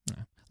mantle.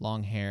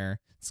 Long hair.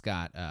 It's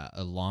got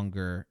a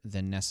longer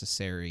than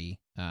necessary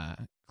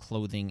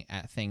clothing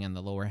thing on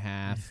the lower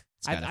half.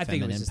 It's got a I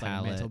think it was feminine just like a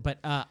palette. mantle, but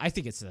I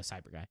think it's the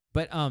cyber guy.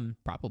 But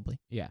Probably.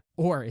 yeah,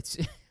 or it's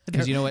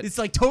 'Cause you know what? It's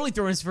like totally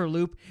throwing us for a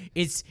loop.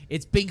 It's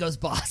Bingo's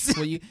boss.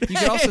 Well, you could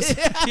also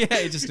yeah,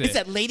 it just it's is.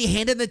 that lady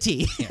handing the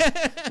tea.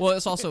 Well,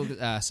 it's also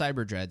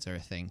cyber dreads are a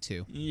thing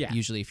too. Yeah.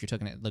 Usually, if you're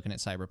looking at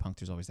Cyberpunk,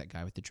 there's always that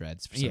guy with the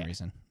dreads for some Yeah.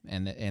 reason,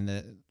 and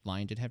the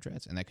lion did have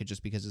dreads, and that could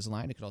just because it's a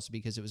lion. It could also be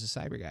because it was a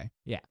cyber guy.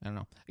 Yeah. I don't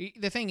know.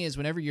 The thing is,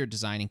 whenever you're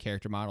designing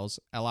character models,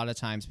 a lot of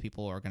times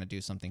people are going to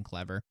do something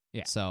clever.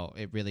 Yeah. So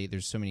it really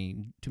there's too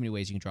many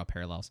ways you can draw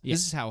parallels. Yeah.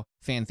 This is how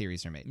fan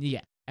theories are made.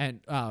 Yeah,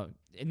 and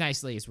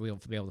nicely as we'll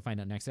be able to find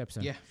out next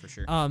episode. for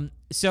sure.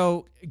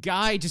 So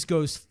Guy just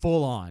goes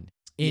full on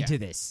into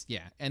this.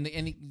 Yeah, and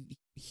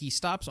he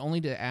stops only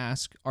to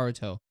ask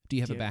Aruto, "Do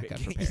you have a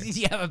backup prepared?" Do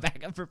you have a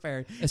backup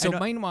prepared? And so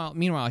I know-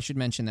 meanwhile, I should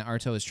mention that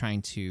Aruto is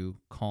trying to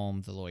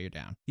calm the lawyer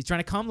down. he's trying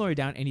to calm Lawyer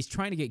down, and he's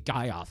trying to get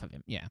Guy off of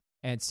him. Yeah.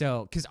 And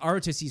so, because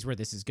Aruto sees where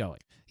this is going.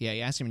 Yeah,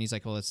 he asked him, and he's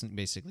like, well, that's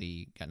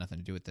basically got nothing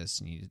to do with this,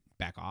 and you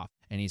back off.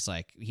 And he's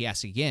like, he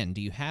asks again,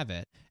 do you have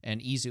it? And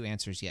Izu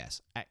answers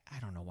yes. I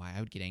don't know why I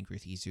would get angry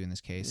with Izu in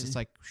this case. It's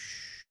like,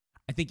 shh.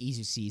 I think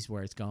Izu sees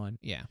where it's going.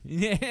 Yeah.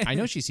 I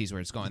know she sees where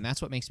it's going.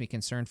 That's what makes me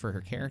concerned for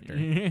her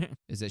character,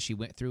 is that she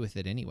went through with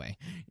it anyway.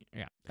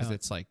 Yeah. Because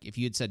it's like, if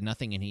you had said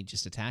nothing and he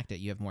just attacked it,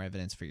 you have more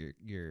evidence for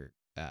your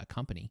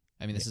company.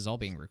 I mean, this is all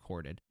being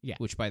recorded. Yeah.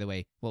 Which, by the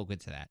way, we'll get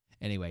to that.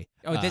 Anyway.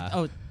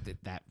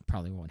 That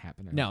probably won't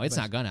happen. No, it's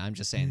not gonna. I'm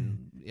just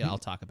saying, I'll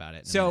talk about it.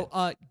 in a So,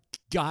 minute.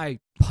 Guy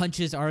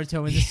punches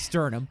Aruto in the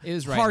sternum. It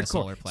was right in the hardcore.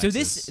 solar So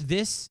plexus.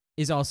 this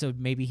is also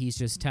maybe he's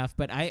just tough,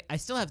 but I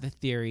still have the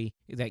theory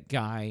that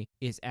Guy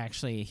is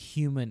actually a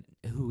human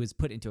who was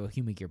put into a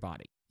Humagear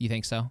body. You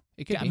think so?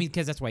 It could I be. mean,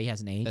 because that's why he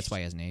hasn't aged. That's why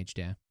he hasn't aged,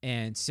 yeah.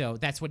 And so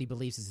that's what he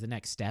believes is the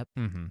next step.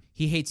 Mm-hmm.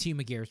 He hates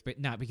Humagears,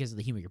 but not because of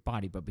the Humagear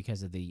body, but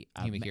because of the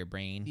Humagear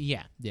brain.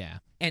 Yeah, Yeah.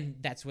 and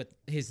that's what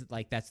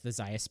that's the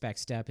Zaya spec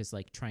step is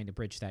like trying to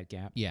bridge that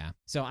gap. Yeah.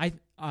 So I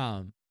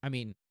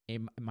mean,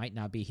 might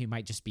not be. He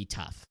might just be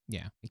tough.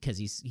 Yeah. Because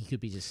he could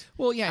be just.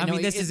 Well, yeah. I no,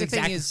 mean, this it- is the thing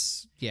exactly.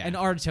 is- yeah. And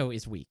Aruto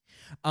is weak.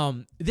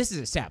 This is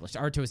established.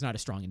 Aruto is not a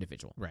strong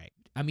individual. right.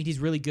 I mean, he's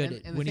really good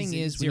And the when thing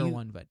he's is, when you-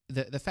 0-1, but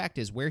The fact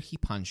is, where he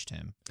punched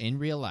him in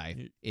real life,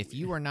 if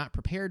you are not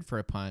prepared for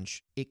a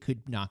punch, it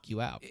could knock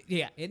you out.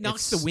 yeah, it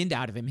knocks It's- the wind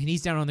out of him, and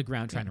he's down on the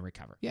ground trying to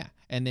recover. Yeah,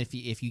 and if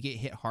you get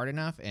hit hard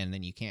enough, and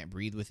then you can't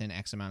breathe within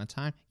X amount of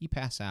time, you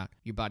pass out.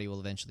 Your body will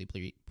eventually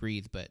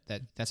breathe, but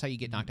that's how you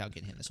get knocked out,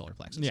 getting hit in the solar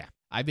plexus. Yeah.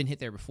 I've been hit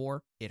there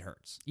before. It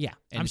hurts. Yeah,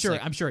 And I'm it's sure.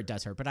 like- I'm sure it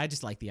does hurt, but I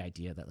just like the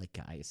idea that like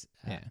guys,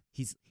 Yeah.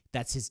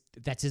 that's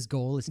his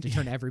goal is to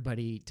turn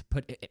everybody to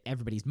put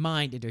everybody's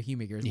mind into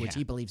Humigers, which Yeah.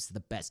 he believes is the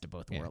best of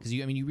both Yeah, worlds. because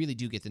you really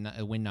do get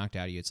the wind knocked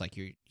out of you. It's like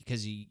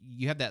because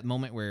you have that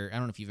moment where I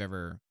don't know if you've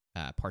ever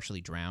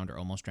partially drowned or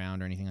almost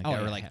drowned or anything like Oh,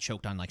 that, or yeah, like yeah.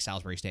 choked on like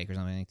Salisbury steak or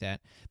something like that.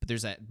 But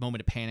there's that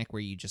moment of panic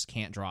where you just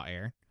can't draw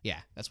air. Yeah,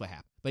 that's what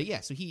happened. But yeah,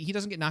 so he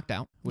doesn't get knocked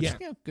out. Which,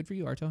 Yeah. good for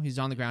you, Arto. He's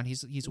on the ground.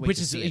 He's awake Which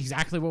to is see it.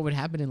 exactly what would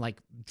happen in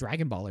like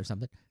Dragon Ball or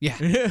something. Yeah,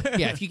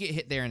 yeah. If you get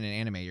hit there in an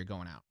anime, you're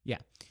going out. Yeah.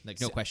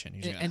 Like no So- question.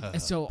 You're just And, gonna,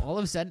 and so all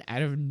of a sudden,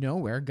 out of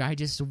nowhere, guy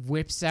just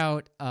whips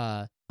out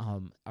a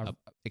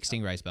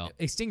extinct rice belt.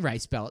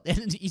 Stingray belt,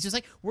 and he's just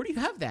like, "Where do you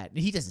have that?" And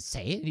he doesn't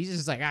say it. He's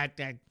just like,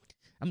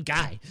 "I'm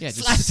Guy." Yeah,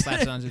 just Slaps-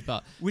 slaps it on his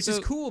belt. which is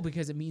So- cool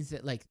because it means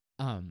that like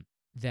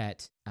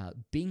that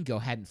Bingo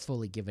hadn't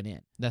fully given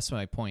in. That's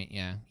my point.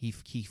 Yeah, he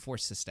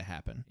forced this to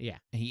happen. Yeah,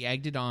 He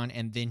egged it on,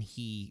 and then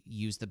he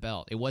used the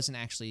belt. It wasn't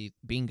actually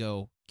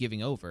Bingo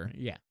giving over.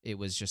 yeah, It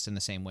was just in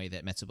the same way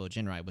that Metsubo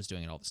Jinrai was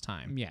doing it all this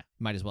time. yeah,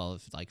 Might as well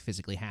have like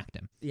physically hacked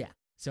him. yeah.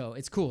 So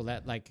it's cool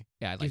that like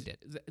Yeah, I liked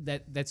it.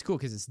 That's cool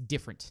because it's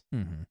different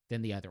Mm-hmm.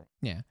 than the other one.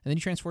 Yeah, and then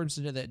he transforms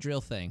into that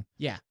drill thing,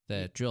 Yeah,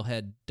 the drill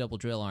head double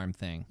drill arm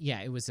thing.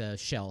 yeah. It was a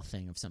shell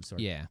thing of some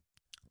sort. Yeah,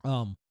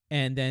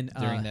 And then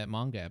during that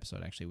manga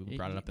episode, actually, we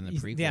brought it up in the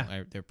preview.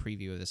 yeah. Their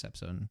preview of this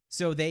episode,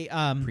 so they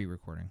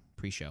pre-recording,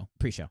 pre-show.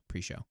 pre-show.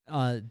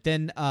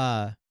 Then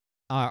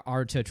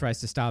Aruto tries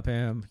to stop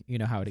him. You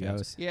know how it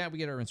goes. Yeah, we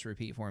get a rinse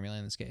repeat formula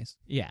in this case.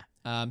 Yeah,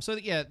 So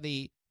yeah,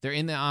 they're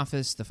in the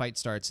office. The fight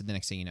starts, and the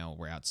next thing you know,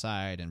 we're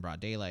outside in broad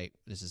daylight.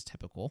 This is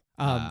typical.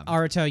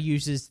 Aruto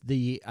uses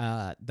the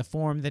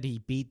form that he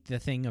beat the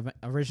thing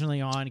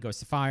originally on. He goes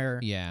to fire.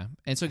 Yeah,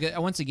 and so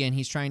once again,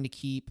 he's trying to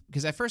keep,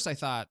 because at first I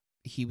thought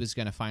he was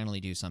going to finally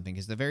do something,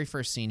 because the very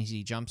first scene,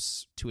 he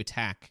jumps to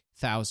attack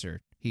Thouser.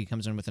 He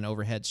comes in with an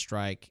overhead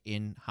strike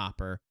in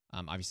Hopper.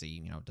 Obviously,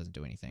 it doesn't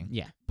do anything.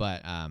 Yeah.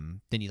 But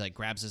then he like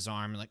grabs his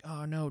arm and like,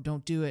 oh no,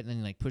 don't do it, and then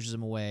he like pushes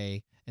him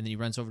away, and then he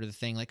runs over to the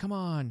thing like, come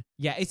on.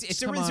 Yeah, it's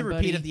a Come rinse and on,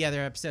 repeat buddy. of the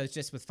other episodes,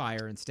 just with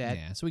fire instead.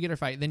 Yeah, so we get our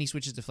fight. Then he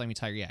switches to Flaming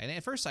Tiger. Yeah, and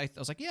at first I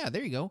was like, yeah,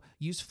 there you go.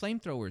 Use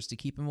flamethrowers to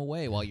keep him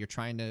away while you're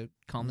trying to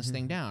calm this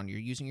thing down. You're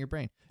using your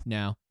brain.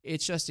 No,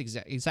 it's just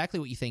exactly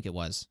what you think it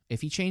was.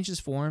 If he changes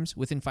forms,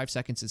 within 5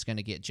 seconds, it's going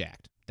to get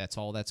jacked. That's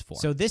all that's for.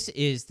 So this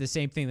is the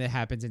same thing that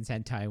happens in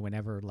Sentai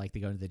whenever like they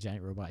go to the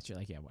giant robots. You're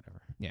like, yeah,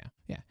 whatever. yeah.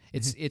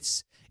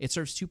 It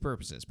serves two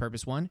purposes.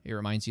 Purpose 1, it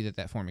reminds you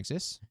that form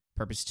exists.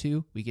 Purpose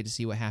 2, we get to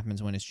see what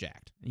happens when it's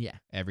jacked Yeah,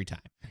 every time.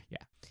 Yeah.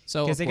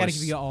 So because of they got to course-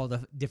 give you all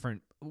the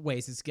different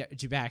ways to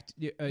get you back.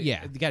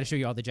 Yeah. they got to show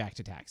you all the jacked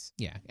attacks.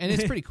 Yeah, and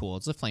it's pretty cool.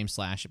 It's a flame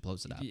slash. It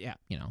blows it up. Yeah.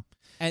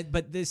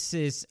 But this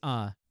is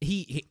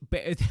he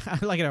I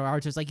like it how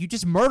Archer's like, you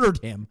just murdered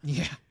him.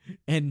 Yeah.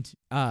 And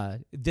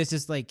this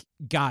is like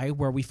Guy,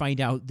 where we find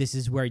out this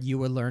is where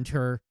Yua learned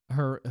her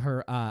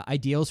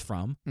ideals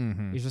from.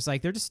 Mm-hmm. He's just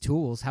like, they're just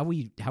tools. How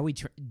we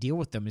deal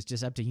with them is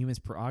just up to humans'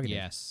 prerogative.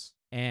 Yes.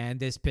 And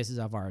this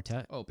pisses off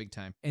Aruto, Oh, big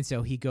time. and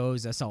so he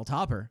goes assault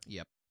Hopper.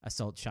 Yep.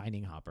 Assault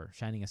shining Hopper,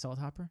 shining assault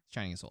Hopper,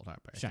 Shining Assault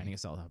Hopper. I shining think.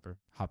 assault Hopper,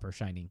 Hopper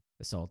shining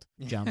assault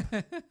jump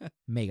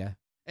mega.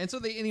 And so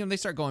they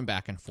start going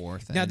back and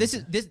forth. Now and-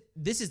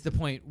 this is the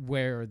point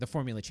where the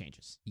formula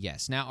changes.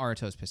 yes. Now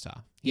Aruto's pissed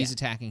off. He's Yeah.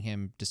 attacking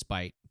him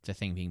despite the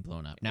thing being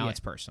blown up. Now Yeah. it's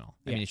personal.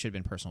 I Yeah. mean, it should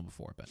have been personal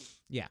before, but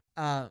Yeah.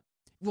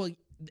 Well,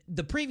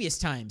 the previous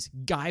times,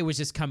 Guy was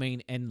just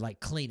coming and like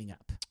cleaning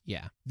up.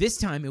 yeah, This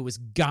time, it was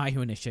Guy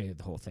who initiated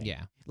the whole thing.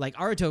 yeah, Like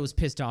Aruto was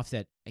pissed off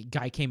that a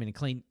Guy came in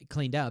and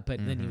cleaned up, but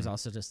then he Mhm. was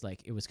also just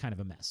like, it was kind of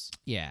a mess.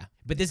 yeah.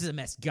 But this is a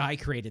mess Guy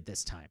created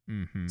this time.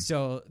 Mm-hmm.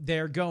 So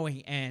they're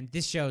going, and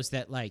this shows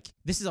that like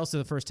this is also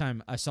the first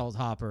time Assault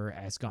Hopper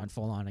has gone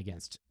full on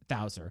against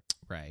Thouser,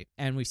 Right.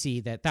 and we see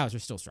that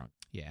Thouser's still strong.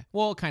 Yeah.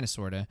 Well, kind of,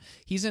 sort of.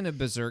 He's in a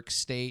berserk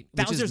state.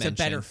 Which is Thouser's a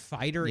better mentioned.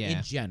 fighter Yeah.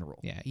 in general.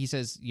 Yeah. He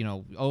says,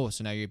 so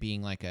now you're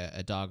being like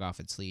a dog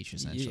off its leash,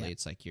 essentially. Yeah.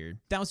 It's like you're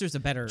Thouser's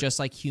a better. just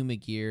like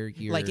Humagear.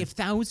 You're like if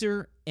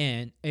Thouser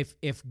and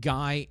if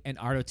Guy and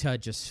Aruto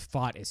just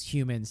fought as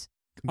humans,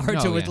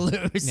 Aruto No, would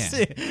yeah. lose.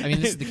 Yeah. I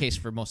mean, this is the case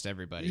for most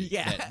everybody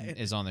Yeah. that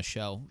is on the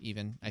show,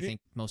 even. I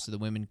think most of the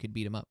women could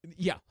beat him up.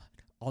 Yeah.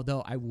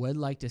 Although I would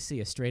like to see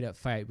a straight up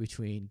fight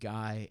between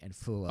Guy and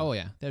Fua. Oh,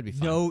 yeah. That'd be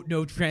fun.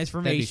 No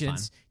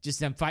transformations,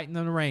 just them fighting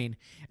in the rain.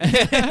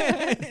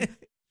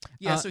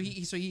 Yeah, so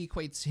he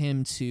equates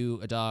him to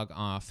a dog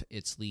off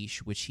its leash,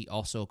 which he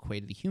also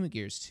equated the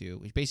Humagears to,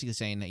 which basically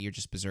saying that you're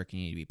just berserk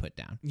and you need to be put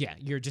down. Yeah,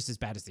 you're just as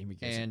bad as the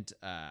Immigrants.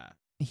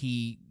 And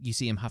you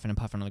see him huffing and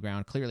puffing on the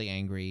ground, clearly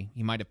angry.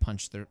 He might have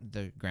punched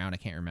the ground. I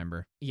can't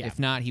remember. Yeah. If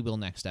not, he will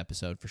next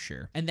episode for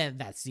sure. And then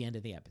that's the end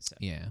of the episode.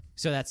 Yeah.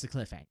 So that's the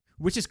cliffhanger,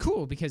 which is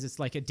cool because it's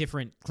like a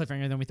different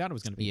cliffhanger than we thought it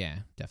was going to be. Yeah,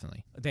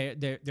 definitely.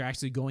 They're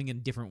actually going in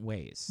different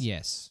ways.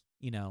 Yes.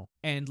 You know,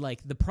 and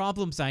like the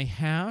problems I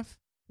have,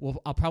 well,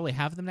 I'll probably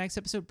have them next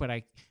episode, but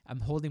I'm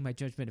holding my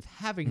judgment of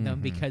having them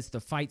because the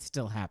fight's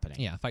still happening.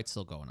 Yeah, fight's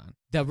still going on.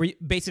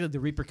 Basically the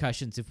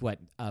repercussions of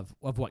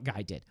what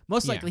Guy did.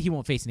 Most Yeah. likely he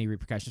won't face any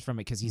repercussions from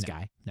it because he's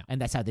Guy, no. and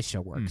that's how this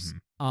show works.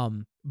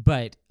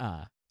 But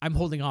I'm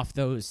holding off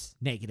those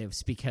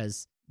negatives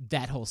because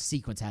that whole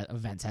sequence of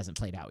events hasn't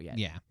played out yet.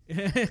 Yeah.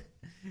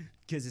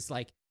 Because it's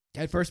like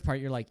that first part,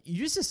 you're like,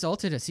 you just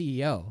assaulted a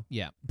CEO.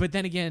 Yeah. But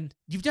then again,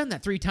 you've done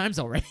that 3 times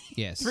already.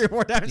 Yes. 3 or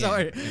 4 times Yeah,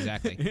 already.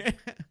 exactly.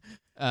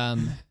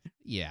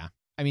 Yeah.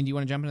 I mean, do you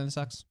want to jump into the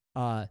sucks?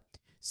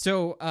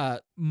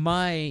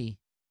 My,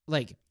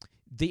 like,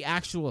 the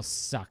actual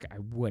suck I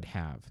would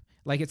have,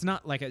 like, it's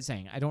not like I was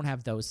saying, I don't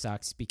have those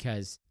sucks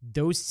because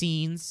those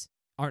scenes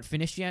aren't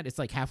finished yet. It's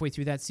like halfway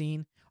through that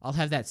scene. I'll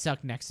have that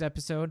suck next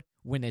episode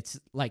when it's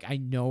like I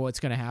know what's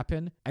going to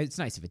happen. It's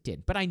nice if it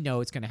did, but I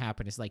know it's going to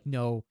happen. It's like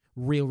no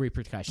real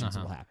repercussions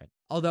will happen.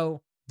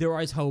 Although there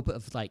is hope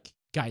of like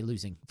Guy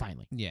losing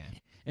finally. Yeah.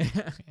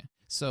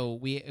 So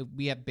we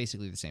have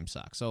basically the same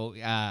suck. So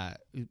at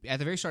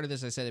the very start of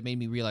this, I said it made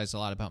me realize a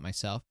lot about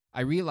myself.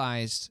 I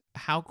realized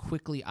how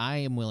quickly I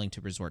am willing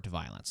to resort to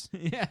violence.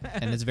 Yeah.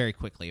 And it's very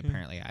quickly,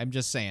 apparently. I'm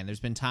just saying, there's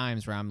been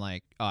times where I'm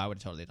like, oh, I would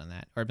have totally done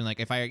that. Or I've been like,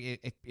 if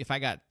I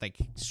got like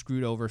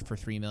screwed over for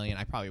 $3 million,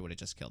 I probably would have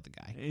just killed the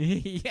guy.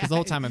 Yeah. Because the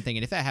whole time I'm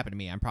thinking, if that happened to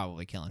me, I'm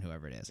probably killing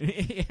whoever it is.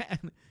 Yeah.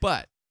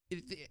 But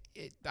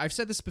I've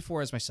said this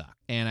before as my suck,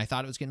 and I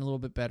thought it was getting a little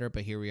bit better,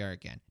 but here we are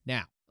again.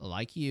 Now,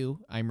 like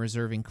you, I'm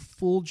reserving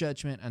full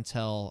judgment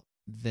until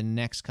the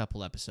next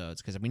couple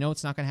episodes, because we know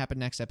it's not going to happen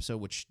next episode,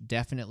 which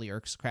definitely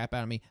irks the crap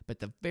out of me, but at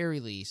the very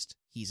least,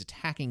 he's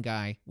attacking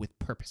Guy with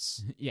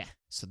purpose. Yeah.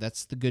 So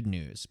that's the good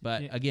news.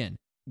 But again,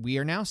 we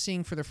are now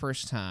seeing for the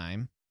first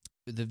time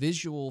the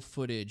visual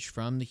footage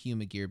from the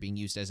Humagear being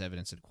used as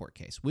evidence in a court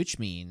case, which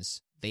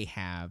means they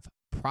have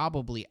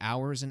probably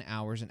hours and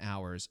hours and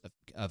hours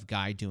of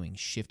Guy doing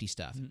shifty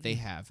stuff. Mm-hmm. They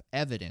have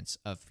evidence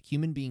of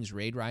human beings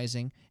raid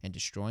rising and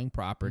destroying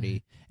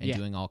property and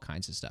doing all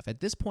kinds of stuff.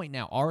 At this point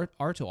now,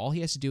 Arto, all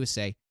he has to do is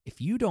say, if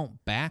you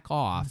don't back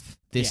off,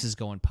 this is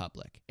going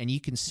public. And you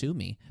can sue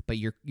me, but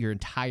your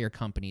entire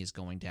company is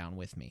going down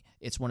with me.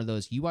 It's one of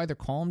those, you either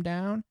calm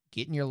down,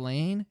 get in your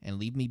lane, and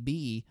leave me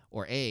be,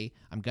 or A,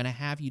 I'm going to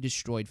have you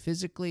destroyed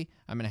physically,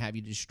 I'm going to have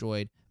you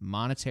destroyed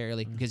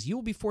monetarily, because you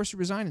will be forced to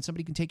resign and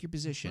somebody can take your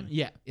position.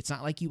 Yeah. It's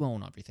not like you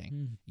own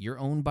everything. You're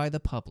owned by the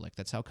public.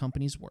 That's how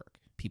companies work.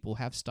 People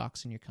have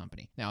stocks in your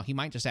company. Now, he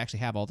might just actually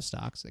have all the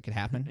stocks. That could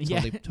happen.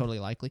 Totally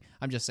likely.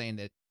 I'm just saying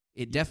that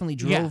it definitely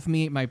drove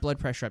my blood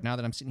pressure up now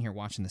that I'm sitting here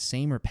watching the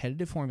same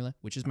repetitive formula,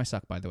 which is my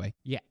suck, by the way.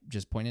 Yeah.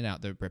 Just pointed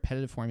out the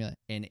repetitive formula.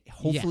 And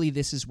hopefully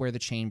this is where the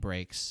chain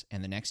breaks,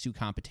 and the next 2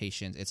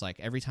 competitions, it's like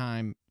every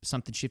time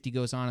something shifty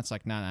goes on, it's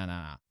like,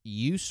 nah.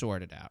 You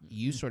sort it out.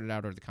 You sort it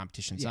out or the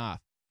competition's off.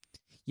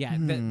 Yeah,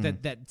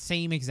 that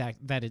same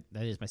exact that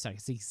is my suck.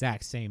 It's the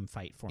exact same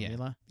fight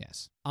formula. Yeah.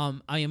 Yes.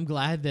 I am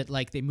glad that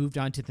like they moved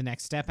on to the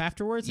next step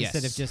afterwards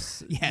instead of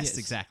just yes,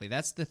 exactly.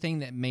 That's the thing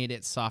that made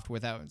it soft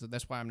without.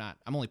 That's why I'm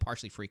only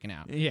partially freaking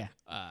out. Yeah.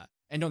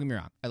 And don't get me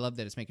wrong, I love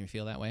that it's making me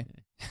feel that way,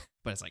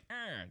 but it's like,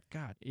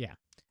 God,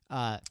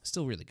 yeah.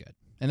 Still really good.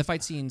 And the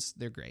fight scenes,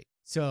 they're great.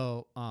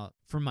 So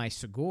for my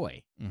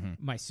Sugoi,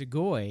 my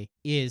Sugoi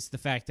is the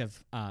fact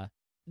of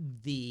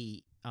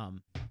the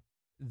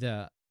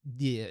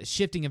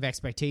shifting of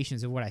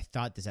expectations of what I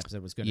thought this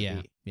episode was going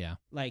to be. Yeah.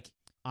 Like,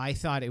 I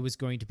thought it was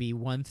going to be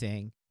one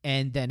thing,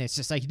 and then it's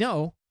just like,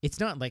 no, it's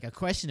not like a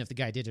question if the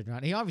guy did it or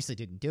not. He obviously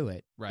didn't do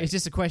it. Right. It's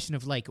just a question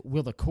of like,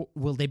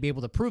 will they be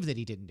able to prove that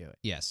he didn't do it?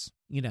 Yes.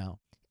 You know,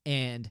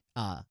 and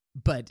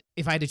but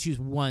if I had to choose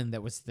one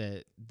that was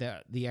the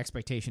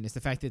expectation is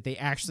the fact that they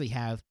actually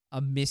have a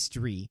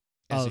mystery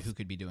as of to who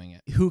could be doing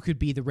it. Who could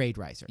be the raid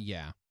riser.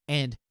 Yeah.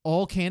 And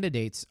all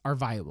candidates are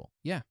viable.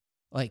 Yeah.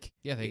 Like,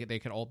 yeah, they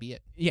could all be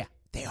it. Yeah,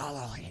 they all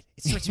are it.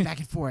 It's switching back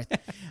and forth.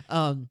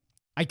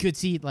 I could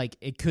see like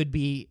it could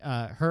be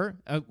her.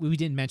 We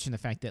didn't mention the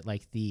fact that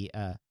like the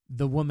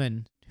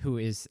woman who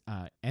is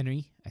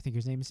Eri, I think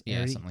her name is Eri.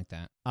 Yeah, something like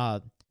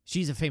that.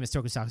 She's a famous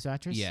tokusatsu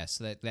actress. Yes,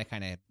 that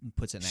kind of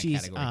puts it in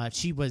that category.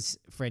 She was,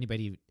 for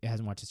anybody who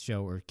hasn't watched the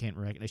show or can't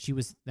recognize, she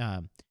was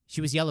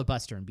Yellow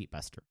Buster in Beat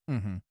Buster,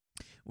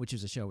 which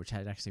was a show which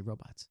had actually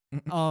robots.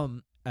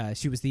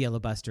 She was the Yellow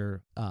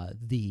Buster,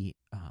 the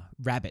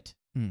rabbit.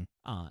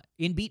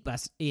 In Beat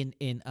Buster, she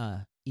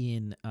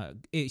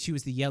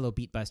was the Yellow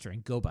Beat Buster,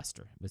 and Go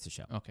Buster was the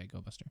show. Okay,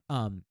 Go Buster.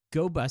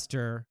 Go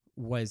Buster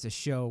was a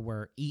show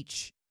where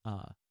each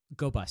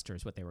Go Buster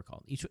is what they were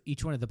called.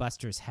 Each one of the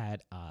Busters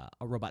had a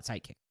robot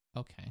sidekick.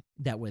 Okay.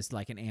 That was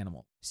like an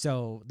animal.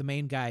 So the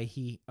main guy,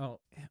 he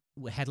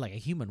had like a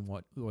human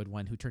one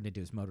who turned into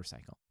his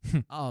motorcycle.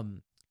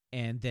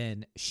 And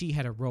then she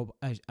had a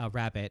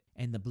rabbit,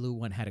 and the blue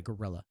one had a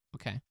gorilla.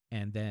 Okay.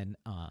 And then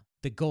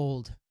the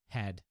gold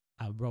had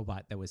a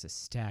robot that was a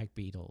stag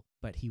beetle,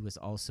 but he was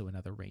also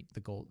another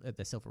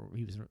the silver,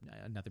 he was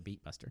another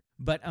beat buster.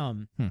 But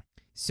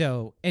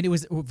so, and it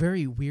was a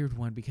very weird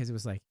one because it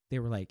was like they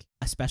were like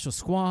a special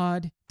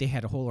squad. They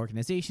had a whole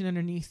organization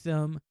underneath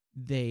them.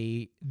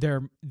 Their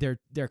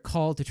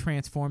call to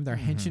transform, their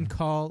henshin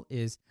call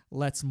is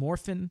 "Let's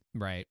Morphin."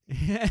 Right.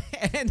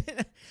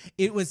 And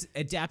it was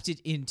adapted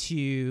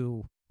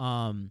into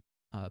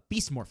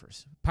Beast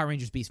Morphers, Power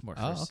Rangers Beast Morphers.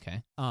 Oh,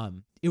 okay.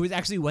 It was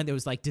actually one that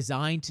was like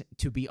designed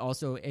to be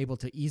also able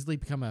to easily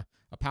become a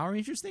Power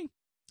Rangers thing,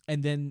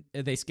 and then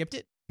they skipped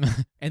it,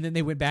 and then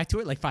they went back to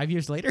it like 5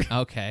 years later.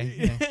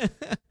 Okay.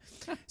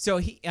 So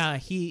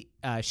she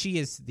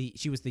was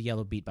the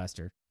yellow beat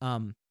buster.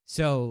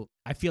 So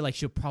I feel like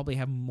she'll probably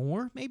have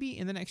more maybe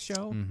in the next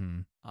show,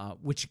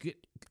 which could,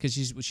 because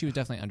she was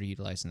definitely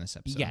underutilized in this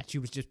episode. yeah, she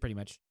was just pretty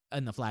much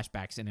in the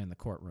flashbacks and in the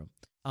courtroom.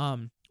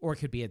 Or it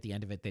could be at the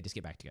end of it they just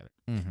get back together.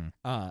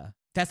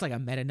 That's like a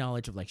meta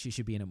knowledge of like she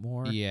should be in it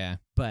more. Yeah,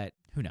 but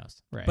who knows?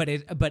 right.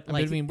 But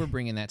I mean, we're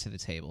bringing that to the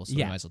table, so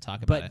we Yeah, might as well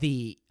talk about but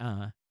it.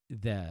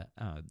 the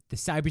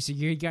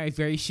cybersecurity guy is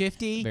very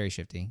shifty. Very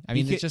shifty. I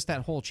mean, it's just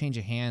that whole change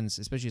of hands,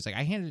 especially it's like,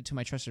 I handed it to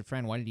my trusted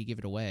friend. Why did he give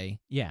it away?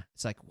 Yeah,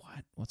 It's like,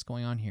 what? What's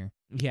going on here?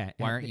 yeah.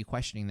 Why aren't you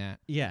questioning that?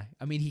 Yeah,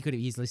 I mean, he could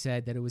have easily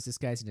said that it was this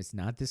guy's and it's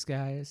not this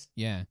guy's.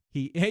 Yeah.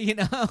 He,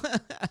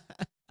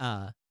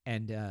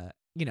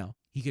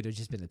 he could have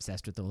just been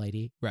obsessed with the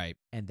lady, Right.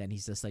 and then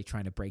he's just like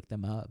trying to break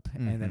them up,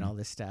 and then Mhm. all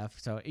this stuff.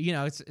 So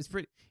it's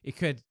pretty. It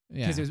could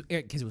Yeah.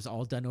 because it was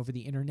all done over the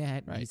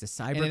internet. Right. He's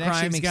a And cyber it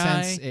actually crimes makes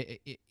guy.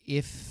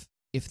 sense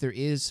if there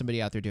is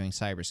somebody out there doing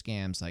cyber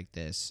scams like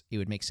this, it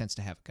would make sense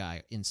to have a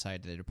guy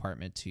inside the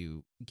department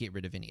to get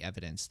rid of any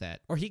evidence that.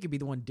 Or he could be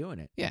the one doing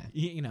it. Yeah.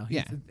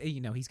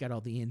 He's got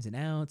all the ins and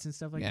outs and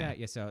stuff like Yeah. that.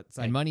 Yeah, so it's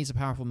like And money's a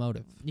powerful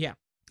motive. yeah.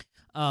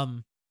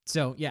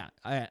 So yeah,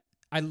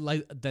 I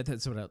like that.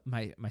 That's sort of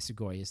my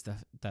Sugoi is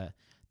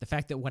the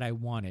fact that what I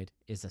wanted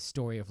is a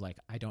story of like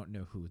I don't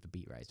know who the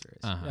Beat Riser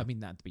is. Uh-huh. I mean,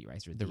 not the Beat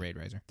Riser, The Raid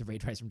Riser. The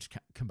Raid Riser. I'm just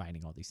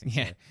combining all these things.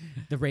 Yeah. together.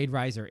 The Raid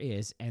Riser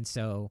is, and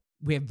so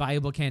we have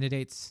viable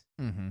candidates,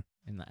 Mm-hmm.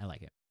 and I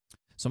like it.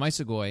 So my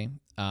Sugoi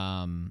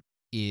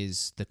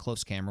is the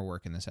close camera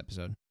work in this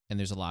episode, and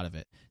there's a lot of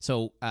it.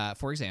 So,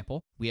 for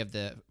example, we have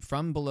the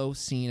from below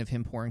scene of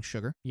him pouring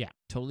sugar. Yeah.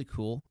 Totally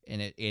cool,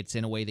 and it's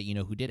in a way that you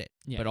know who did it.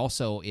 Yeah. But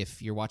also,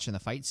 if you're watching the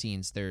fight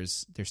scenes,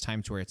 there's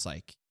times where it's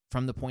like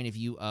from the point of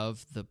view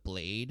of the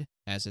blade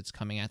as it's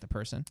coming at the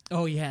person.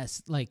 Oh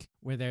yes, like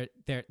where they're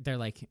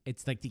like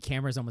it's like the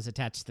camera's almost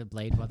attached to the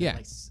blade while they're Yeah.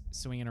 like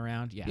swinging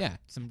around. Yeah, Yeah.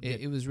 some good,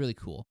 It was really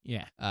cool.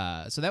 yeah.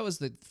 So that was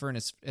the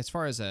furnace as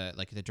far as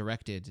like the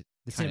directed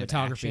The kind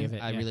cinematography action, of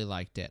it, I yeah. really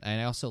liked it, and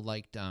I also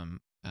liked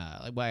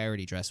like what I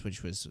already addressed,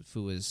 which was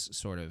Fua's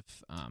sort of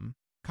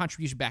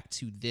contribution back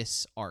to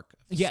this arc.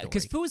 Of the Yeah,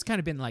 because story. Fu's kind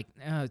of been like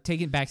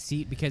taking back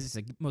seat because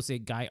it's mostly a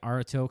Guy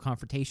Aruto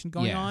confrontation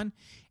going Yeah. on,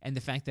 and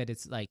the fact that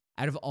it's like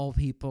out of all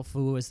people,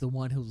 Fu is the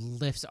one who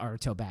lifts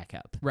Aruto back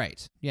up.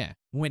 Right, yeah,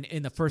 When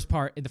in the first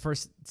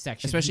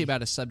section, especially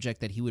about a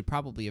subject that he would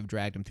probably have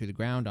dragged him through the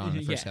ground on in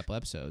the first Yeah. couple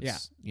episodes. Yeah.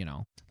 You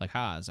know, like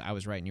Haas, I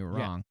was right and you were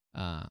Yeah. wrong.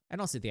 and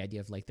also the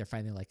idea of like they're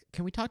finally like,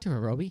 can we talk to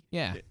Hirobi?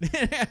 Yeah,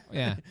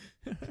 yeah.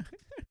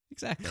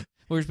 Exactly.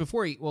 Whereas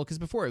before, because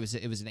before it was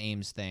an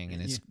Ames thing,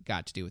 and it's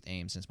got to do with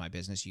Ames. Since my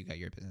business, you got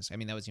your business. I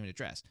mean, that was even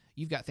addressed.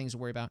 You've got things to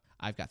worry about.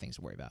 I've got things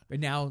to worry about. But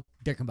now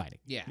they're combining.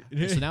 Yeah.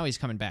 So now he's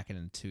coming back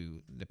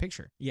into the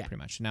picture. Yeah. Pretty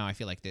much. Now I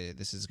feel like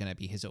this is going to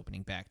be his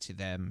opening back to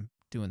them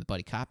doing the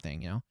buddy cop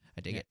thing. You know,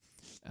 I dig it.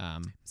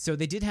 So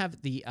they did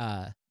have the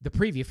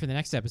preview for the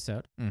next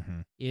episode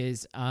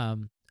is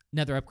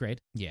another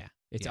upgrade. Yeah.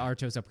 It's Yeah.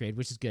 Aruto's upgrade,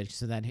 which is good.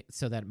 So that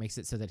it makes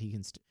it so that he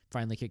can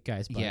finally kick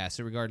guys' butt. Yeah.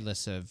 So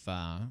regardless of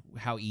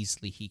how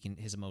easily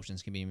his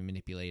emotions can be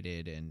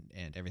manipulated and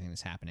everything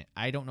that's happening,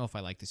 I don't know if I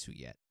like the suit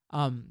yet.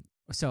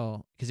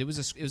 So Because it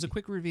was a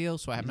quick reveal,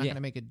 so I'm not Yeah. going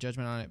to make a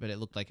judgment on it. But it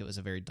looked like it was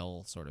a very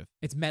dull sort of.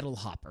 it's Metal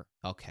Hopper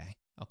Okay.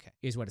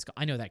 is what it's called.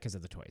 I know that because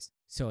of the toys.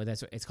 So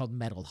that's what it's called,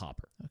 Metal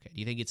Hopper. Okay. Do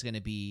you think it's going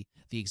to be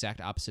the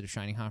exact opposite of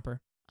Shining Hopper?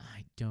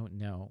 I don't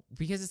know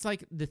because it's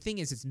like the thing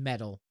is it's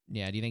metal.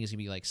 Yeah. Do you think it's going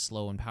to be like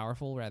slow and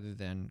powerful rather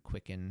than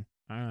quick and?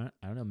 I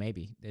don't know.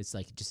 Maybe it's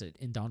like just an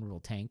indomitable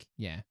tank.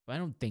 Yeah. But I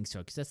don't think so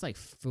because that's like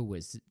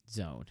Fua's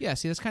zone. Yeah,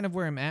 see, that's kind of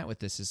where I'm at with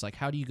this. Is like,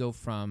 how do you go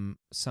from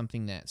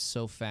something that's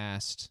so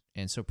fast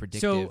and so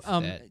predictive? So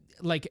that,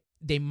 like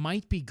they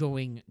might be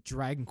going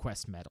Dragon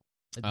Quest metal.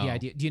 The Oh.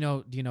 idea. Do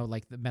you know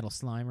like the metal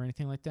slime or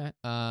anything like that?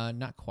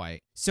 not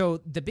quite. So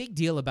the big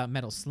deal about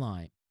metal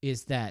slime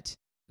is that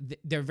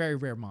they're very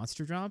rare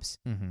monster drops,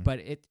 Mm-hmm. but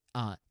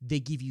they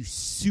give you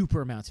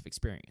super amounts of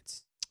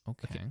experience.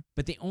 Okay.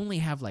 But they only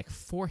have like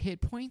 4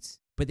 hit points,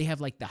 but they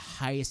have like the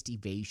highest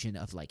evasion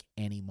of like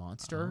any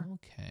monster.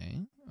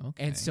 Okay.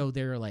 And so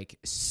they're like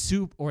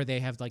or they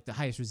have like the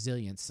highest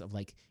resilience of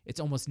like it's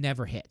almost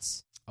never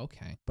hits.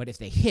 Okay. But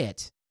if you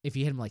hit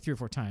them like 3 or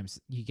 4 times,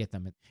 you get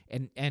them.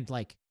 And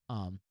like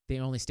they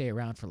only stay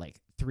around for like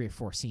 3 or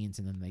 4 scenes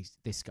and then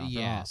they scupper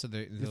off. So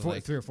they're Before,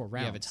 like, 3 or 4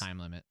 rounds. you have a time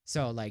limit.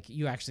 So like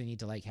you actually need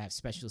to like have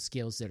special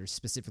skills that are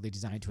specifically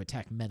designed to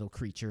attack metal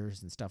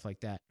creatures and stuff like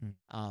that.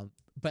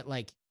 But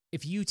like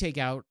if you take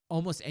out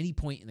almost any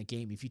point in the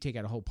game, if you take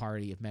out a whole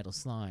party of metal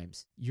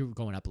slimes, you're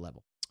going up a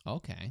level.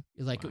 Okay.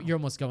 Like you're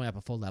almost going up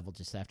a full level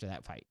just after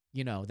that fight.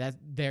 You know, that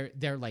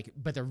they're like,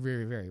 but they're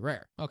very, very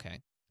rare.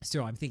 Okay.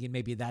 So I'm thinking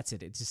maybe that's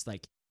it. It's just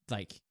like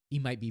he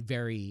might be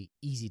very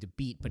easy to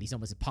beat, but he's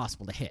almost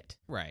impossible to hit.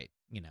 Right.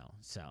 You know,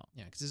 so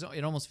Yeah, because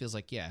it almost feels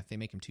like, if they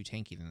make him too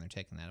tanky, then they're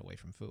taking that away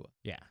from Fua.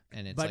 yeah.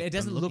 And it's But like, it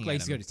doesn't I'm look looking like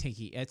at he's him, going to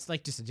tanky. It's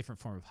like just a different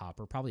form of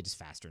Hopper, probably just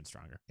faster and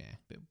stronger.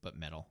 Yeah, but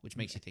metal, which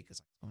makes you think,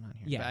 what's going on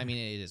here? Yeah. But, I mean,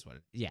 it is what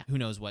it is. Yeah. Who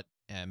knows what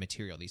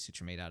material these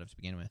suits are made out of to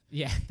begin with.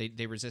 Yeah.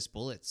 They resist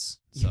bullets,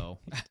 so...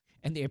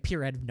 And they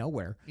appear out of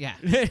nowhere. Yeah.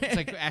 It's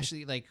like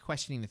actually like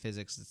questioning the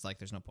physics. It's like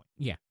there's no point.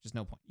 Yeah. There's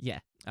no point. Yeah.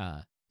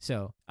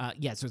 So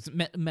it's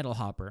Metal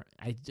Hopper.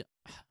 I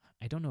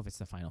don't know if it's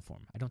the final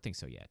form. I don't think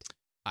so yet.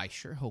 I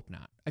sure hope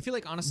not. I feel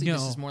like honestly No.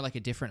 this is more like a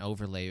different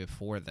overlay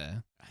before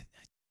the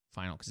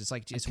final because it's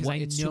like it's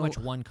 'Cause too much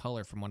one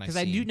color from what I've Because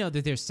seen. I do know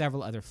that there's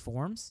several other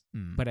forms,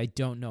 Mm. but I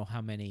don't know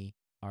how many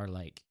are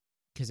like.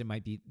 Because it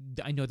might be.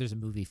 I know there's a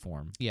movie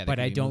form. Yeah, but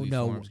I don't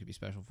know. Forms, could be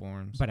special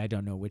forms. But I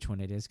don't know which one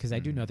it is because I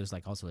do Mhm. know there's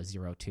like also a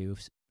 02,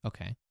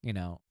 Okay. you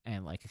know,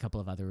 and like a couple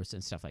of others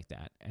and stuff like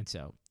that. And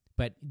so,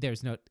 but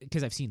there's no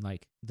because I've seen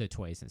like the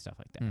toys and stuff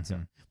like that. So,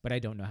 Mhm. but I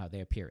don't know how they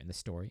appear in the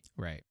story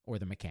Right. or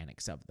the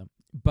mechanics of them.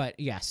 But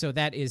yeah, so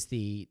that is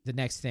the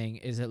next thing.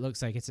 Is it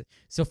looks like it's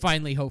so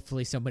finally,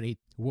 hopefully, somebody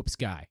whoops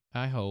Guy.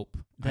 I hope.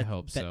 I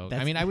hope so. I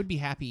that's- mean, I would be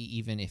happy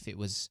even if it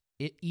was.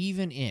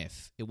 Even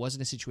if it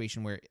wasn't a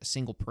situation where a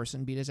single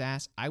person beat his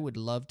ass, I would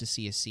love to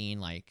see a scene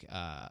like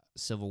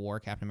Civil War,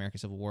 Captain America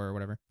Civil War or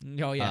whatever.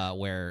 Oh yeah,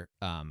 Where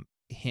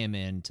him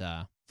and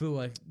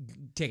Fua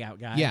take out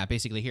Guy. yeah,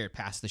 basically here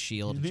pass the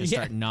shield and just Yeah.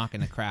 start knocking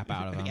the crap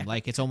out of him. Yeah.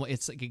 Like it's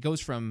like it goes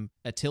from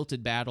a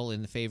tilted battle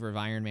in the favor of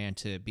Iron Man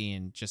to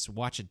being just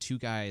watching two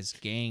guys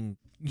gang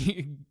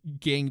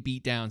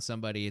beat down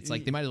somebody. It's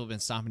like they might as well have been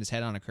stomping his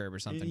head on a curb or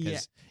something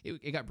because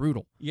it got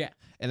brutal. yeah.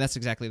 And that's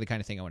exactly the kind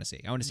of thing I want to see.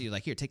 I want to see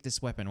like, here, take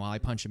this weapon while I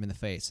punch him in the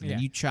face, and then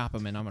Yeah. you chop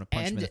him, and I'm gonna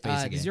punch him in the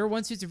face again.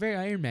 01 suits are very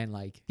Iron Man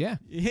like. Yeah,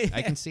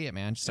 I can see it,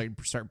 man. Just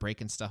start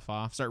breaking stuff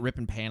off, start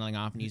ripping paneling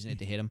off, and using it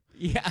to hit him.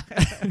 Yeah.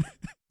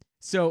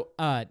 So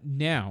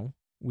now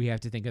we have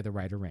to think of the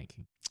writer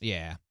ranking.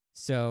 Yeah,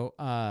 So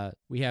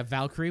we have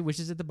Valkyrie, which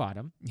is at the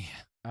bottom.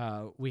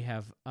 yeah. We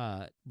have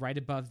right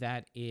above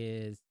that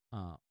is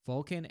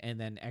Vulcan and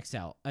then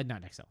XL.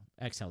 Not XL.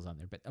 XL's on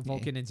there, but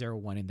Vulcan and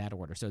 01 in that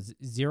order. So it's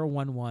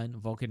 011,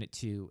 Vulcan at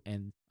 2,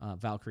 and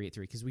Valkyrie at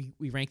 3. Because we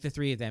rank the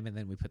 3 of them and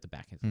then we put them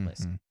back into the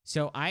list. Mhm.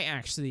 So I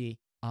actually,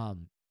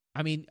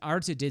 I mean,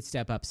 Arta did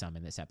step up some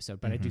in this episode,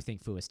 but I do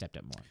think Fua stepped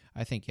up more.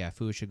 I think,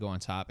 Fua should go on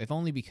top, if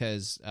only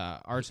because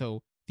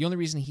Arto, the only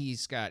reason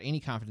he's got any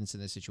confidence in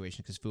this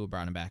situation because Fua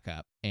brought him back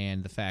up,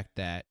 and the fact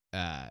that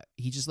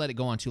he just let it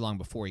go on too long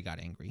before he got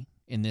angry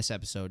in this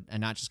episode,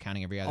 and not just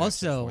counting every other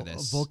episode Also, before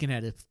this. Vulcan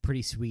had a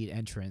pretty sweet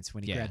entrance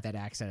when he Yeah. grabbed that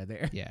axe out of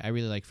there. Yeah, I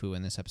really like Fua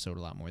in this episode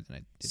a lot more than I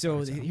did. So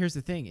Arto. here's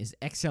the thing: is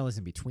XL is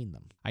in between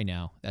them. I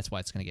know. That's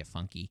why it's going to get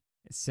funky.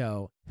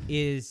 So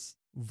is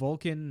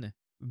Vulcan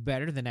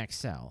better than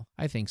XL?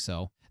 I think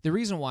so. The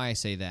reason why I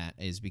say that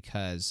is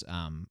because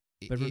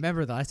But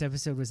remember, the last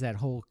episode was that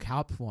whole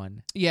cop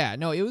one. yeah,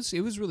 no, it was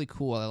really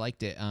cool. I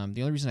liked it. The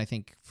only reason I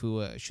think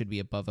Fua should be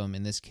above him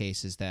in this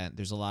case is that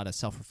there's a lot of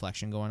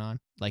self-reflection going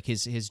on. Like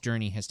his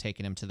journey has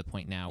taken him to the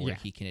point now where Yeah.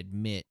 he can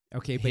admit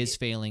Okay, but his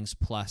failings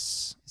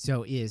plus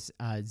so is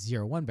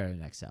 01 better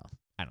than XL?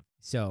 I don't-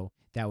 So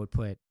that would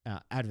put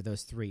out of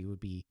those 3 would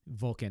be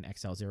Vulcan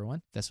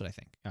XL01. that's what I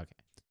think. Okay.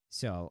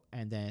 So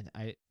and then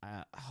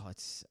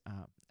it's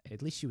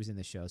at least she was in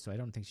the show, so I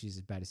don't think she's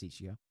as bad as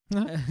Ichigo.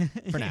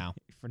 For now.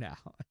 For now.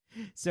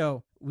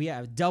 So we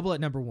have double at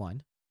number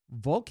 1,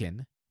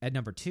 Vulcan at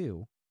number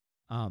 2,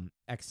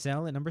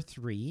 XL at number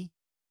 3,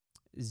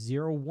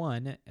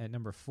 01 at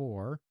number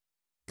 4,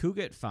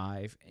 Kuga at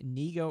 5,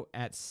 Nigo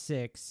at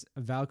 6,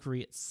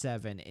 Valkyrie at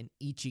 7, and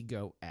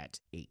Ichigo at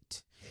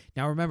 8.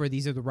 Now remember,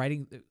 these are the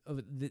writing.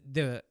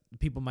 The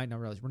people might not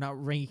realize we're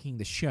not ranking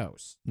the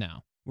shows.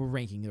 No. We're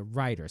ranking the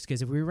writers,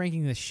 because if we were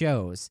ranking the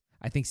shows,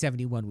 I think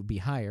 71 would be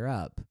higher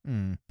up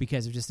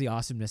because of just the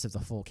awesomeness of the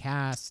full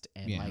cast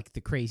and Yeah. like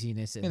the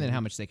craziness And then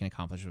how much they can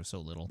accomplish with so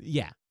little.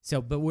 yeah.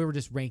 So, but we were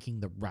just ranking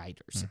the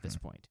writers at this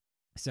Mm-hmm. point.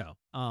 So,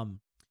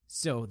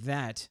 so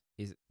that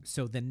is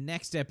so the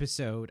next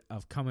episode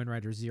of Kamen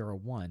Rider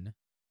 01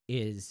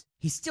 is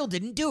he still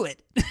didn't do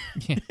it.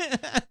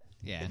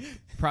 Yeah.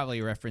 Probably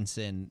a reference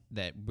in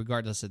that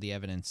regardless of the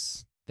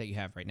evidence that you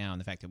have right now and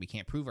the fact that we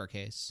can't prove our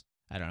case.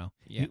 I don't know.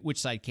 Yeah. Which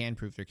side can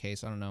prove their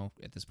case? I don't know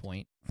at this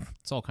point.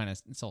 It's all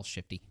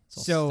shifty. It's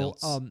all So,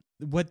 stilts.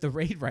 what the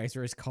Raid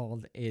Riser is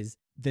called is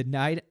the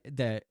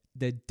Dynamating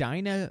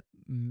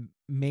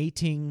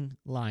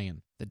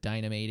Lion. The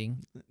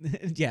dynamating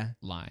Yeah.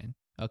 line.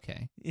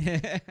 Okay.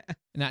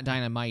 Not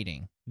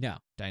dynamiting. No.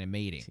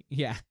 Dynamating.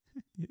 Yeah.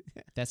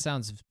 That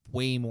sounds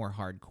way more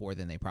hardcore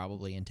than they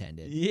probably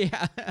intended.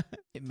 Yeah.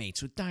 It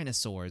mates with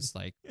dinosaurs.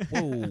 Like,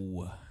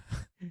 whoa.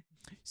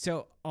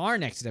 So our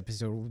next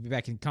episode will be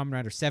back in Kamen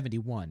Rider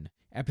 71,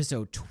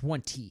 episode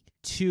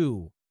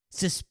 22.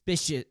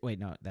 Suspicious. Wait,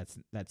 no,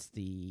 that's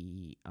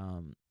the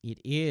it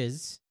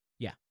is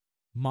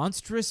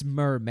Monstrous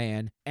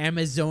Merman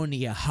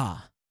Amazonia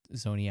Ha.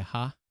 Zonia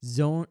Ha?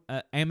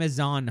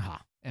 Amazon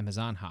Ha.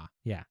 Amazon Ha.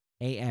 Yeah.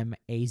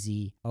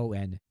 AMAZONHA.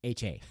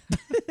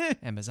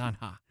 Amazon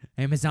Ha.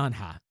 Amazon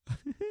Ha.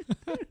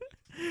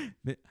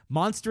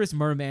 Monstrous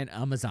Merman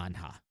Amazon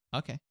Ha.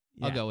 Okay.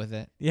 Yeah. I'll go with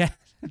it. Yeah.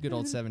 Good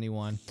old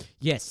 71.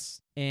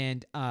 Yes.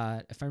 And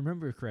if I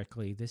remember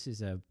correctly, this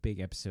is a big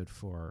episode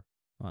for,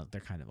 well,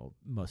 they're kind of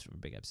most of them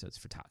are big episodes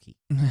for Taki.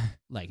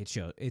 Like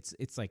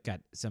it's like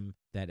got some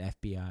that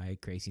FBI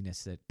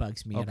craziness that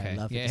bugs me and I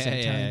love at the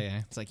same time.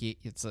 Yeah. It's like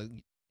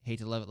hate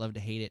to love it, love to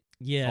hate it.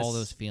 Yes. All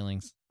those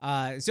feelings.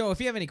 So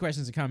if you have any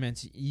questions or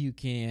comments, you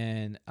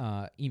can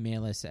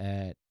email us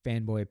at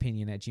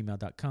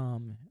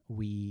fanboyopinion@gmail.com.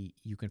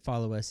 You can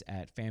follow us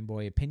at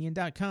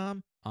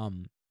fanboyopinion.com.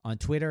 On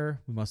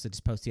Twitter, we mostly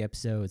just post the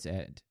episodes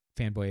at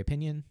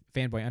fanboy_opinion,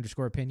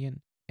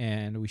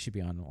 and we should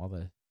be on all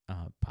the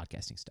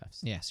podcasting stuff.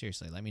 So. Yeah,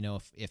 seriously. Let me know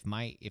if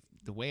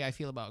the way I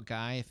feel about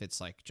Guy, if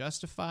it's like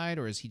justified,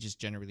 or is he just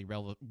generally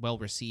well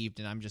received,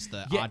 and I'm just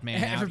the odd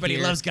man out everybody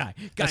here. loves Guy.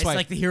 Guy's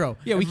like the hero.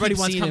 Yeah, everybody keep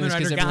wants seeing Kamen this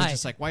Rider Guy. everyone's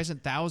just like, why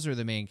isn't Thouser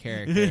the main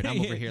character? And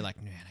I'm over here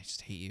like, man, I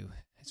just hate you.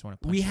 I just want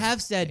to punch We you in have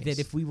the said face.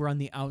 that if we were on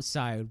the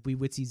outside, we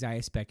would see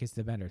Zaya Spec as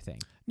the better thing.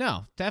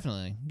 No,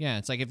 definitely. Yeah,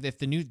 it's like if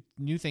the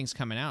new thing's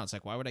coming out, it's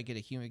like, why would I get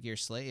a Human Gear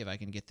slave? I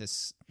can get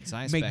this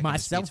Zeiss Make back and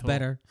myself just be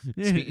better.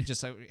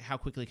 just like, how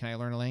quickly can I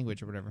learn a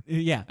language or whatever?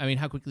 Yeah. I mean,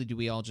 how quickly do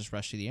we all just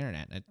rush to the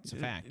internet? It's a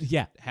fact.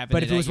 Yeah. Having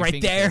But if it at was your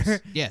right there,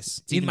 fingertips. Yes,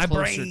 it's in even my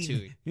closer brain.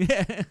 to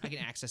it. I can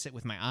access it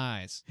with my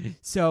eyes.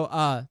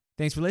 So,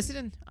 thanks for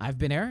listening. I've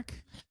been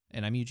Eric,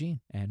 And I'm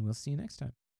Eugene. and we'll see you next time.